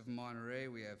progressive Monterey,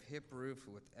 we have hip roof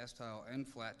with S-tile and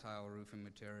flat tile roofing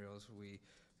materials. We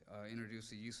introduce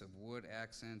the use of wood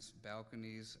accents,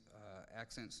 balconies,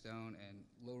 accent stone, and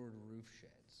lowered roof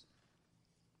sheds.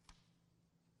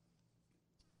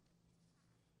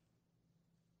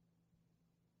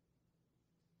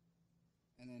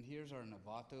 And then here's our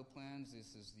Novato plans.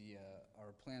 This is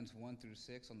our plans 1 through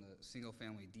 6 on the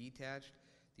single-family detached.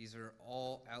 These are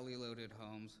all alley-loaded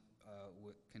homes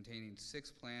containing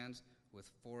 6 plans with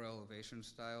 4 elevation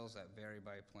styles that vary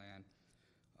by plan.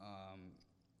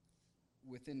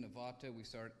 Within Novato,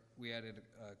 we added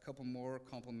a couple more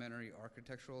complementary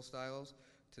architectural styles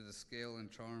to the scale and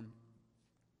charm.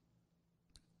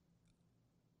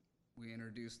 We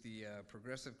introduced the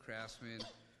Progressive Craftsman,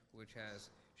 which has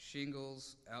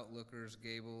shingles, outlookers,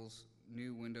 gables,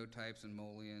 new window types, and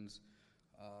mullions.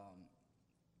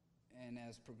 And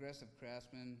as Progressive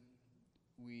Craftsman,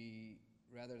 we,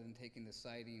 rather than taking the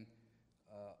siding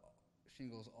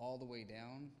shingles all the way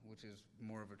down, which is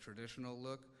more of a traditional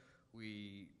look,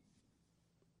 we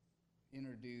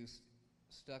introduced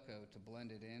stucco to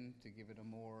blend it in to give it a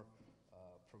more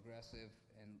progressive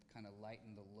and kind of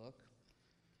lighten the look.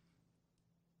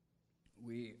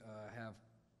 We have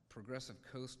Progressive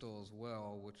Coastal as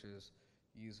well, which is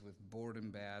used with board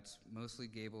and bats, mostly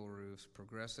gable roofs,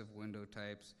 progressive window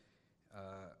types,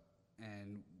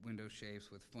 and window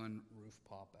shapes with fun roof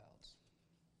pop-outs.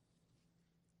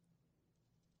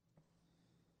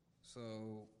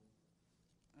 So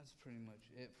that's pretty much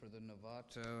it for the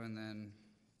Novato, and then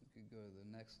we could go to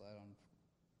the next slide on.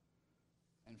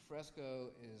 And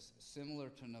Fresco is similar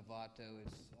to Novato.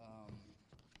 It's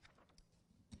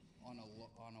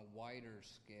on a wider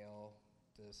scale,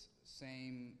 the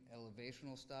same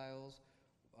elevational styles.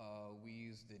 We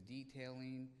use the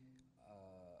detailing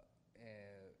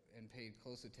and paid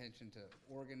close attention to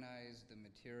organize the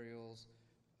materials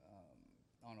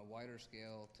on a wider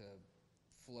scale to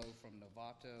flow from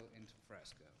Novato into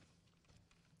Fresco.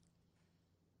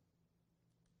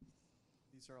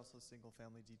 These are also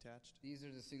single-family detached? These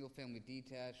are the single-family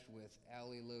detached with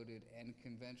alley-loaded and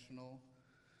conventional.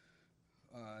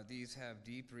 These have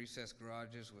deep recessed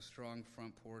garages with strong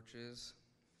front porches.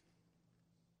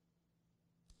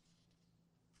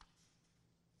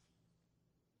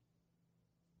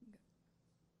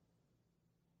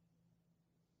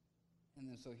 And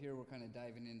then so here we're kind of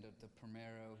diving into the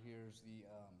Primero. Here's the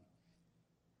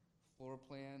floor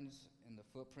plans and the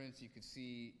footprints. You could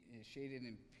see shaded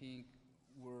in pink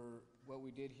what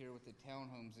we did here with the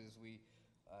townhomes is we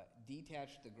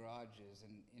detached the garages,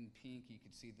 and in pink you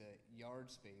could see the yard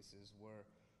spaces where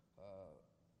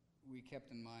we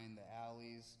kept in mind the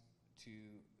alleys to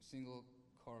single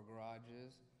car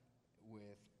garages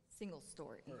with Single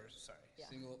story. Yeah.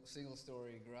 Single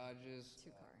story garages.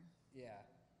 2-car. Yeah,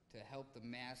 to help the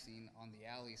massing on the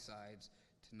alley sides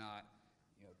to not,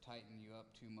 tighten you up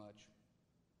too much.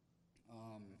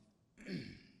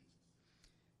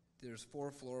 There's 4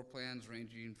 floor plans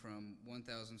ranging from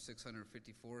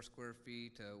 1,654 square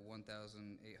feet to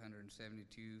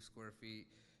 1,872 square feet,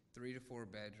 3 to 4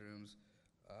 bedrooms.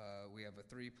 We have a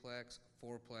 3-plex,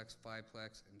 4-plex,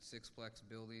 5-plex, and 6-plex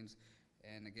buildings.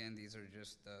 And again, these are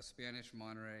just the Spanish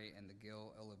Monterey and the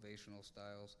Gill elevational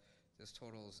styles. This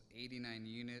totals 89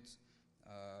 units.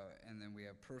 And then we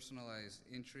have personalized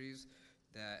entries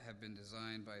that have been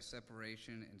designed by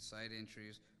separation and side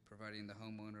entries, providing the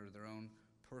homeowner their own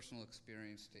personal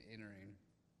experience to entering.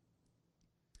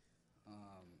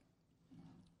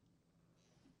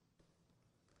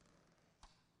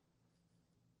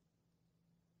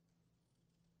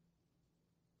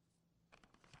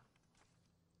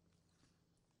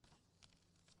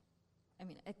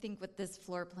 I think what this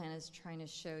floor plan is trying to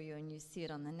show you, and you see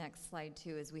it on the next slide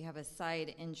too, is we have a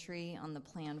side entry on the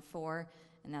plan 4,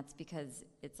 and that's because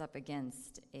it's up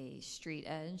against a street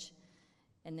edge.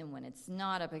 And then when it's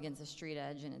not up against a street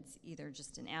edge and it's either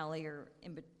just an alley or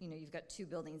you've got 2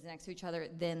 buildings next to each other,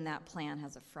 then that plan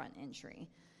has a front entry.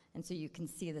 And so you can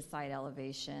see the side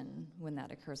elevation when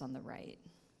that occurs on the right.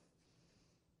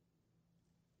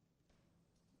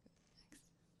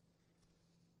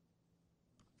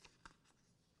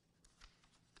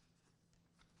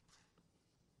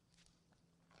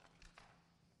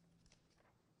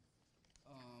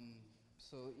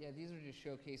 So yeah, these are just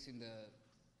showcasing the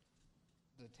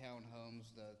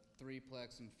townhomes, the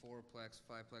 3-plex and 4-plex,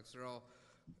 5-plex. They're all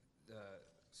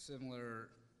similar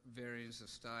variants of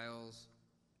styles,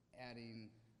 adding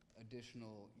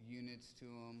additional units to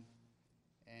them.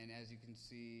 And as you can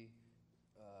see,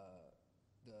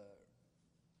 the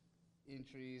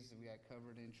entries, we got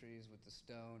covered entries with the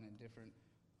stone and different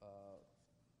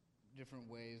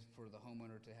ways for the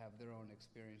homeowner to have their own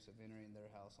experience of entering their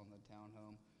house on the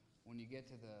townhome. When you get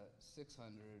to the 600,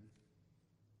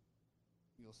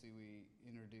 you'll see we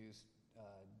introduced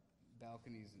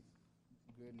balconies,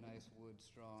 good, nice wood,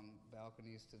 strong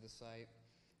balconies to the site.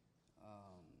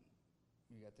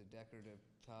 We got the decorative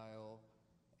tile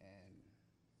and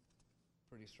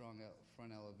pretty strong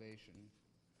front elevation.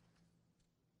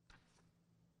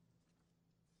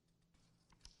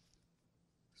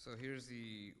 So here's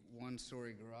the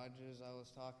one-story garages I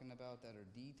was talking about that are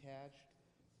detached.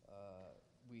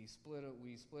 We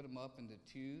split them up into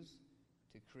twos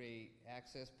to create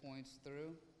access points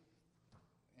through,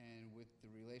 and with the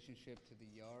relationship to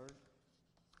the yard,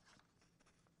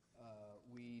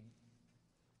 we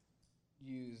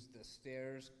use the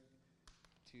stairs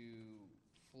to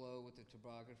flow with the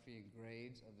topography and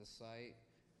grades of the site.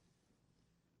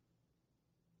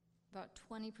 About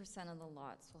 20% of the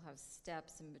lots will have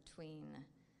steps in between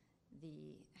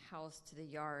the house to the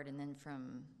yard and then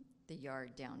from the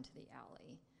yard down to the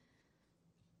alley.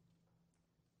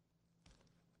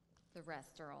 The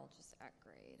rest are all just at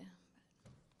grade.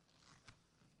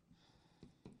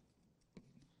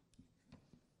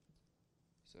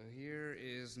 So here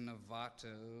is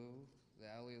Novato, the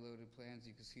alley loaded plans.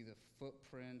 You can see the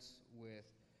footprints with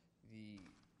the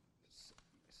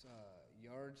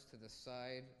yards to the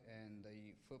side, and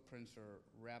the footprints are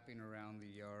wrapping around the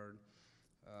yard.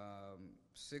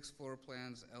 6 floor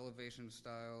plans, elevation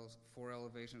styles, 4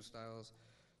 elevation styles.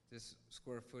 This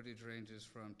square footage ranges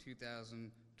from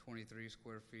 2,023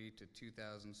 square feet to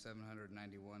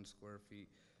 2,791 square feet,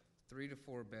 3 to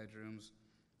 4 bedrooms.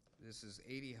 This is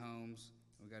 80 homes.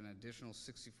 We've got an additional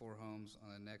 64 homes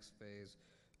on the next phase.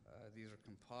 These are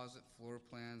composite floor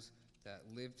plans that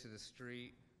live to the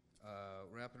street,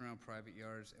 wrapping around private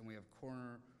yards, and we have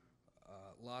corner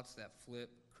lots that flip,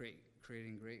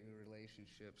 creating great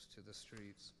relationships to the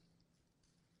streets.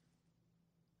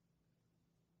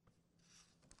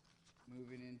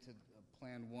 Moving into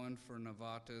Plan 1 for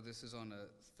Novato, this is on a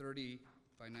 30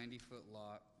 by 90 foot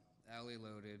lot, alley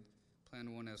loaded.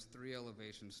 Plan 1 has 3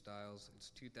 elevation styles. It's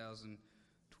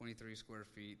 2,023 square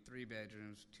feet, 3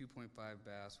 bedrooms, 2.5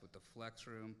 baths with a flex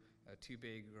room, a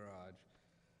 2-bay garage.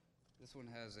 This one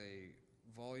has a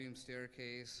volume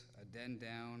staircase, a den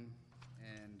down,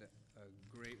 and a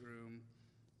great room.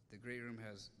 The great room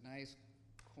has nice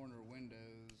corner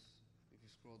windows. If you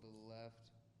scroll to the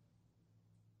left,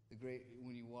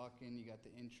 when you walk in, you got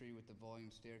the entry with the volume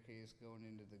staircase going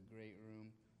into the great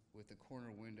room with the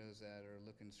corner windows that are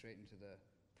looking straight into the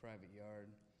private yard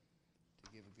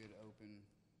to give a good open,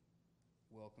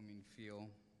 welcoming feel.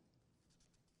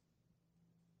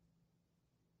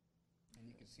 And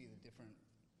you can see the different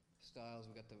styles.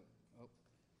 We got the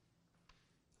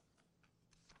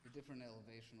different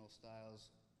elevational styles.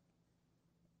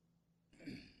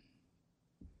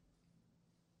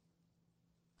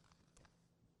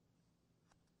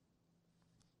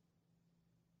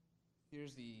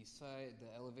 Here's the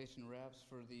elevation wraps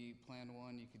for the Plan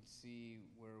 1. You can see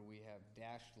where we have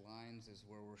dashed lines is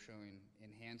where we're showing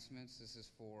enhancements. This is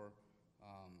for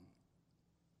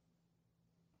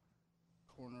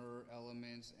corner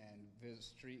elements and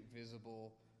street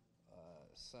visible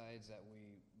sides that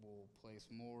we will place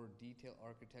more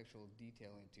architectural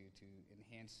detail into to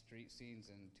enhance street scenes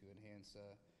and to enhance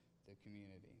the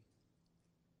community.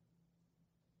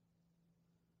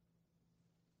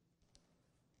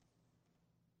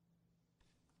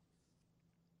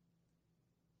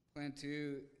 Plan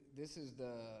 2, this is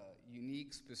the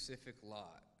unique specific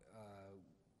lot.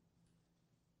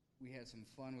 We had some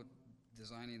fun with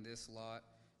designing this lot.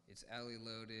 It's alley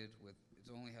loaded with,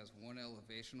 it only has 1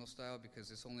 elevational style because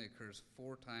this only occurs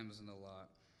 4 times in the lot.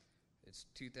 It's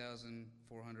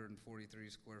 2,443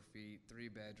 square feet, 3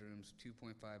 bedrooms,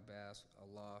 2.5 baths, a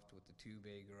loft with a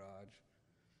 2-bay garage.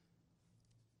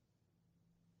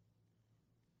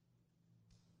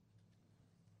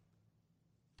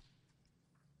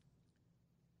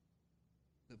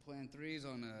 The Plan 3 is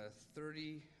on a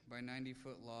 30 by 90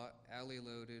 foot lot, alley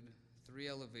loaded, 3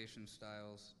 elevation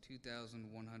styles,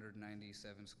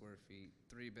 2,197 square feet,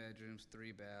 3 bedrooms,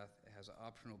 3 bath. It has an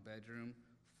optional bedroom,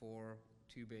 4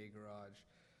 2-bay garage.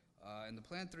 And the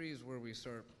Plan 3 is where we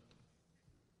start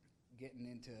getting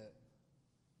into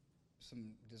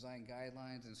some design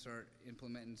guidelines and start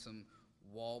implementing some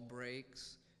wall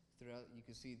breaks throughout. You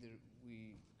can see that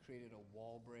we created a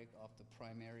wall break off the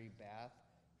primary bath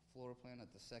floor plan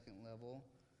at the 2nd level.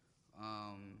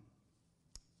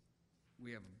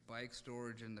 We have bike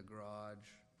storage in the garage,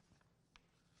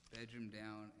 bedroom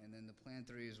down, and then the Plan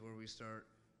 3 is where we start,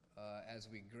 as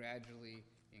we gradually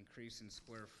increase in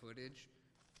square footage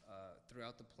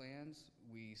throughout the plans,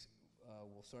 we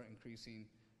will start increasing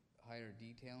higher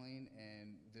detailing,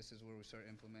 and this is where we start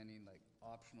implementing like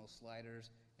optional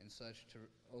sliders and such to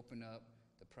open up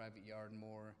the private yard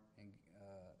more and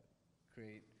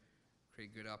create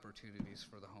good opportunities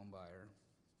for the home buyer.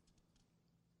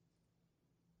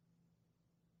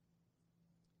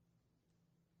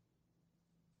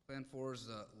 Plan 4 is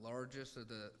the largest of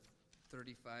the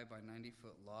 35 by 90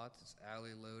 foot lots. It's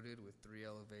alley loaded with 3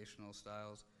 elevational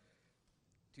styles.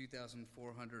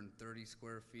 2,430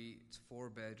 square feet. It's 4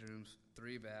 bedrooms,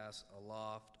 3 baths, a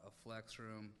loft, a flex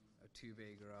room, a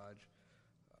 2-bay garage.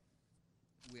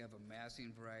 We have a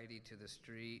massing variety to the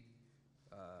street.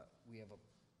 We have a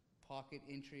pocket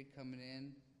entry coming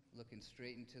in, looking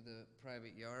straight into the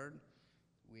private yard.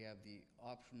 We have the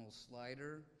optional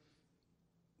slider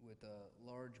with a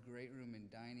large great room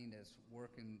and dining that's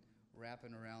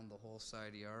wrapping around the whole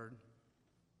side yard.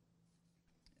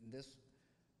 And this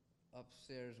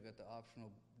upstairs, we've got the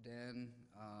optional den,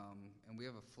 and we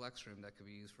have a flex room that could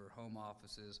be used for home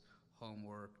offices,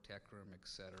 homework, tech room,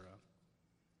 etc.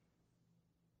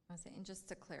 And just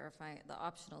to clarify, the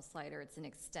optional slider, it's an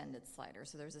extended slider.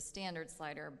 So there's a standard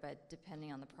slider, but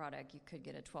depending on the product, you could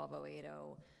get a 12080,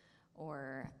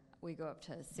 or we go up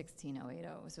to 16080,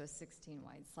 so a 16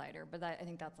 wide slider. But I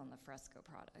think that's on the Fresco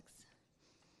products.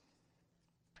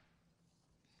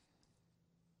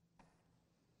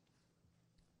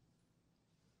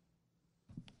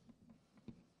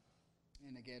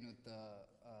 And again, with the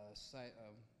site,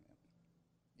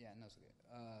 no, it's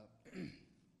okay.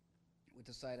 With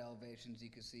the side elevations, you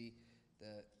can see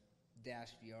the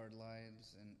dashed yard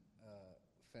lines and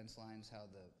fence lines, how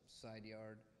the side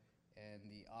yard and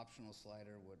the optional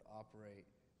slider would operate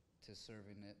to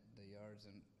serving the yards.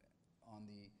 And on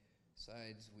the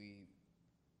sides, we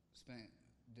spent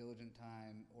diligent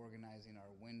time organizing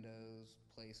our windows,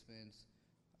 placements,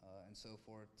 and so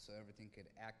forth, so everything could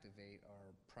activate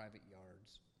our private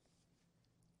yards.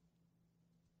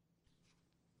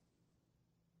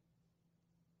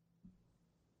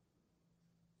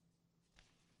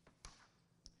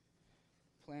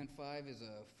 Plan 5 is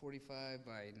a 45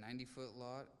 by 90 foot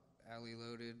lot, alley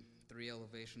loaded, 3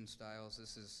 elevation styles.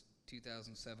 This is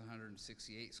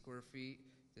 2,768 square feet.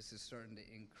 This is starting to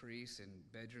increase in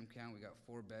bedroom count. We got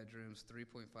 4 bedrooms,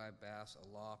 3.5 baths, a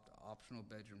loft, optional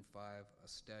bedroom 5, a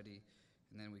study,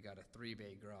 and then we got a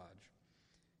 3-bay garage.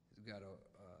 We've got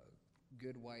a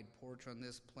good wide porch on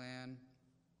this plan.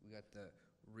 We got the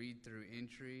read-through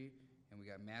entry, and we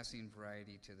got massing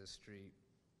variety to the street.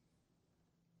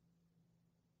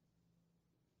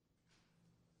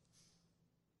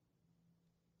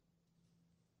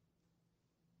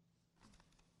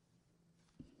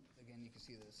 Again, you can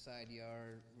see the side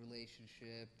yard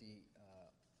relationship, the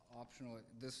optional.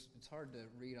 It's hard to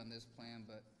read on this plan,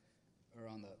 or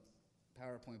on the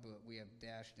PowerPoint, but we have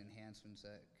dashed enhancements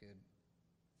that could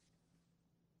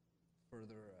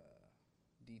further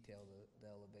detail the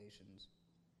elevations.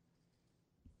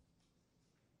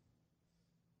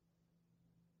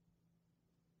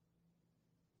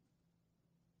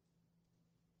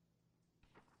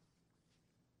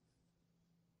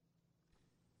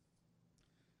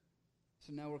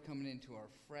 So now we're coming into our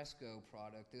Fresco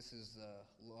product. This is the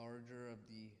larger of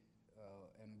the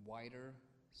and wider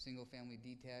single-family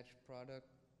detached product.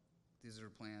 These are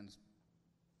plans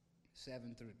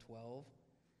 7 through 12,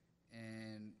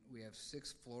 and we have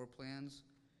 6 floor plans.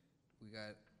 We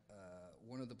got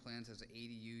one of the plans has an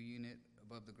ADU unit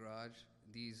above the garage.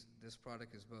 This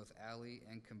product is both alley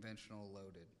and conventional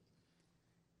loaded.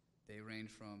 They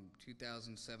range from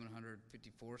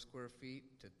 2,754 square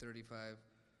feet to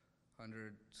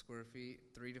 3,500 square feet,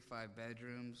 3 to 5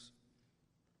 bedrooms,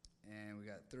 and we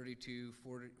got 32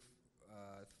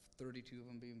 of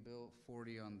them being built,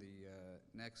 40 on the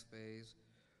next phase.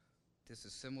 This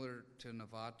is similar to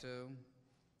Novato,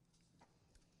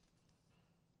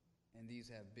 and these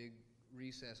have big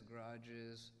recessed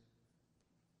garages,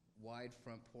 wide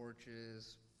front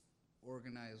porches,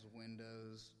 organized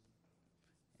windows,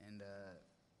 and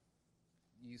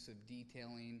use of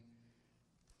detailing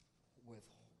with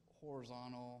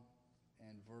horizontal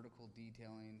and vertical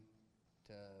detailing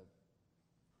to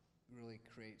really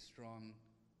create strong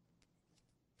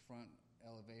front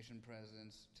elevation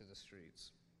presence to the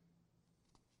streets.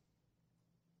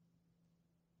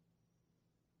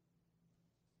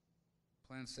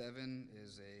 Plan 7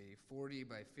 is a 40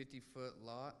 by 50 foot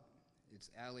lot. It's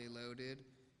alley loaded,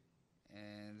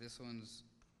 and this one's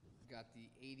got the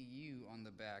ADU on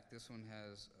the back. This one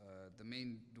has, the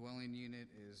main dwelling unit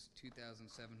is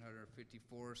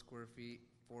 2,754 square feet,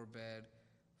 4 bed,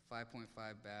 5.5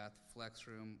 bath, flex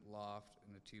room, loft,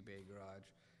 and a 2-bay garage.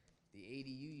 The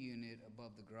ADU unit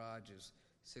above the garage is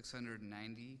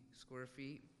 690 square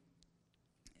feet,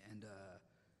 and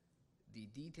the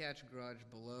detached garage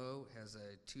below has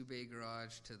a 2-bay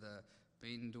garage to the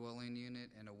main dwelling unit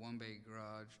and a 1-bay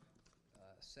garage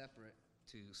separate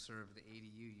to serve the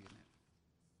ADU unit.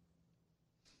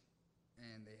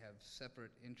 And they have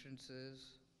separate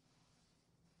entrances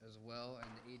as well, and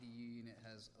the ADU unit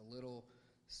has a little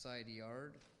side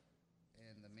yard,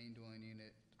 and the main dwelling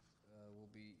unit will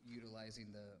be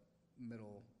utilizing the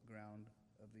middle ground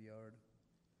of the yard.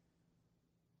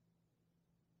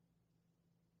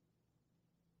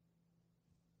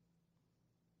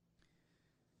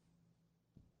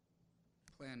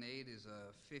 Plan 8 is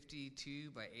a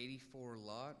 52 by 84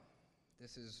 lot.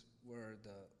 This is where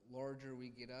the larger we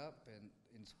get up and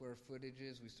in square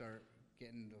footages, we start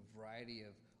getting a variety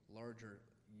of larger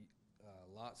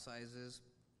lot sizes.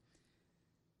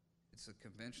 It's a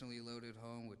conventionally loaded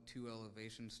home with 2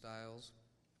 elevation styles.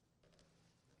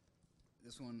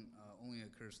 This one only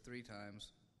occurs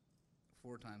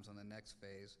 4 times on the next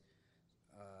phase.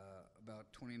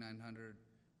 About 2,900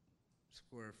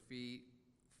 square feet,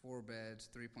 4 beds,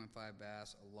 3.5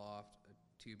 baths, a loft, a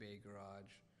 2-bay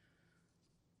garage.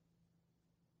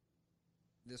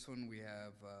 This one we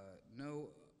have no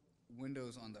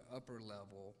windows on the upper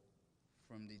level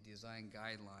from the design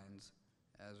guidelines,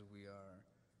 as we are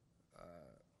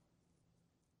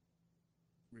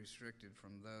restricted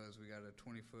from those. We got a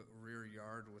 20-foot rear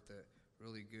yard with a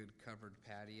really good covered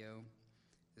patio.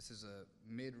 This is a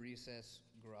mid-recess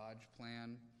garage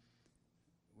plan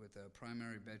with a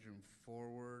primary bedroom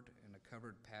forward and a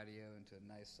covered patio into a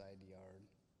nice side yard.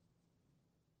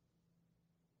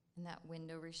 And that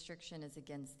window restriction is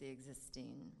against the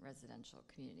existing residential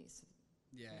communities.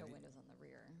 Yeah. No windows on the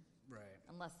rear. Right.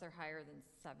 Unless they're higher than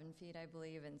 7 feet, I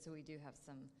believe, and so we do have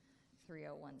some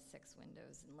 3016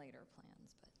 windows in later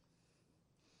plans, but.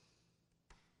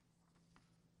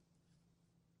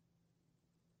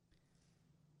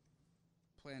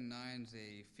 Plan 9 is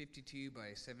a 52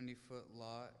 by 70 foot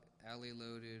lot, alley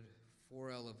loaded,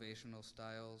 4 elevational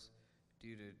styles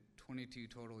due to 22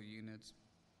 total units,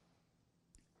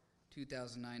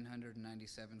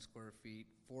 2,997 square feet,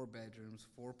 4 bedrooms,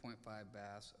 4.5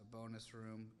 baths, a bonus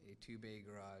room, a 2-bay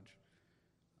garage.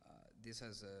 This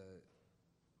has a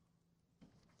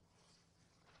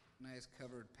nice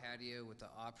covered patio with an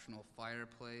optional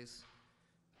fireplace,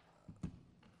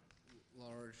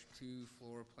 large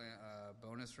 2-floor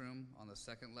bonus room on the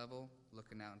second level,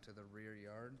 looking out into the rear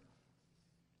yard.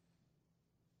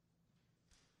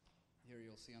 Here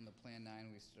you'll see on the Plan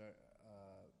 9 we start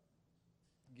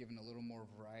giving a little more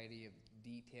variety of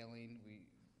detailing.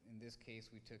 In this case,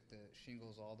 we took the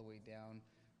shingles all the way down.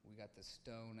 We got the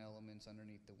stone elements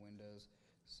underneath the windows.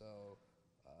 So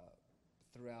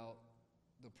throughout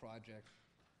the project,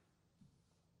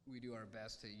 we do our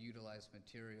best to utilize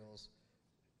materials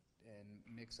and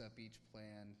mix up each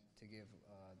plan to give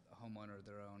a homeowner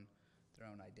their own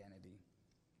identity.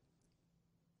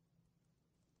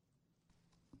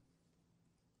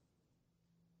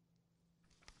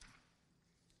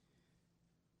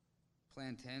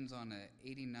 Plan 10's on a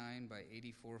 89 by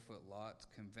 84 foot lot, it's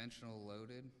conventional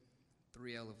loaded,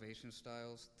 3 elevation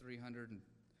styles,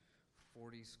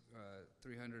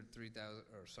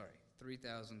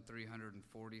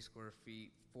 3,340 square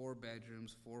feet, 4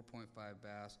 bedrooms, 4.5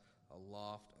 baths, a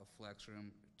loft, a flex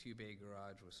room, 2-bay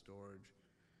garage with storage.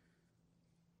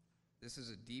 This is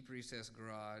a deep recessed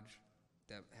garage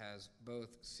that has both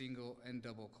single and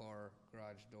double car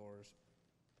garage doors.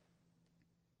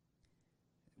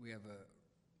 We have a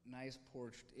nice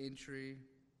porched entry,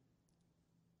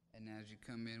 and as you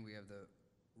come in, we have the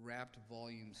wrapped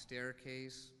volume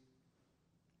staircase,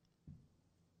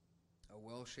 a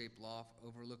well-shaped loft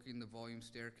overlooking the volume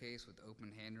staircase with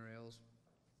open handrails.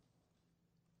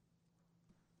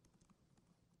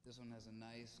 This one has a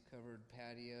nice covered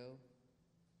patio.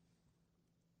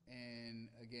 And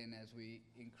again, as we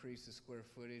increase the square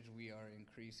footage, we are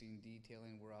increasing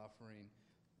detailing. We're offering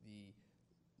the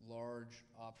large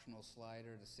optional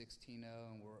slider, the 16.0,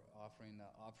 and we're offering the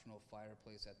optional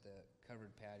fireplace at the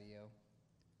covered patio.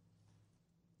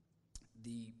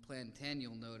 The Plan 10,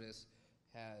 you'll notice,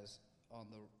 has on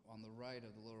the right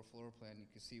of the lower floor plan, you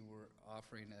can see we're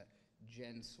offering a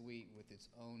gen suite with its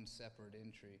own separate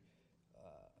entry.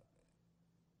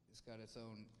 It's got its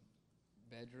own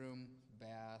bedroom,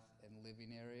 bath, and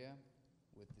living area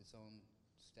with its own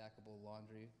stackable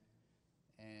laundry.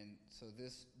 And so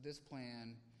this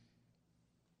plan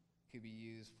could be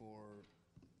used for,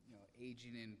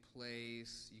 aging in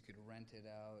place. You could rent it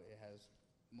out. It has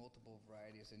multiple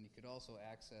varieties, and you could also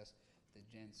access the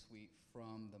gen suite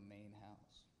from the main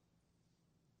house.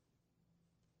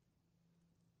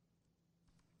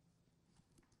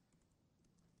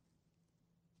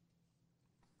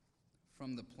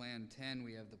 From the Plan 10,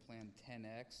 we have the Plan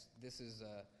 10X. This is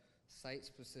a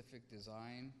site-specific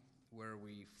design where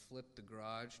we flip the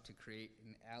garage to create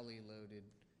an alley-loaded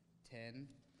 10.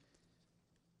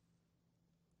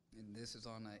 And this is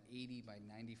on an 80 by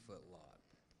 90 foot lot.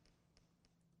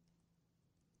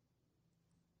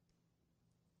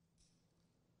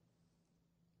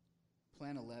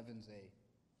 Plan 11's a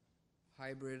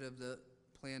hybrid of the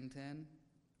Plan 10.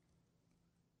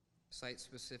 Site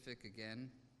specific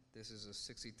again, this is a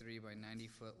 63 by 90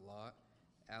 foot lot,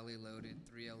 alley loaded,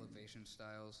 3 elevation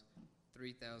styles,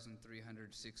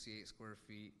 3,368 square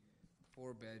feet,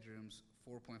 4 bedrooms,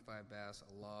 4.5 baths,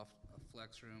 a loft, a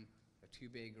flex room, a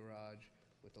 2-bay garage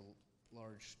with a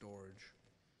large storage.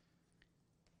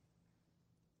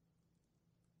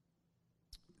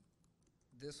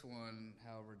 This one,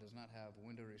 however, does not have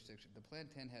window restriction. The Plan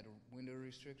 10 had a window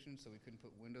restriction, so we couldn't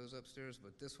put windows upstairs,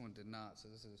 but this one did not. So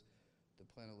this is the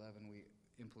Plan 11. We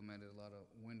implemented a lot of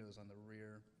windows on the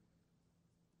rear.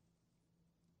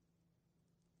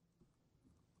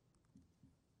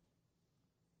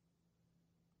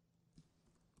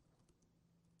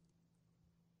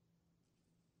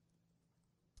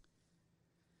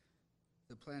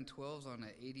 The Plan 12 is on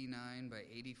an 89 by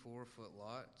 84 foot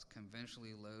lot. It's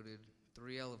conventionally loaded,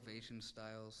 3 elevation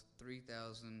styles,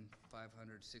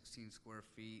 3,516 square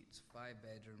feet. It's 5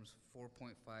 bedrooms,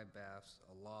 4.5 baths,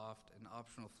 a loft, an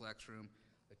optional flex room,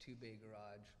 a 2-bay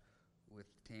garage with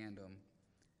tandem.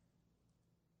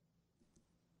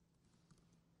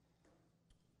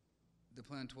 The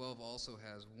Plan 12 also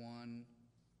has 1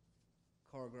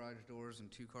 car garage doors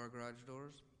and 2 car garage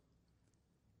doors.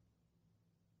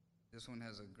 This one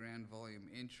has a grand volume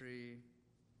entry,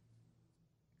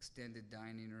 extended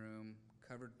dining room,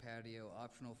 covered patio,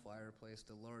 optional fireplace,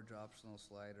 a large optional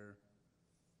slider.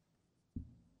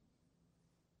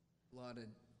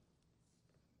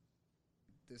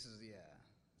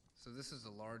 So this is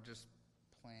the largest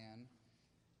plan,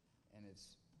 and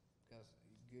it's got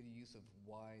good use of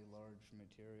large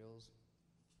materials.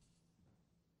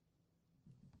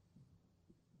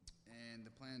 And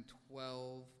the Plan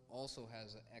 12 also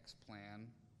has an X plan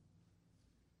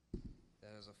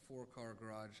that has a 4-car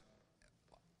garage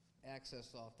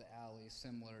accessed off the alley,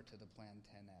 similar to the Plan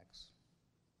 10X.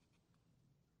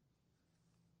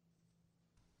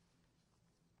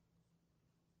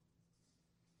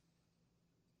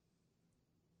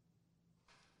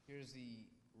 Here's the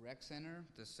rec center,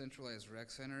 the centralized rec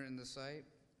center in the site,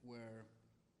 where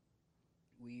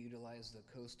we utilize the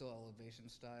coastal elevation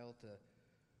style to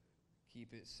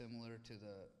keep it similar to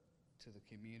the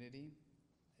community.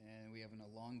 And we have an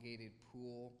elongated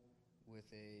pool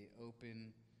with a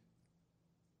open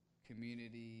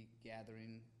community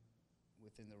gathering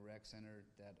within the rec center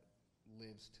that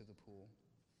lives to the pool.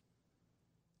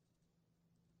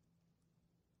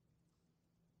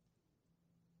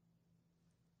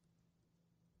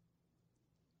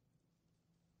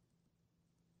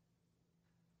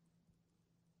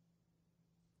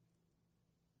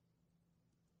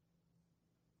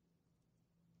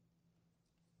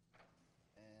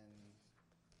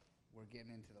 We're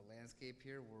getting into the landscape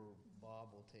here, where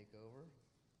Bob will take over.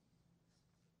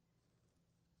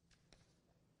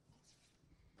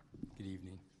 Good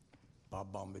evening.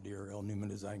 Bob Bombardier, L. Newman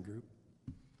Design Group.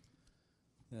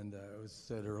 And it was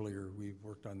said earlier, we've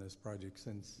worked on this project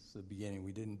since the beginning.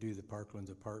 We didn't do the Parklands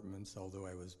apartments, although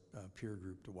I was peer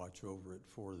group to watch over it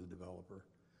for the developer.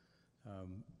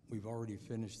 We've already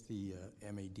finished the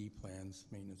MAD plans,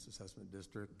 Maintenance Assessment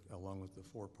District, along with the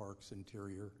 4 parks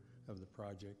interior of the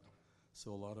project.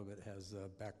 So a lot of it has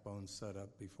backbone set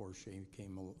up before Shane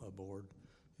came aboard,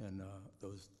 and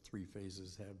those 3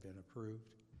 phases have been approved.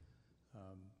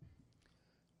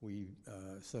 We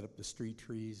set up the street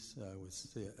trees with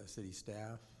city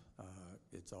staff.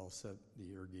 It's all set,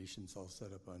 the irrigation's all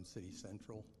set up on City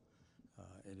Central.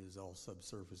 It is all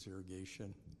subsurface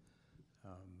irrigation.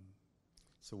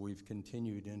 So we've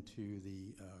continued into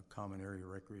the common area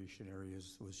recreation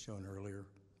areas was shown earlier,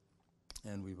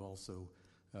 and we've also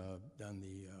done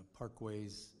the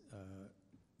parkways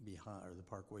behind, or the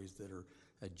parkways that are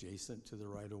adjacent to the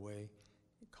right-of-way,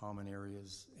 common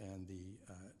areas, and the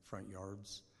front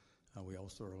yards. We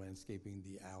also are landscaping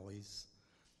the alleys.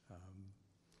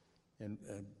 And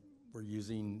we're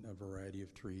using a variety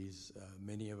of trees.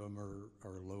 Many of them are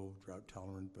low drought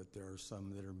tolerant, but there are some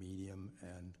that are medium,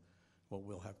 and what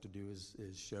we'll have to do is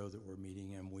show that we're meeting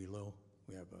MWELO.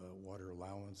 We have a water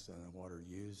allowance and a water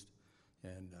used,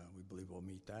 and we believe we'll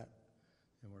meet that.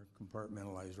 And we're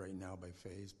compartmentalized right now by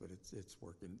phase, but it's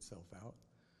working itself out.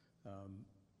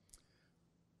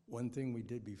 One thing we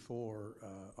did before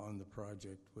on the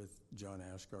project with John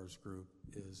Ashgar's group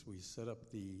is we set up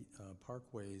the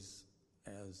parkways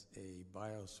as a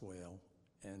bioswale,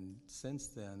 and since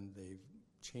then they've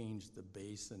changed the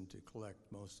basin to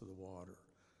collect most of the water.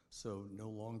 So no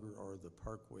longer are the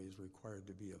parkways required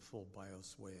to be a full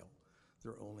bioswale.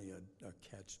 They're only a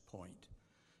catch point.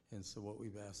 And so what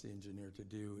we've asked the engineer to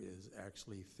do is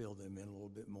actually fill them in a little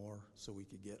bit more so we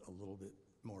could get a little bit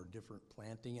more different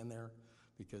planting in there,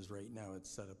 because right now it's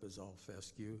set up as all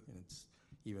fescue, and it's,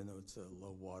 even though it's a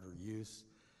low water use,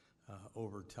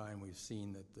 over time we've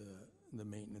seen that the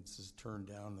maintenance has turned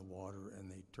down the water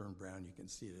and they turn brown. You can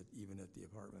see it even at the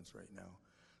apartments right now.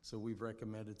 So we've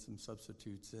recommended some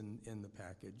substitutes in the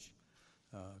package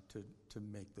to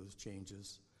make those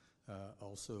changes.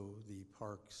 Also, the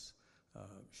parks,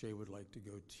 Shay would like to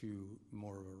go to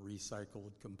more of a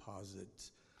recycled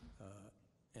composite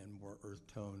and more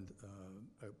earth-toned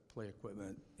play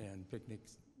equipment and picnic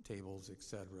tables, et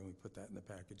cetera, and we put that in the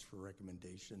package for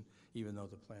recommendation, even though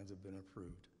the plans have been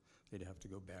approved. They'd have to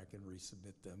go back and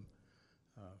resubmit them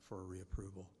for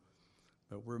reapproval.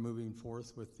 But we're moving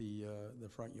forth with the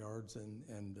front yards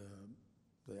and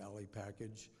the alley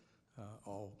package,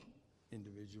 all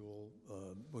individual.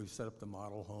 We've set up the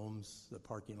model homes, the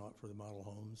parking lot for the model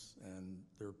homes, and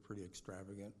they're pretty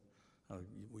extravagant.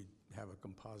 We have a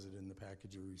composite in the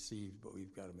package we received, but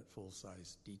we've got them at full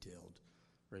size, detailed,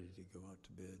 ready to go out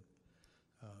to bid.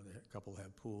 A couple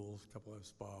have pools, a couple have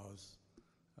spas.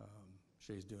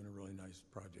 Shay's doing a really nice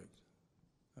project.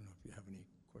 I don't know if you have any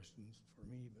questions for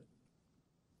me, but.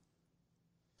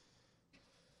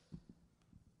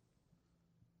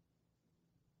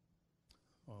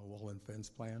 Wall and fence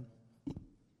plan.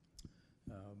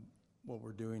 What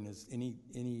we're doing is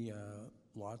any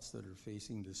lots that are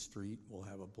facing the street will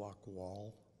have a block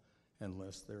wall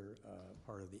unless they're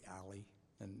part of the alley,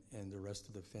 and the rest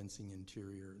of the fencing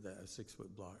interior, that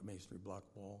 6-foot block masonry block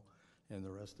wall, and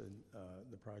the rest of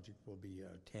the project will be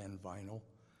tan vinyl,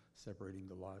 separating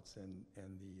the lots and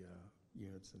the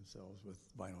units themselves with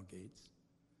vinyl gates.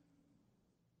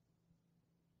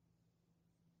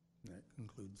 And that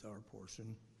concludes our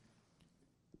portion.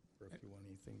 Or if you want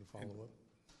anything to follow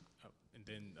up. And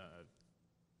then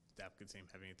the applicant team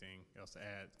have anything else to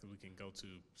add? We can go to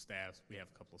staff. We have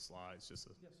a couple of slides, just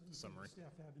a summary. Does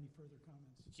staff have any further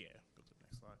comments? Yeah, go to the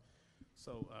next slide.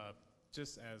 So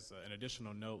just as an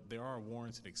additional note, there are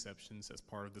warranted exceptions as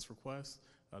part of this request.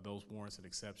 Those warranted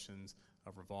exceptions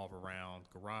revolve around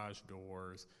garage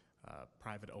doors,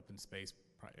 private open space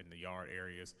in the yard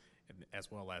areas, and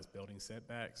as well as building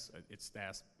setbacks. It's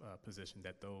staff's position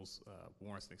that those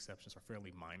warranted exceptions are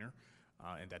fairly minor,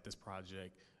 and that this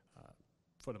project,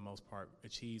 for the most part,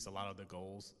 achieves a lot of the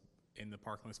goals in the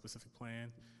Parkland specific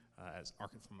plan,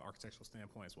 from an architectural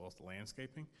standpoint, as well as the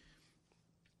landscaping.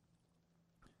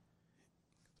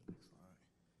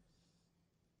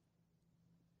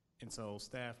 And so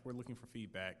staff, we're looking for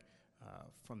feedback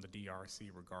from the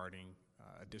DRC regarding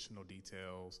additional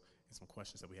details and some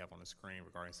questions that we have on the screen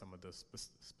regarding some of the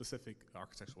specific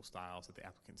architectural styles that the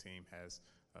applicant team has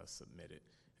submitted.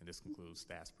 And this concludes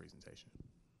staff's presentation.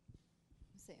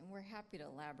 And we're happy to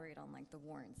elaborate on like the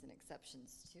warrants and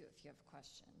exceptions too if you have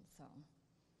questions. So.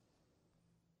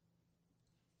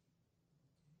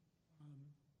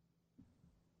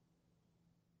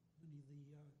 Any of the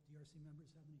DRC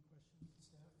members have any questions of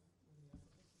staff or the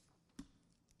applicant?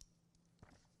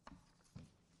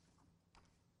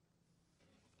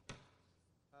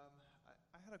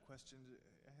 I had a question.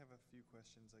 I have a few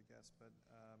questions, I guess, but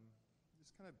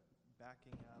just kind of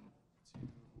backing up to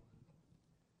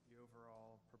the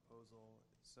overall proposal.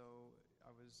 So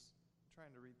I was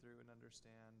trying to read through and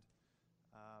understand.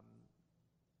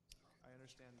 I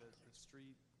understand that the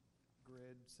street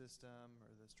grid system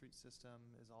or the street system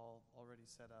is all already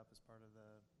set up as part of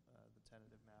the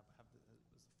tentative map. Was the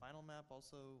final map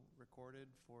also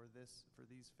recorded for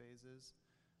these phases?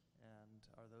 And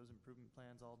are those improvement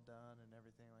plans all done and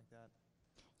everything like that?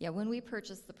 Yeah, when we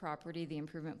purchased the property, the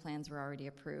improvement plans were already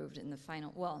approved, and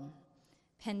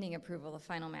pending approval, the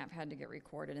final map had to get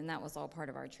recorded, and that was all part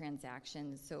of our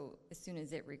transaction. So as soon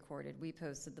as it recorded, we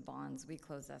posted the bonds, we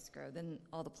closed escrow, then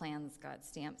all the plans got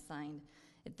stamped, signed.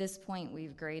 At this point,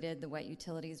 we've graded. The wet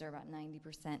utilities are about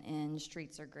 90% in,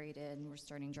 streets are graded, and we're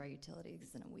starting dry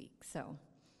utilities in a week. So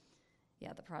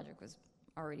yeah, the project was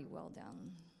already well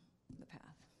down the path.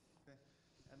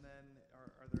 And then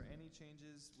are there any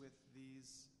changes with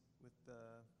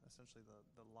essentially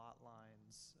the lot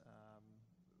lines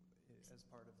as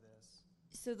part of this?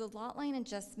 So the lot line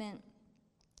adjustment,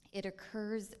 it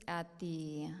occurs at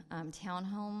the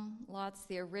townhome lots.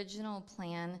 The original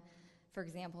plan, for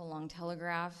example, along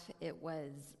Telegraph, it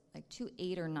was like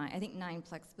 8 or 9, I think 9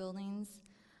 plex buildings.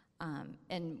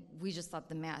 And we just thought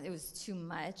it was too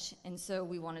much. And so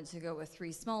we wanted to go with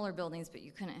 3 smaller buildings, but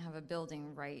you couldn't have a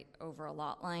building right over a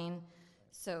lot line.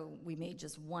 So we made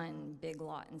just 1 big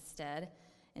lot instead.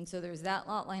 And so there's that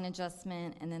lot line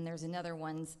adjustment, and then there's another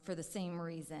one for the same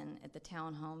reason at the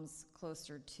townhomes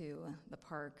closer to the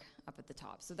park up at the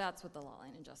top. So that's what the lot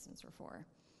line adjustments were for.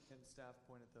 Can staff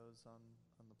point at those on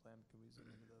the plan? Can we zoom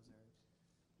into those areas?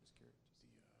 Just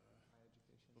curious.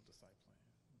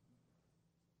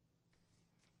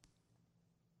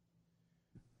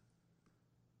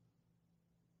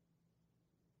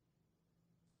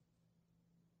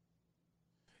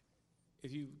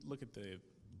 if you look at yes,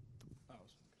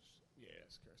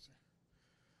 cursor.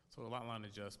 So the lot line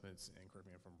adjustments, and correct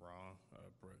me if I'm wrong,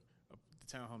 Brooke, the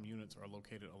townhome units are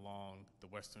located along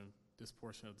this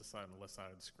portion of the side on the left side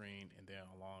of the screen, and then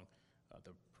along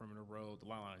the perimeter road. The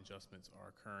lot line adjustments are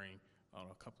occurring on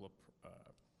a couple of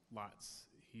lots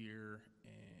here,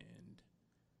 and I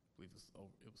believe it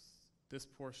was this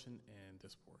portion and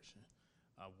this portion,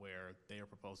 where they are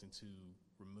proposing to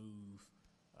remove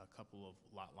a couple of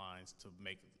lot lines to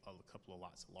make a couple of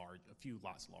lots large, a few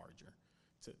lots larger,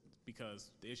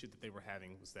 because the issue that they were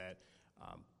having was that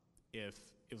if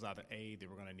it was either A, they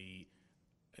were going to need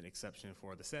an exception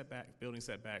for the building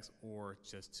setbacks, or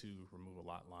just to remove a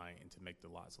lot line and to make the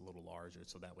lots a little larger,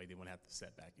 so that way they wouldn't have the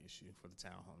setback issue for the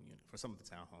townhome unit, for some of the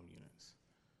townhome units.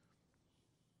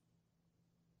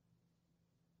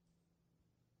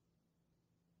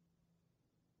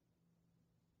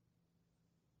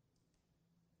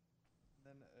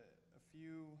 Then a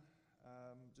few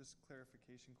just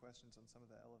clarification questions on some of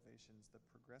the elevations. The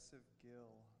progressive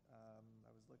gill, I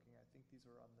was looking, I think these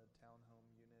were on the townhome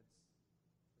units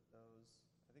for those.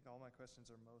 I think all my questions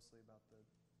are mostly about the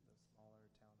smaller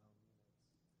townhome units.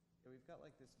 Yeah, we've got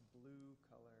like this blue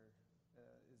color.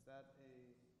 Is that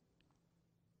the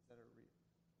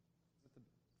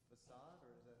facade,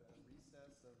 or is that a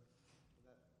recess of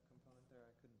that component there?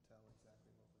 I couldn't tell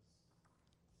exactly what was.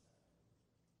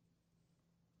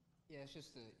 Yeah, it's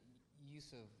just the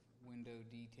use of window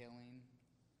detailing.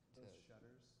 Those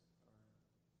shutters?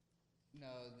 No,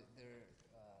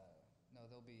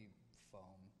 they'll be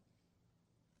foam,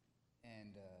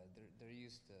 and they're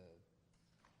used to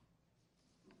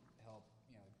help,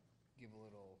 give a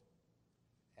little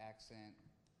accent,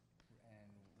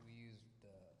 and we use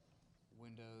the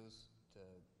windows to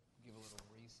give a little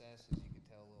recess, as you can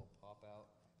tell, a little pop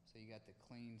out. So you got the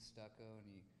clean stucco, and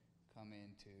you come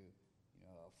into,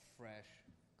 a fresh,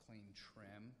 clean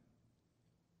trim.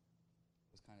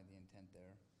 Was kind of the intent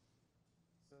there.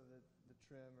 So the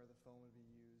trim or the foam would be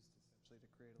used essentially to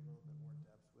create a little bit more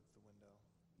depth with the window.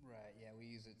 Right, yeah, we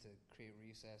use it to create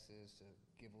recesses, to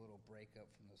give a little breakup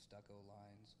from the stucco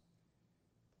lines.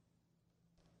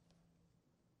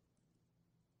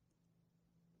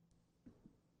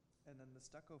 And then the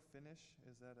stucco finish,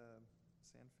 is that a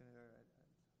sand finish? I see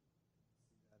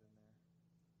that in there.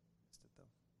 Missed it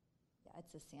though. Yeah,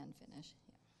 it's a sand finish,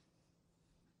 yeah.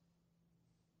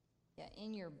 Yeah,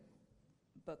 in your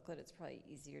booklet, it's probably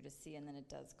easier to see, and then it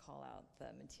does call out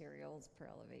the materials per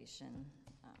elevation.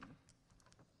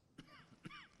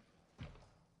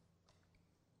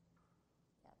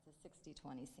 Yeah, it's a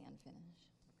 60/20 sand finish.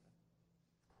 Okay.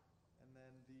 And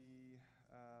then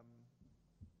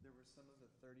there were some of the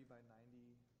 30 by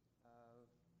 90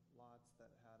 lots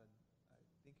that had I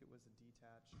think it was a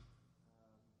detached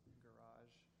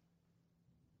garage.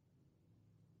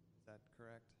 Is that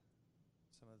correct?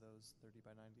 Some of those 30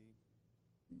 by 90?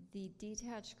 The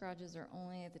detached garages are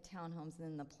only at the townhomes and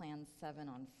then the Plan 7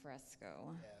 on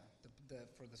Fresco. Yeah,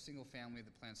 for the single family,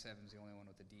 the Plan 7 is the only one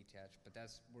with the detached, but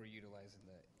we're utilizing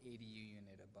the ADU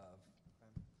unit above.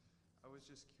 Okay. I was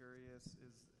just curious,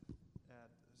 is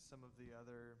at some of the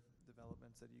other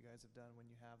developments that you guys have done, when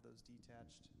you have those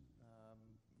detached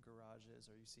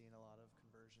garages, are you seeing a lot of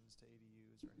conversions to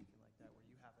ADUs or anything like that, where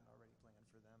you haven't already planned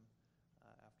for them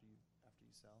after you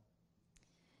sell?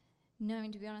 No, I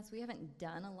mean, to be honest, we haven't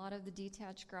done a lot of the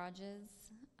detached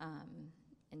garages,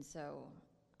 and so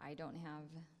I don't have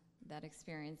that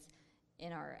experience.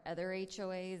 In our other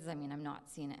HOAs, I mean, I'm not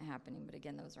seeing it happening, but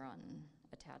again, those are on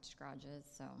attached garages,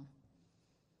 so.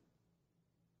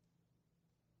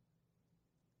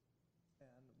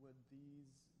 And would these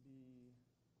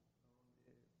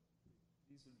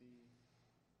be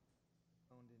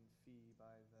owned in fee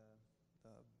by the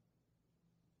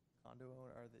condo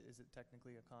owner, or is it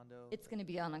technically a condo? It's going to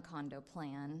be on a condo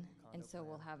plan, and so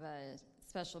we'll have a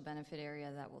special benefit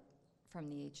area that will, from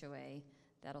the HOA,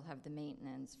 that'll have the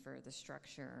maintenance for the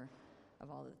structure of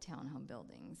all the townhome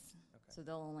buildings. Okay. So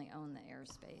they'll only own the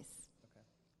airspace. Okay.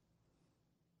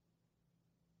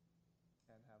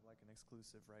 And have like an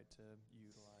exclusive right to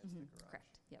utilize the garage.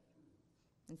 Correct, yep.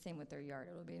 And same with their yard,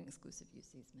 it'll be an exclusive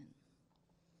use easement.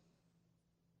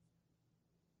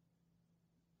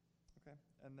 Okay,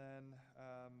 and then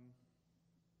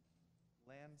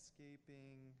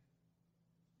landscaping,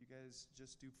 you guys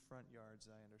just do front yards,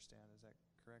 I understand, is that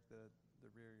correct? The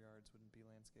rear yards wouldn't be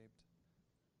landscaped?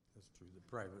 That's true. The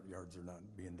private yards are not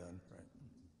being done, right?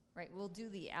 Right, we'll do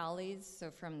the alleys,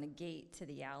 so from the gate to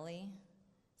the alley.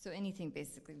 So anything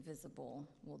basically visible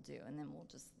we'll do, and then we'll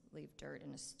just leave dirt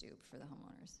in a stoop for the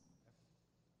homeowners.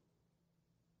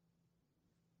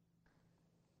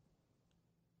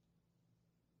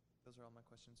 those are all my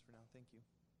questions for now. Thank you.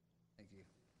 Thank you.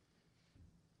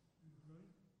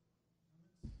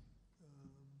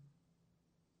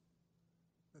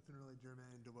 Nothing really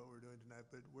germane to what we're doing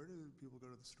tonight, but where do people go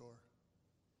to the store?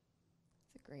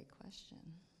 It's a great question.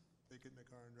 They get in the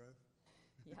car and drive?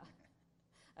 Yeah.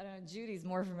 I don't know, Judy's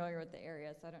more familiar with the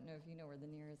area, so I don't know if you know where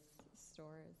the nearest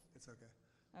store is. It's okay.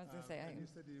 I was gonna say, and you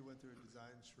said you went through a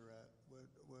design charrette.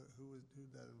 Who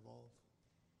did that involve?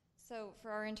 So for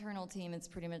our internal team, it's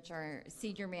pretty much our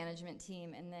senior management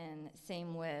team, and then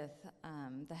same with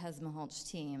the Hesmholtz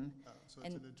team. So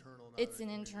it's an internal, not It's a an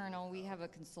community. internal. We have a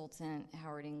consultant,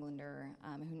 Howard Englander,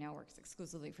 who now works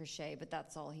exclusively for Shea, but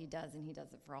that's all he does, and he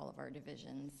does it for all of our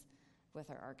divisions with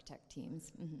our architect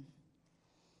teams. Mm-hmm.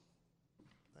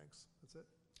 Thanks. That's it.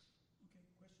 Okay,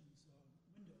 questions.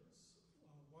 Windows,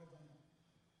 why vinyl?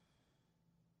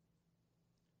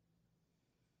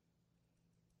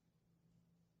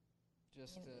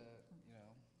 Just,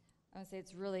 I would say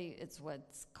it's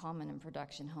what's common in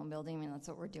production home building. I mean, that's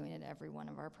what we're doing at every one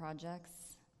of our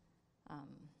projects.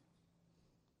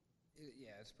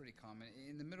 Yeah, it's pretty common.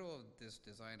 In the middle of this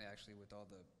design, actually, with all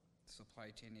the supply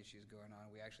chain issues going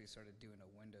on, we actually started doing a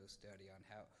window study on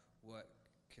what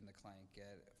can the client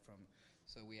get from.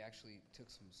 So we actually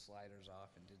took some sliders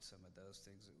off and did some of those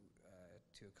things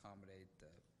to accommodate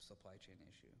the supply chain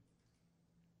issue.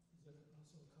 Is that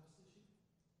also a cost issue?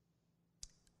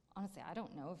 Honestly, I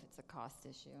don't know if it's a cost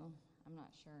issue. I'm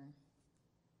not sure.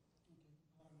 Okay.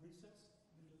 Recess,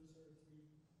 windows are 3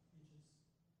 inches.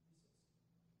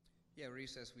 Yeah,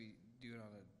 recess, we do it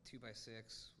on a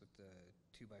 2x6 with the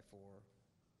 2x4.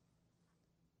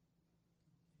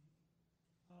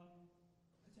 I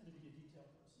tend to be a detail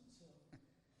person, so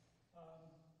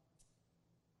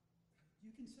do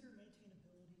you consider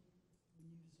maintainability when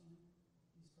you design these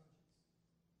projects?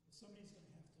 If somebody's going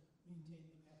to have to maintain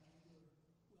them after you're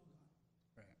well gone.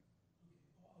 Right. Okay,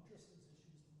 I'll address those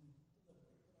issues when we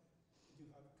deliberate, but I do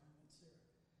have comments there.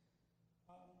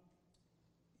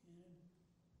 And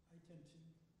I tend to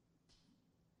look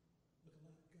a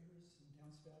lot at gutters and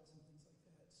downspouts and things like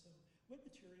that. So what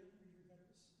material are your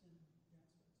gutters and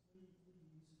downspouts? What are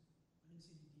you using? I didn't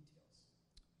see any details.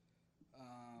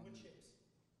 What shapes?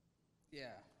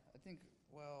 Yeah, I think,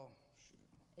 well, shoot.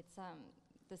 It's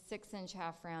the 6-inch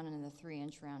half round and the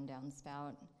 3-inch round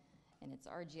downspout, and it's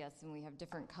RGS, and we have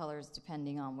different colors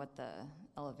depending on what the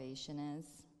elevation is.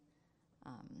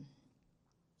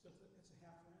 So it's a half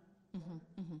round?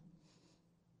 Mm-hmm, mm-hmm.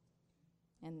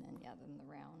 And then, yeah, then the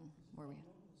round where we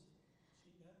have. Is it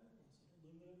sheet metal? Is it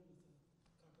aluminum with a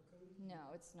copper coating?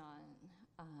 No, it's not.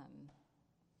 I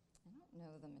don't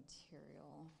know the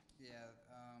material. Yeah,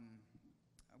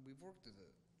 we've worked with a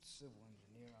civil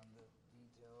engineer on the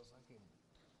details. I can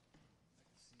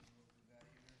see what we got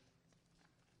here.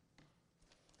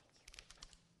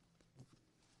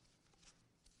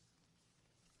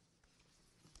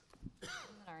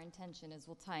 And our intention is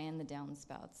we'll tie in the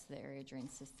downspouts, the area drain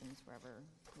systems wherever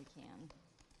we can.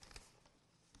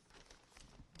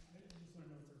 I just want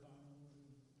to know if they're vinyl or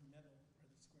metal or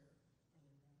the square. Are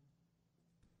they round?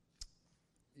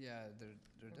 Yeah, they're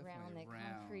Round, definitely they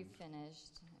round. come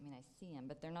pre-finished. I mean, I see them,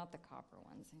 but they're not the copper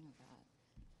ones. I know that.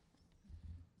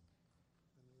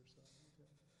 I never saw it. Okay.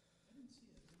 I didn't see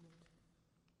it. It looked,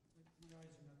 my eyes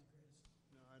are not the greatest.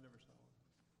 No, I never saw one,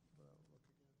 but I'll look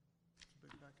again. It's a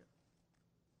big packet.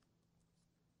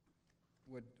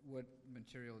 What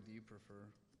material do you prefer?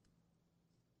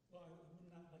 Well, I would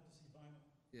not like to see vinyl.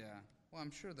 Yeah. Well,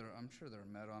 I'm sure they're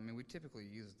metal. I mean, we typically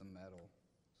use the metal.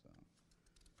 So.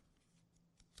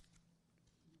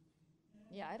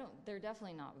 Yeah, they're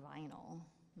definitely not vinyl.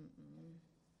 Mm-mm.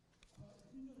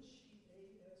 If you go to sheet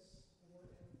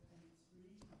AS4F.3,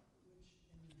 which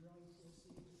in the drawings you'll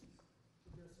see this is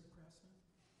Progressive Craftsman.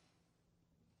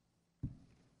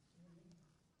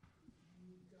 And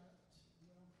you've got,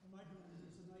 well, on my drawing,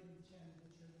 there's an item 10,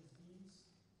 which are those beams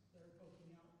that are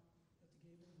poking out at the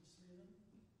gable. There's 3 of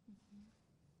them.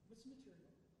 What's the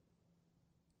material?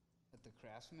 At the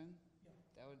Craftsman? Yeah.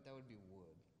 That would be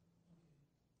wood. Okay.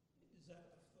 Is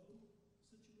that a faux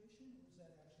situation, or does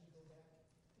that actually go back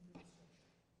into the structure?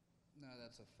 No,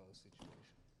 that's a faux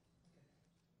situation. Okay.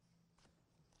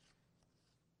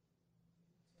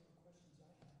 That's all the questions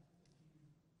I have. If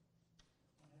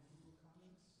you want to have any more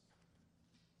comments?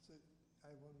 So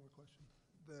I have one more question.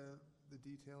 The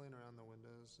detailing around the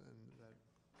windows and that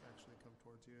actually come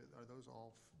towards you, are those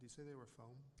all, do you say they were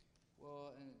foam?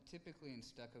 Well, and typically in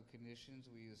stucco conditions,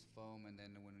 we use foam, and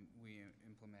then when we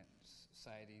implement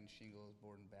siding, shingles,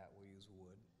 board and bat, we use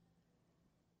wood.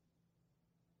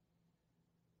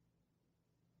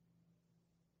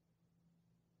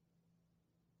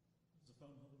 Does the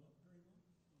foam hold up very well?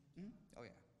 Oh,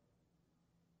 yeah.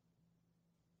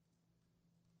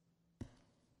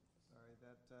 Sorry,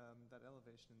 that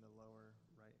elevation in the lower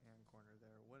right-hand corner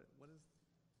there, what is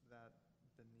that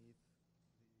beneath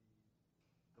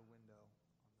the window?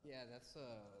 Yeah, that's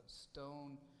a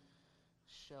stone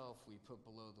shelf we put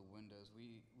below the windows.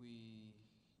 We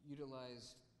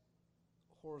utilized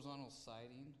horizontal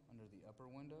siding under the upper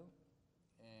window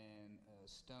and a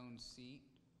stone seat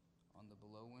on the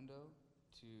below window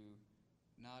to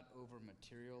not over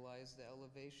materialize the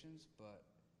elevations, but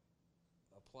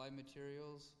apply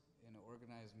materials in an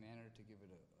organized manner to give it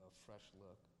a fresh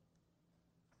look.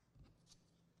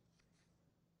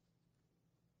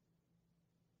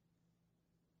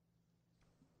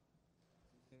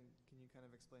 Can you kind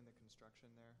of explain the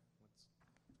construction there?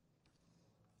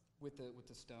 With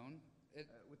the stone?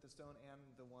 With the stone and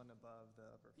the one above the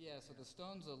upper floor. Yeah, so the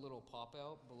stone's a little pop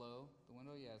out below the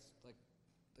window. Yeah, it's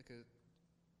like a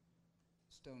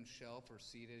stone shelf or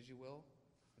seat, as you will.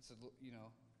 It's a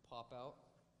pop out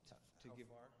to How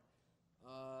give. far?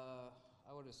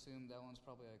 I would assume that one's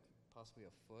probably like possibly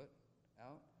a foot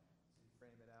out. So you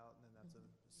frame it out, and then that's a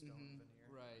stone veneer.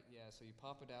 Right. Yeah. So you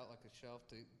pop it out like a shelf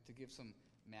to give some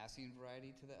massing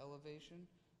variety to the elevation.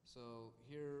 So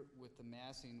here with the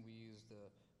massing, we use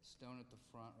the stone at the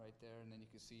front right there, and then you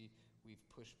can see we've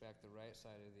pushed back the right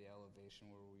side of the elevation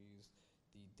where we use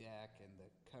the deck and the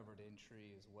covered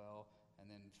entry as well, and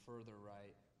then further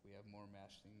right we have more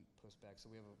massing pushed back. So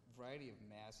we have a variety of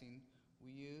massing we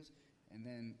use, and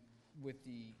then with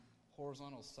the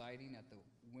horizontal siding at the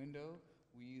window,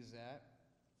 we use that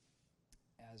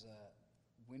as a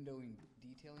windowing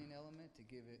detailing element to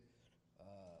give it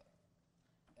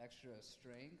extra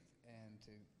strength and to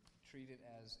treat it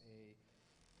as a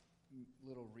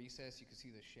little recess. You can see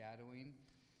the shadowing.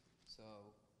 So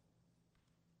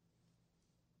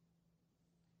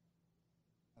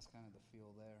that's kind of the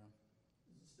feel there.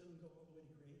 Does the stone go all the way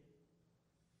to grade?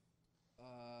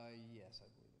 Yes, I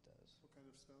believe it does. What kind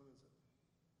of stone is it?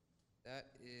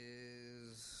 That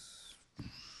is,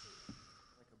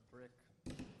 Like a brick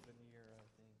veneer, I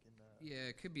think, in the... yeah,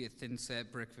 it could be a thin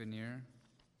set brick veneer.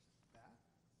 That?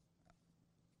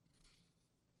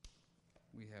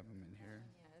 We have them in here.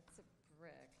 Yeah, it's a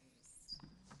brick,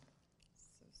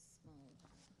 just so small.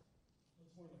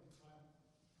 It's more like a tile.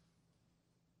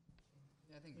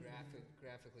 Yeah, I think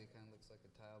graphically it kind of looks like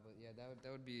a tile, but yeah,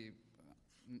 that would be,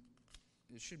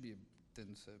 it should be a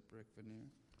thin set brick veneer.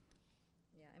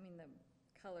 Yeah, I mean, the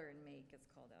color and make is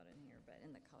called out in here, but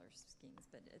in the color schemes,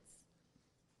 but it's,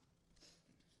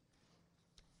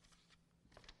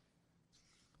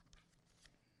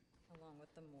 along with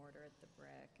the mortar at the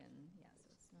brick, and yeah, so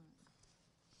it's not.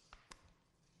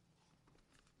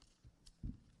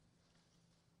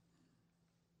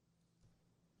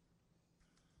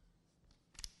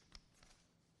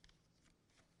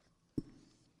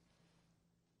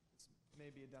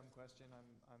 Maybe a dumb question.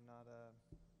 I'm not an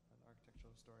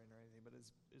architectural historian or anything, but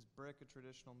is brick a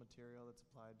traditional material that's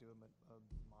applied to a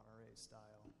Monterey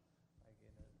style? Like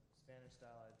in a Spanish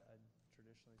style, I'd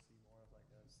traditionally see more of like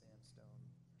a sandstone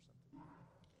or something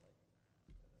like sure.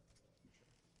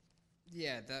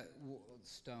 Yeah, that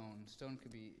stone is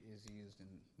used in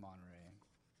Monterey.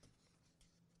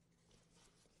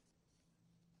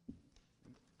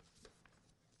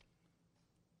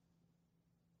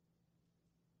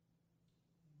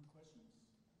 More questions?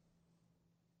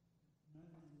 None,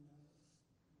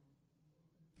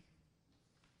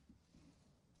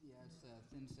 Yeah, it's a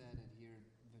thin set adhered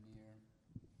veneer,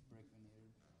 brick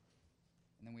veneered.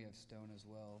 And then we have stone as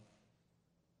well.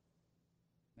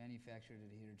 Manufactured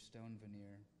adhered stone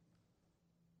veneer.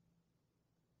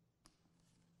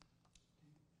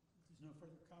 If there's no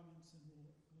further comments, then we'll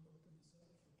open this up for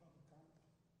public comment.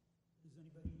 Does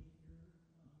anybody here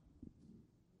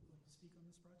like to speak on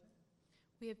this project?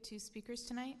 We have two speakers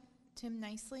tonight, Tim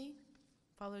Nicely,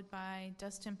 followed by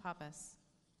Dustin Pappas.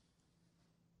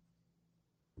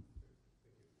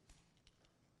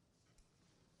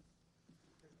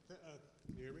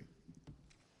 Can you hear me?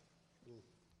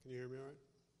 Can you hear me all right?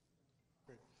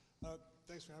 Great.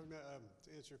 Thanks for having me. To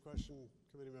answer your question,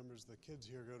 committee members, the kids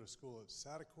here go to school at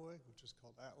Saticoy, which is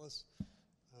called Atlas,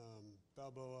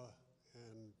 Balboa,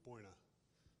 and Boyna.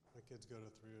 My kids go to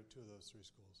two of those three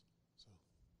schools. So,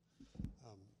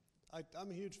 I'm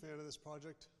a huge fan of this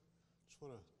project. Just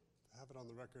want to have it on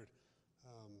the record.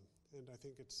 And I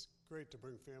think it's great to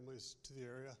bring families to the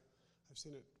area. I've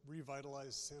seen it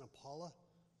revitalize Santa Paula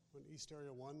when East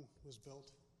Area 1 was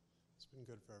built. It's been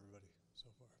good for everybody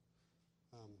so far.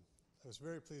 I was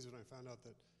very pleased when I found out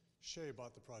that Shea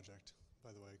bought the project,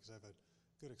 by the way, because I've had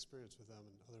good experience with them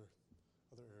in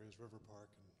other areas, River Park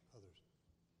and others.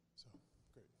 So,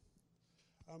 great.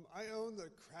 I own the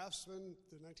Craftsman,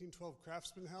 the 1912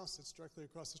 Craftsman House that's directly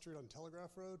across the street on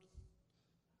Telegraph Road.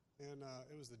 And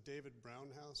it was the David Brown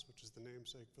House, which is the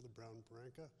namesake for the Brown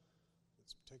Barranca.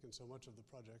 It's taken so much of the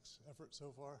project's effort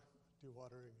so far,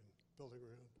 dewatering and building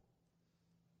around.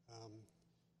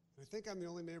 I think I'm the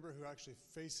only neighbor who actually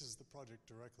faces the project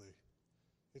directly.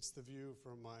 It's the view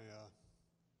from my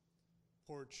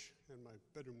porch and my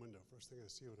bedroom window, first thing I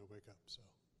see when I wake up. So,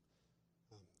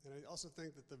 and I also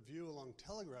think that the view along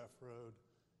Telegraph Road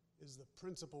is the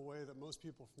principal way that most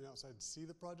people from the outside see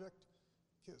the project.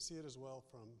 Can't see it as well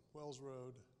from Wells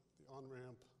Road, the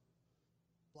on-ramp,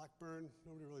 Blackburn.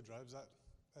 Nobody really drives that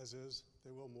as is.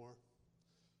 They will more.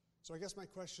 So I guess my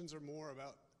questions are more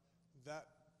about that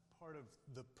part of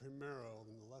the Primero on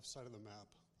the left side of the map.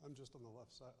 I'm just on the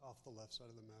left side, off the left side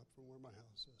of the map from where my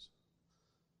house is.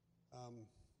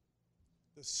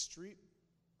 The street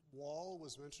wall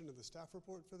was mentioned in the staff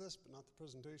report for this, but not the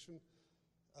presentation.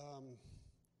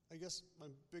 I guess my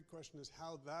big question is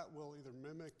how that will either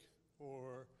mimic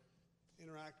or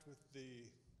interact with the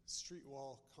street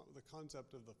wall, the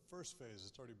concept of the first phase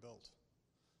that's already built.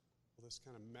 Will this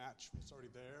kind of match what's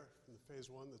already there from the phase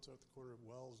one that's at the corner of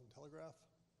Wells and Telegraph?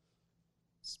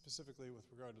 Specifically with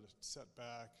regard to the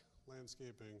setback,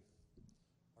 landscaping,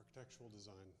 architectural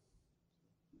design.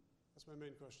 That's my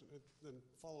main question. Then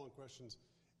follow-on questions.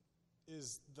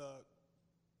 Is the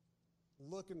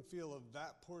look and feel of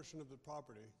that portion of the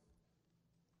property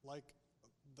like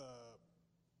the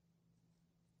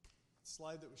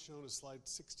slide that was shown as slide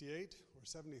 68 or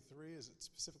 73? Is it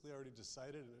specifically already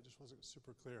decided and it just wasn't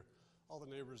super clear? All the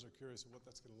neighbors are curious of what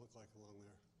that's going to look like along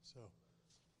there. So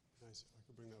nice if I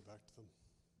could bring that back to them.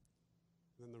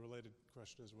 And then the related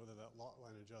question is whether that lot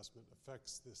line adjustment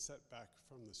affects the setback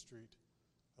from the street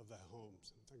of the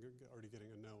homes. I think I'm already getting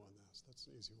a no on that, so that's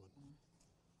an easy one.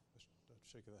 A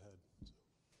shake of the head.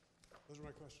 So those are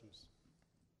my questions.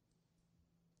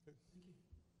 Okay. Thank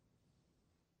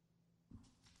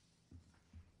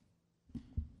you.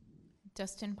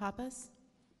 Dustin Pappas.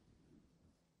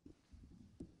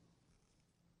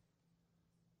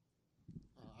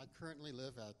 I currently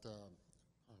live at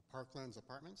Parklands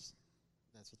Apartments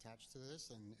that's attached to this,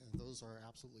 and those are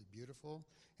absolutely beautiful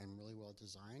and really well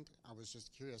designed. I was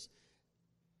just curious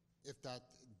if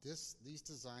these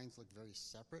designs look very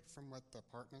separate from what the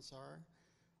apartments are.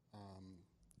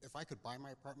 If I could buy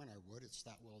my apartment, I would. It's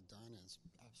that well done, and it's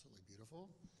absolutely beautiful.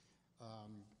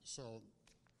 So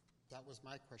that was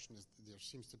my question, is there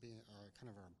seems to be a kind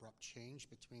of an abrupt change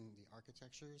between the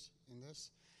architectures in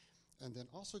this. And then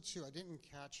also, too, I didn't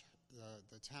catch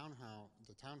the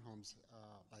townhomes,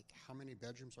 like how many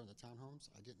bedrooms are in the townhomes?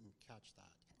 I didn't catch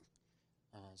that.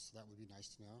 So that would be nice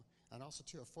to know. And also,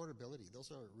 too, affordability.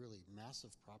 Those are really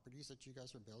massive properties that you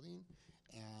guys are building,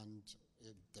 and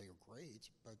they're great,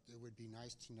 but it would be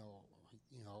nice to know,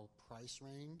 price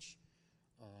range.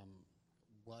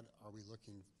 What are we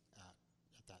looking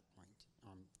at that point?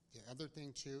 The other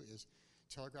thing, too, is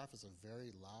Telegraph is a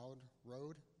very loud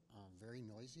road, very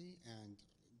noisy, and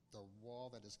the wall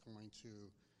that is going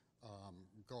to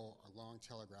go along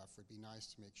Telegraph would be nice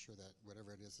to make sure that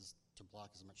whatever it is to block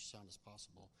as much sound as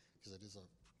possible, because it is a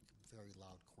very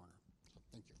loud corner. So,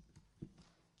 thank you.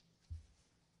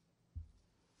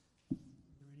 Are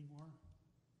there any more?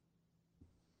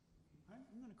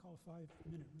 I'm going to call a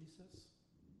 5-minute recess,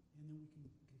 and then we can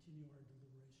continue our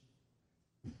deliberation.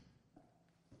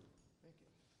 Thank you.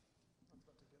 I was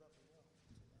about to get up and go.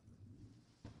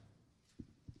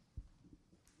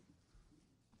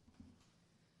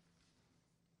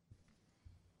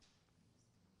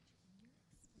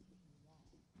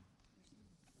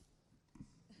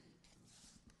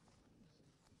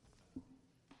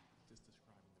 Just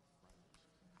describing the front with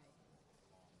the town view. Not a literal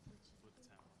wall. We're going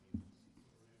to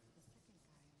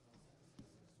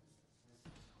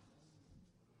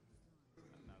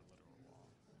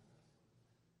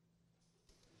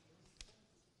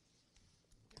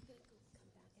come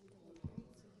back and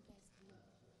deliberate, so you guys can either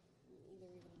you're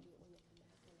going to do it when they come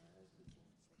back, or now you can sort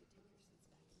of take your seats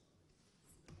back.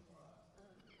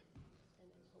 And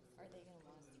then hope. Are they going to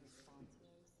want us to respond to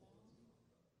those, though?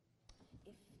 If they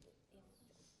didn't,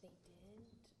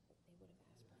 they would have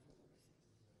asked for full recess.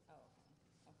 Oh,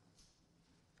 okay.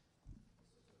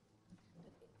 But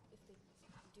if they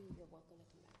do, you're welcome to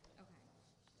come back. Okay.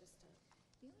 Just to.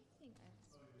 The only thing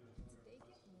do they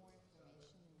get more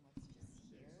information than what's just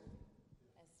here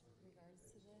as regards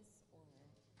to this, or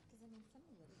because I mean some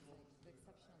of it is like the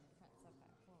exception on the front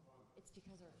setback. Well, it's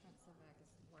because our front setback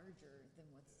is larger than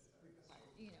what's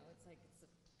required. It's like it's a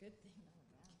good thing, not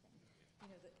a bad thing. And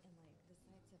like the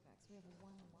side setbacks, we have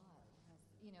one lot,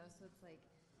 so it's like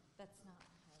that's not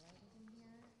highlighted in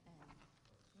here, and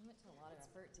We went to a lot of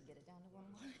effort to get it down to 1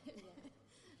 lot,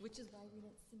 which is why we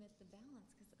didn't submit the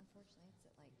balance, because unfortunately it's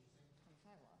at like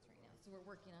 25 lots right now. So we're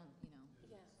working on,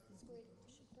 Yeah, it's great.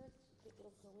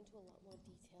 It'll go into a lot more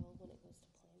detail when it goes to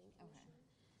planning commission.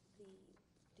 The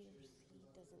DRC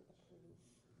doesn't approve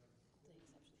the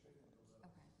exception for lots.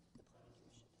 Okay. The planning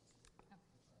commission does.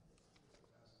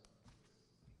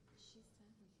 She said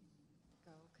we can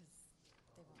go because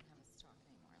they won't have us talk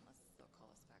anymore unless they'll call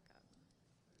us back up.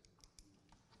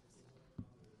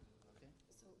 Okay.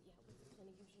 So yeah, with the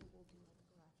planning commission, we'll do like a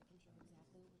graphic and show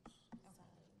exactly which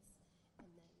sides, and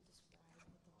then describe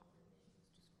what the harm is,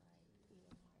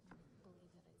 describe, why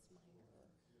we believe that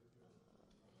it's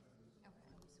minor, and how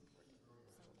we support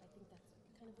it. So I think that's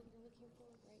kind of what you're looking for,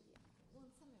 right? Yeah. Well,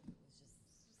 and some of it was just,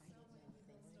 I didn't know if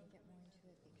they wanted to get more into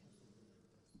it because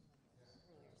of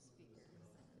earlier speakers.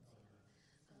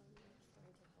 Trying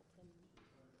to help them not dig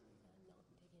into that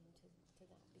because again, it's not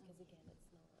their purview.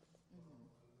 Okay.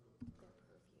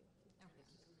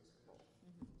 Keep them in that role.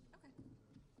 Okay.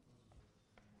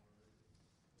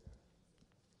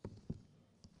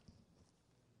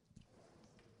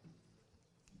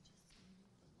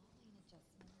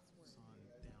 Adjustments were.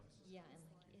 Yeah, and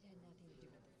like it had nothing to do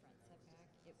with the front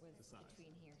setback. It was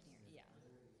between here and here. Yeah.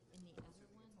 And the other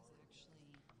one was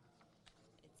actually,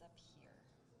 it's up here.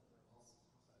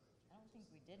 I don't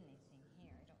think we did anything here.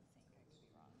 I don't think. I could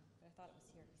be wrong. But I thought it was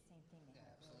here. The same thing. They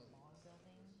had a really long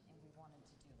building, and we wanted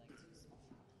to do like 2 small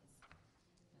ones.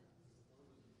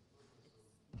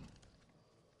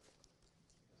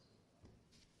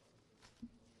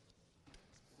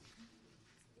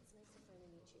 It's nice to finally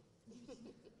meet you.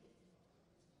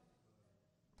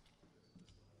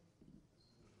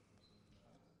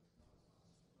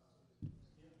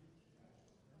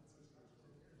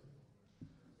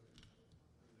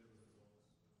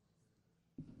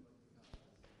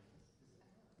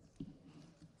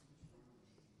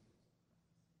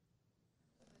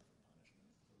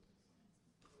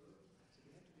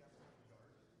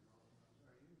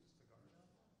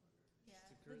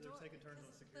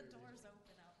 The door's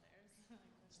open out there. So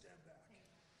Stand back.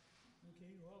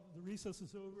 Okay, well, the recess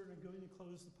is over, and I'm going to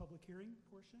close the public hearing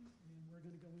portion, and we're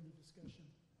going to go into discussion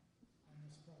on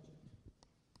this project.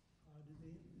 Do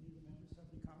any of the members have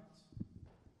any comments?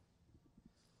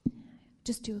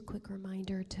 Just do a quick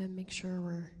reminder to make sure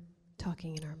we're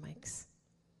talking in our mics,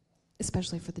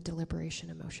 especially for the deliberation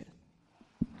of motion.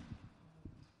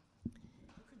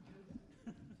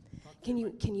 Can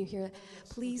you hear that?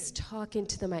 Please talk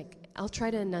into the mic. I'll try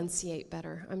to enunciate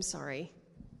better. I'm sorry.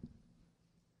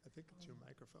 I think it's your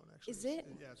microphone, actually. Is it?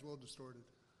 Yeah, it's a little distorted.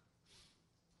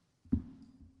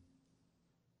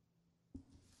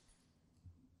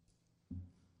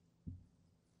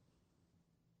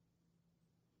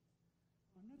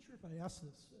 I'm not sure if I asked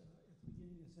this at the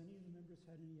beginning. Has any of the members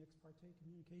had any ex parte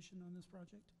communication on this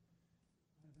project?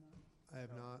 I have not. I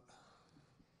have not.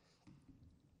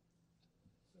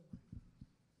 So,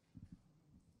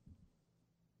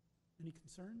 any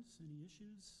concerns, any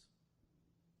issues?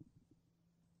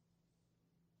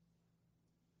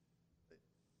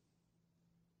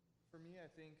 For me,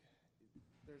 I think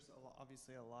there's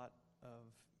obviously a lot of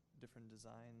different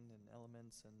design and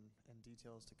elements and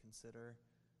details to consider.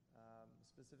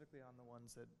 Specifically on the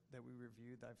ones that we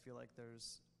reviewed, I feel like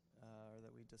there's, or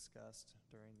that we discussed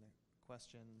during the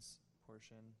questions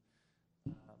portion,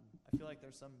 I feel like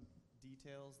there's some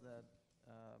details that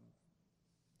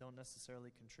don't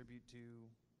necessarily contribute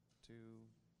to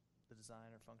the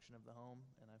design or function of the home,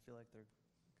 and I feel like they're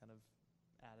kind of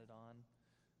added on.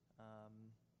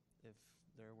 If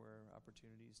there were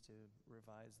opportunities to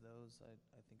revise those,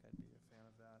 I think I'd be a fan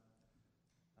of that.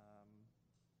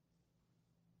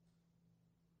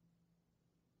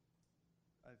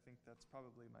 I think that's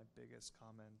probably my biggest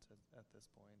comment at this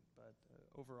point, but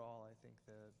overall I think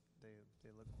that they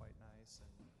look quite nice,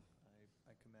 and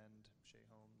I commend Shea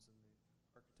Homes and the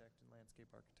architect and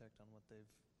landscape architect on what they've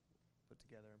put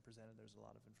together and presented. There's a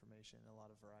lot of information and a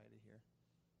lot of variety here.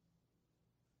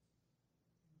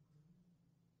 Concerns or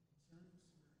issues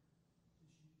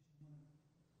you want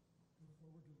to go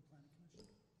forward to the planning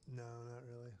commission? No, not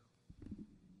really.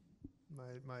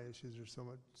 My issues are so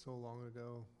long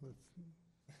ago with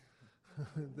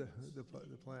the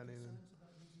planning. Concerns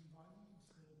about using vinyl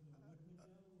instead of a wood window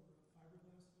or a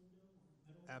fiberglass window or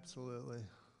metal? Absolutely.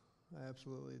 I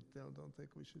absolutely don't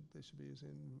think they should be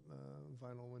using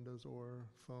vinyl windows or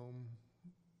foam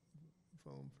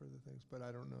for the things. But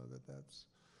I don't know that that's.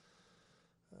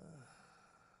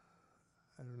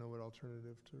 I don't know what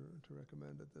alternative to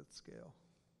recommend at that scale.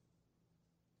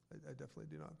 I definitely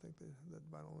do not think that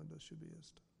vinyl windows should be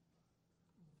used.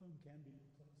 Foam can be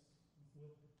replaced with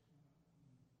wood.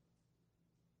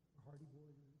 hardy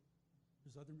board, or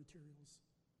there's other materials.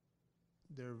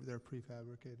 They're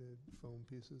prefabricated foam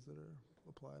pieces that are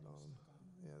applied on.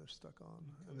 Yeah, they're stuck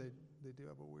on, and they do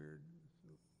have a weird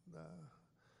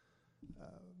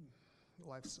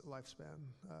life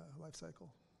cycle.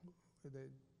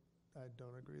 I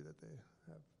don't agree that they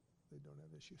don't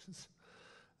have issues,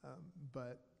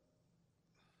 but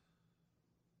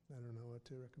I don't know what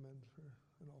to recommend for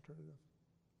an alternative.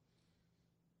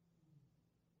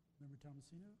 Member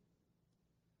Tomasino?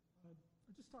 I'll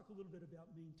just talk a little bit about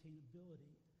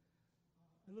maintainability.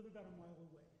 I live about a mile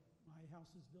away. My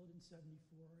house was built in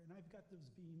 '74, and I've got those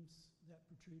beams that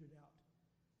protruded out.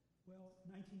 Well,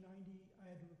 1990, I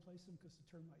had to replace them because the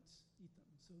termites eat them.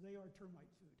 So they are termite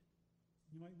food.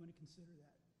 You might want to consider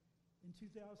that. In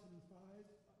 2005,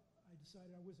 I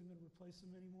decided I wasn't going to replace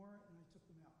them anymore, and I took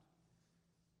them out.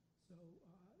 So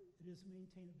it is a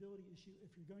maintainability issue.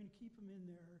 If you're going to keep them in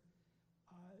there,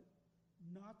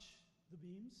 notch the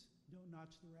beams, don't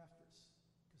notch the rafters,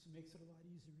 because it makes it a lot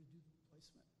easier to do the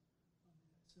replacement on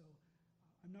that. So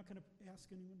I'm not going to ask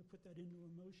anyone to put that into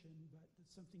a motion, but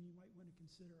it's something you might want to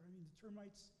consider. I mean, the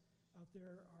termites out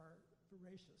there are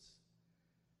voracious.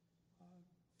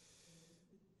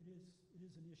 It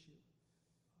is an issue.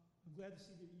 I'm glad to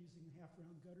see that you're using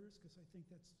half-round gutters, because I think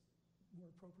that's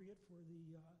more appropriate for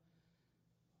the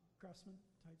Craftsman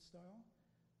type style.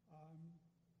 I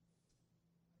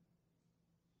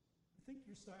think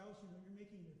your styles, you're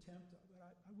making an attempt, but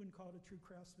I wouldn't call it a true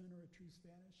Craftsman or a true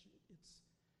Spanish. It's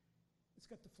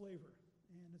got the flavor,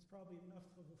 and it's probably enough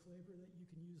of a flavor that you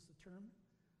can use the term.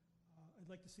 I'd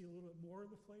like to see a little bit more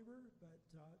of the flavor, but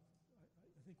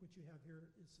I think what you have here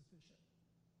is sufficient.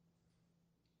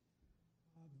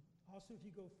 Also, if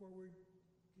you go forward,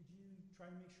 could you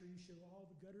try and make sure you show all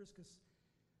the gutters? Because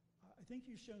I think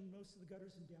you've shown most of the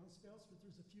gutters and downspouts, but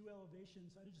there's a few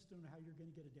elevations. I just don't know how you're going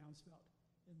to get a downspout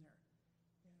in there.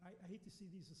 And I hate to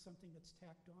see these as something that's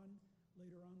tacked on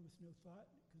later on with no thought,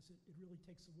 because it really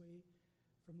takes away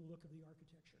from the look of the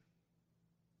architecture.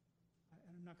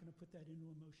 And I'm not going to put that into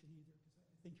a motion either, because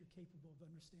I think you're capable of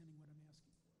understanding what I'm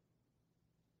asking for.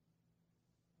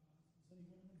 Does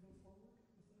anyone want to go forward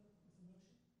with a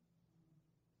motion?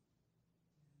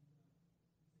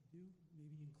 If they do,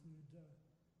 maybe include the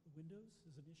windows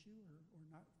as an issue, or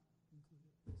not include it.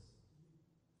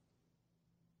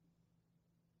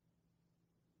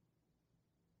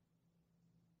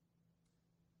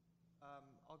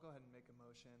 I'll go ahead and make a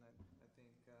motion. I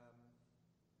think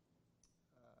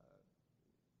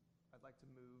I'd like to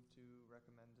move to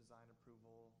recommend design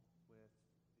approval with the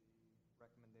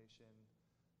recommendation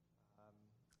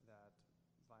that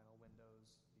vinyl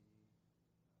windows be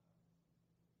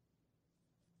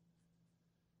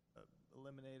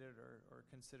eliminated or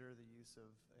consider the use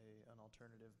of an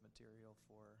alternative material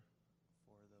for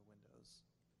the windows.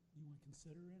 You want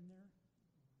consider in there?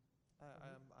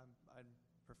 I'd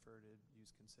prefer to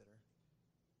use consider.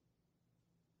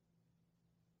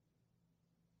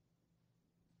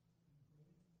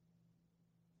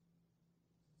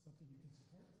 Something you can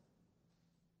support?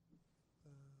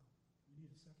 We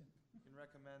need a second. You can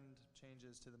recommend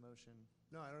changes to the motion.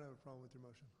 No, I don't have a problem with your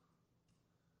motion.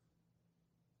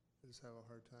 I just have a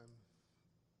hard time.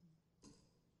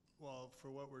 Well,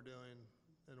 for what we're doing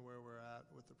and where we're at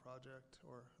with the project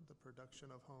or the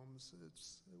production of homes, it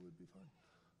would be fine.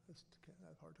 I just can't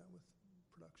have a hard time with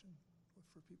production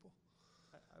for people.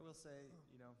 I will say,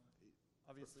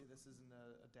 obviously this isn't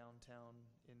a downtown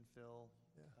infill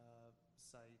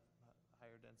site,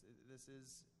 higher density. This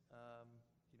is,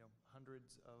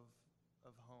 hundreds of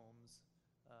homes,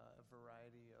 a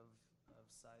variety of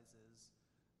sizes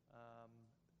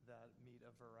that meet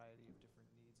a variety of different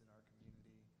needs in our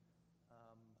community.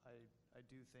 I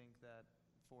do think that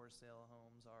for sale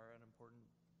homes are an important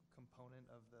component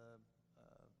of the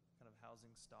kind of housing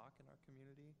stock in our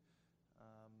community.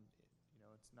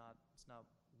 It's not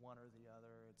one or the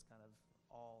other. It's kind of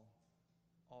all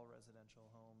residential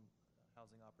home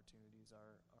housing opportunities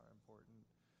are important.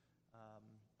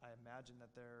 I imagine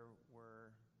that there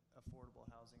were affordable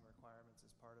housing requirements as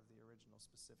part of the original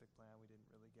specific plan. We didn't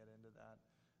really get into that,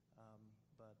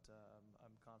 but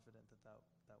I'm confident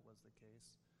that was the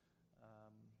case.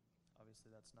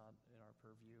 Obviously, that's not in our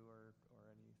purview or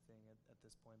anything at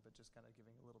this point, but just kind of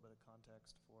giving a little bit of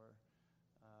context for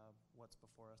what's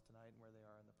before us tonight and where they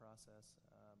are in the process.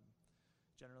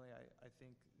 Generally, I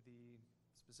think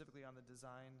specifically on the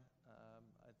design,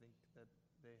 I think that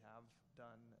they have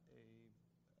done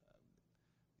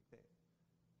they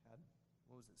had,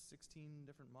 16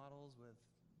 different models with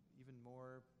even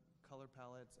more color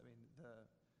palettes. I mean, the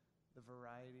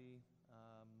variety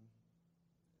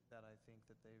that I think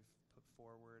that they've put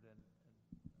forward and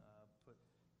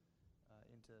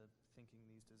into thinking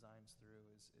these designs through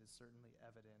is certainly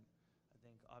evident. I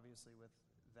think obviously with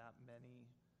that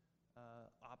many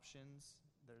options,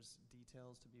 there's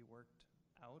details to be worked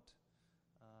out,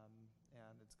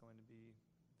 and it's going to be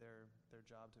their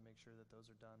job to make sure that those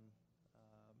are done,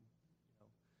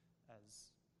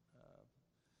 as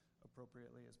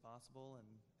appropriately as possible. And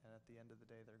at the end of the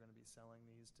day, they're going to be selling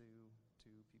these to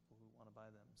people who want to buy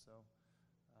them. So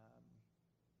I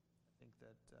think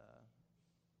that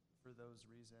for those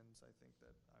reasons, I think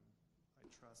that I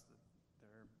trust that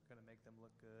they're going to make them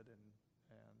look good and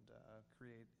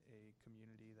create a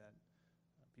community that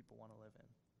people want to live in.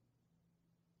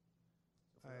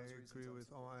 So for those reasons,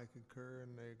 I concur,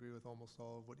 and I agree with almost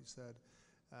all of what you said,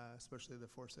 especially the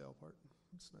for sale part.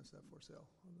 It's nice to have for sale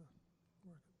on the market.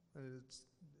 And it's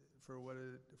for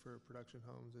production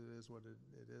homes, it is what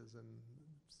it is, and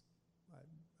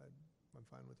I'm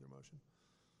fine with your motion.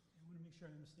 I want to make sure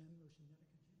I understand the motion.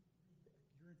 Could you,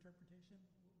 your interpretation?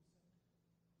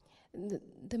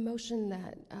 The motion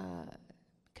that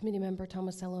Committee Member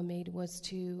Tomasello made was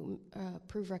to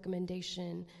approve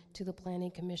recommendation to the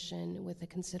Planning Commission with a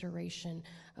consideration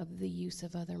of the use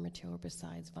of other material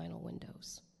besides vinyl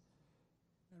windows.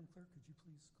 Madam Clerk, could you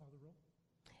please call the roll?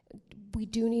 We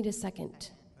do need a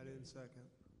second. I didn't second.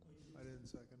 I didn't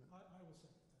second it. I will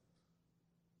second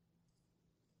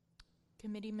that.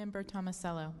 Committee Member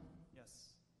Tomasello.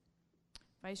 Yes.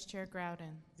 Vice Chair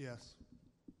Groudon. Yes.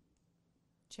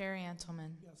 Chair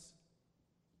Antleman. Yes.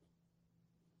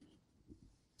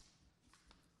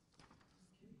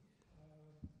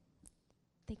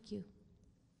 Thank you.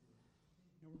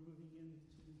 Now we're moving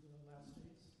into the last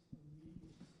phase of the meeting,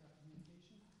 which is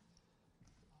communication.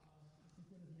 I think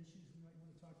one of the issues we might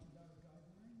want to talk about are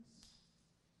guidelines.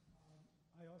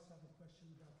 I also have a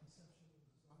question about conceptual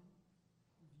design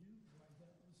review, why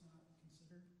that was not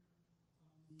considered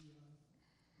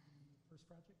on the first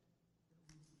project that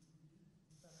we reviewed.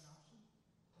 Is that an option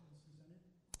that was presented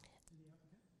to the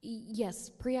applicant? Yes,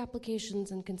 pre-applications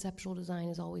and conceptual design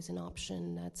is always an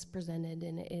option that's presented,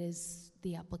 and it is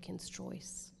the applicant's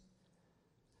choice.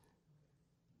 Yeah,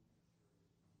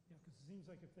 because it seems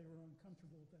like if they were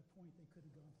uncomfortable at that point, they could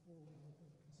have gone forward with the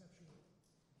conceptual,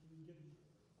 and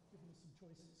given us some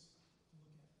choices to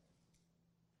look at.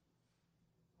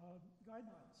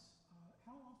 Guidelines,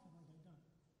 how often are they done?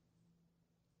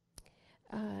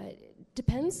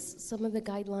 Depends. Some of the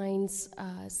guidelines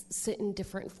sit in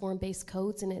different form-based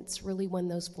codes, and it's really when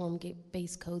those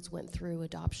form-based codes went through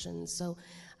adoption. So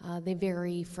they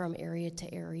vary from area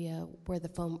to area where the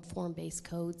form-based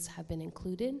codes have been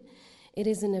included. It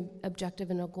is an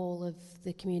objective and a goal of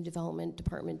the Community Development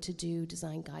Department to do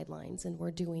design guidelines, and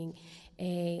we're doing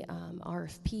a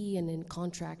RFP and in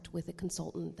contract with a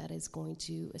consultant that is going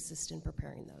to assist in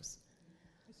preparing those.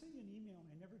 I sent you an email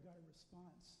and I never got a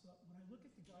response. But when I look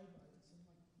at the guidelines, and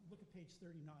look at page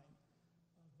 39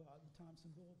 of the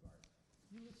Thompson Boulevard,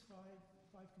 you list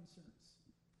five concerns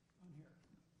on here.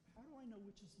 How do I know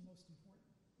which is the most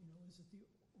important? You know, is it the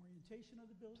orientation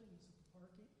of the building? Is it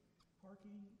the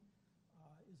parking?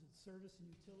 Is it service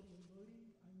and utility and loading?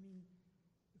 I mean,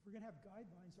 if we're going to have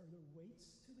guidelines, are there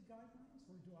weights to the guidelines,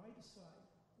 or do I decide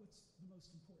what's the most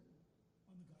important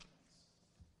on the guidelines?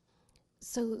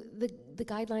 So the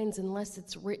guidelines, unless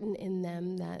it's written in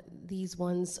them that these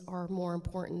ones are more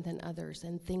important than others,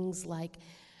 and things like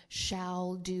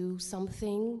shall do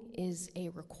something is a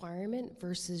requirement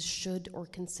versus should or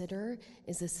consider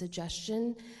is a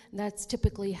suggestion. That's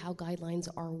typically how guidelines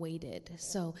are weighted.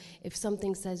 So if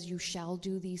something says you shall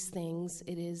do these things,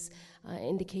 it is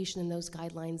indication in those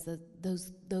guidelines that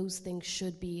those things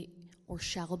should be or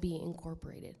shall be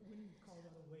incorporated. I wouldn't call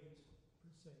that a weight,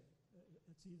 per se.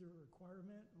 It's either a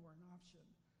requirement or an option.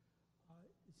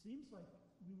 It seems like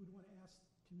we would want to ask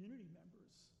community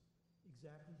members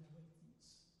exactly to weight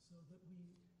these, so that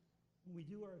when we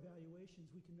do our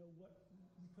evaluations, we can know what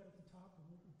we put at the top and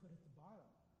what we put at the bottom.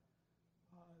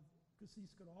 Because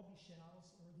these could all be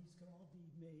shalls, or these could all be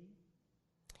may.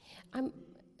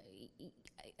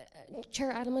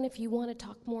 Chair Adelman, if you want to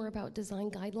talk more about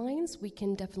design guidelines, we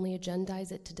can definitely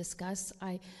agendize it to discuss.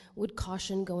 I would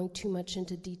caution going too much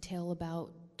into detail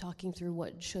about talking through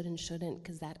what should and shouldn't,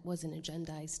 because that wasn't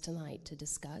agendized tonight to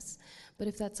discuss. But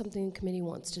if that's something the committee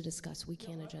wants to discuss, we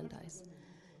can agendize.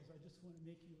 I just want to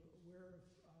make you aware of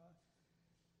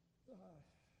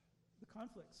the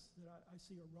conflicts that I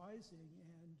see arising,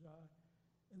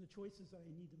 and the choices that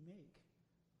I need to make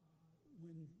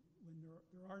when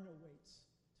there are no weights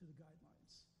to the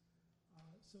guidelines.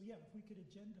 So yeah, if we could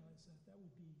agendize that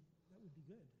would be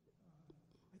good.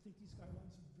 I think these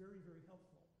guidelines are very, very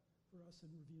helpful for us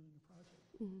in reviewing a project.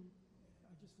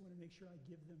 I just want to make sure I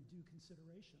give them due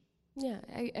consideration. Yeah,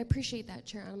 I appreciate that,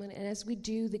 Chair Adelman. And as we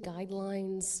do the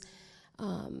guidelines,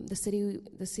 the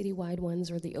citywide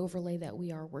ones or the overlay that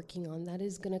we are working on, that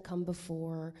is going to come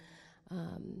before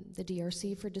the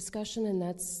DRC for discussion, and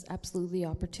that's absolutely the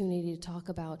opportunity to talk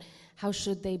about how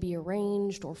should they be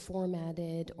arranged or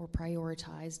formatted or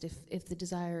prioritized if the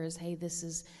desire is, hey, this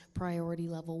is priority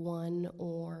level 1,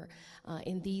 or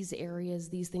in these areas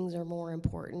these things are more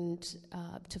important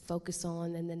to focus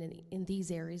on, and then in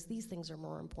these areas these things are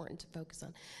more important to focus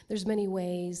on. There's many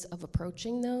ways of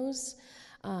approaching those,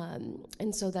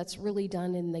 and so that's really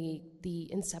done in the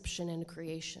inception and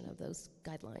creation of those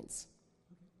guidelines.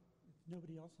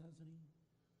 Nobody else has any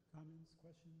comments,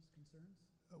 questions, concerns?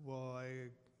 Well,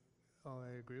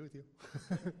 I agree with you.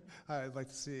 I'd like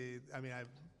to see,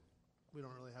 we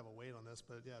don't really have a weight on this,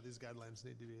 but yeah, these guidelines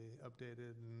need to be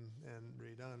updated and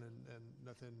redone, and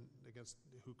nothing against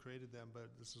who created them, but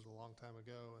this is a long time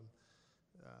ago,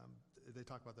 and they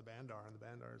talk about the Bandar, and the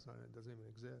Bandar it doesn't even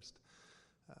exist,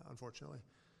 unfortunately.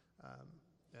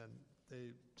 And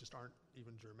they just aren't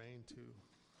even germane to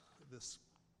this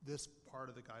part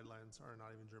of the guidelines are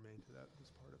not even germane to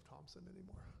this part of Thompson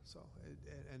anymore. So,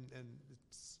 and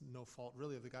it's no fault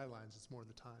really of the guidelines. It's more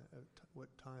the time, what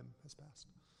time has passed.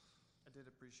 I did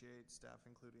appreciate staff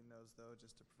including those, though,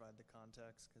 just to provide the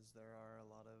context, because there are a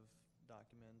lot of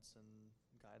documents and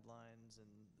guidelines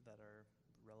and that are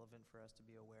relevant for us to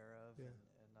be aware of, Yeah.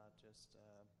 and not just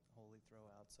wholly throw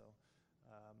out. So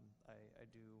I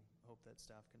do hope that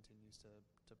staff continues to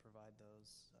provide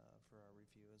those for our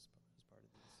review as part of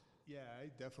these. Yeah, I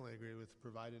definitely agree with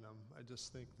providing them. I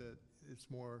just think that it's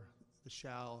more the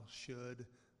shall, should.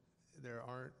 There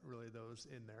aren't really those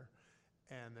in there,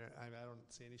 and I don't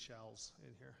see any shalls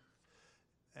in here.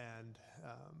 And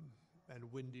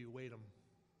when do you weight them?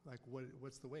 Like,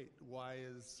 what's the weight? Why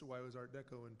was Art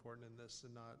Deco important in this,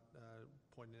 and not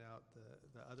pointing out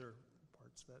the other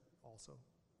parts that also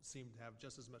seem to have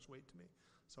just as much weight to me?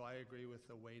 So I agree with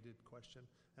the weighted question,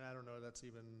 and I don't know that's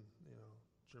even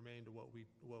germane to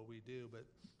what we do, but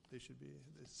they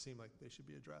seem like they should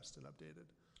be addressed and updated.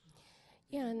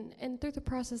 Yeah, and through the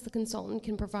process, the consultant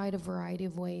can provide a variety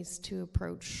of ways to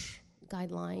approach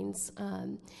guidelines.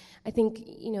 I think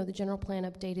the general plan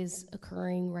update is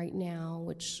occurring right now,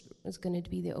 which is going to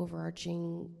be the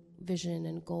overarching vision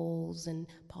and goals and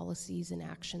policies and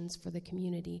actions for the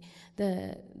community.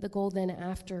 The goal then,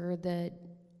 after the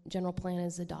general plan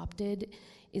is adopted,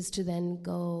 is to then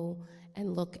go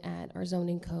and look at our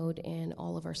zoning code and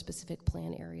all of our specific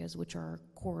plan areas, which are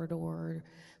corridor,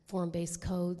 form-based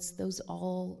codes. Those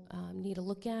all need a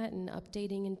look at and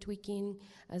updating and tweaking,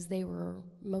 as they were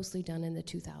mostly done in the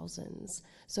 2000s.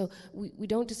 So we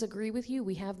don't disagree with you.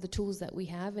 We have the tools that we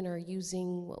have and are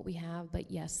using what we have, but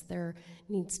yes, there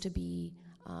needs to be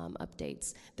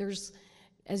updates. There's,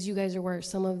 as you guys are aware,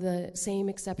 some of the same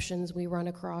exceptions we run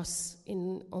across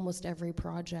in almost every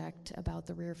project about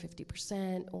the rear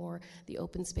 50% or the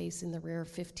open space in the rear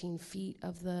 15 feet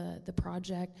of the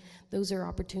project. Those are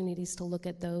opportunities to look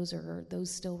at those. Are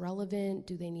those still relevant?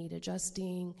 Do they need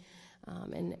adjusting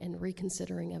and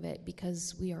reconsidering of it?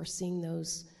 Because we are seeing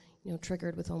those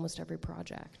triggered with almost every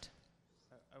project.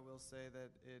 I will say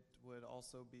that it would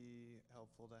also be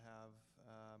helpful to have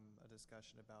a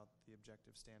discussion about the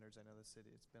objective standards. I know it's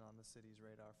been on the city's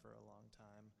radar for a long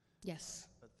time. Yes.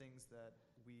 But things that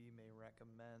we may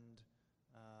recommend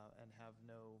and have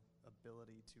no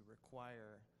ability to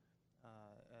require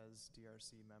as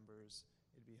DRC members,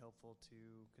 it'd be helpful to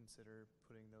consider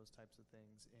putting those types of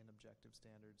things in objective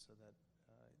standards so that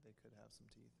they could have some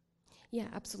teeth. Yeah,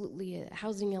 absolutely. A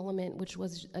housing element, which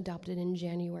was adopted in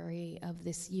January of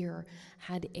this year,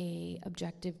 had a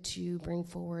objective to bring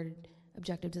forward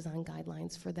objective design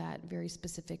guidelines for that very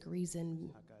specific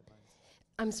reason. Not guidelines.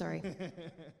 I'm sorry.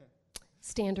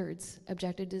 Standards,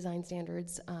 objective design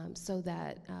standards, so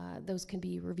that those can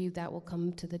be reviewed. That will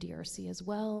come to the DRC as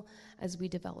well as we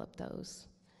develop those.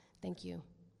 Thank you.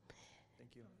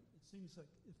 Thank you. It seems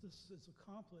like if this is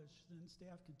accomplished, then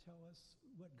staff can tell us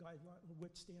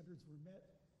what standards were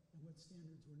met and what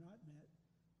standards were not met,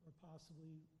 or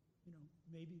possibly,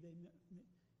 maybe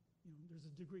there's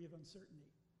a degree of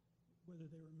uncertainty whether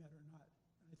they were met or not.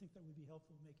 I think that would be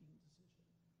helpful in making a decision.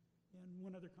 And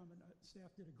one other comment, staff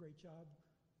did a great job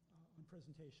on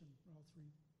presentation for all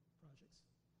three projects.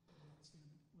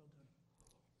 Outstanding. Well done.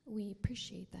 We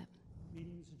appreciate that.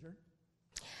 Meeting is adjourned.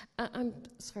 I'm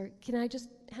sorry, can I just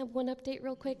have one update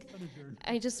real quick? Adjourned.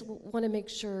 I just want to make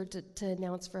sure to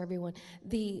announce for everyone.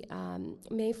 The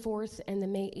May 4th and the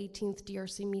May 18th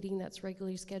DRC meeting that's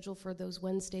regularly scheduled for those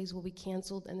Wednesdays will be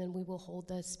canceled, and then we will hold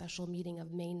the special meeting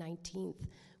of May 19th,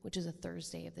 which is a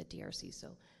Thursday of the DRC,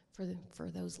 so for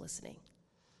those listening.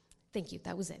 Thank you.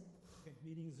 That was it. Okay,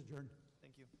 meeting is adjourned.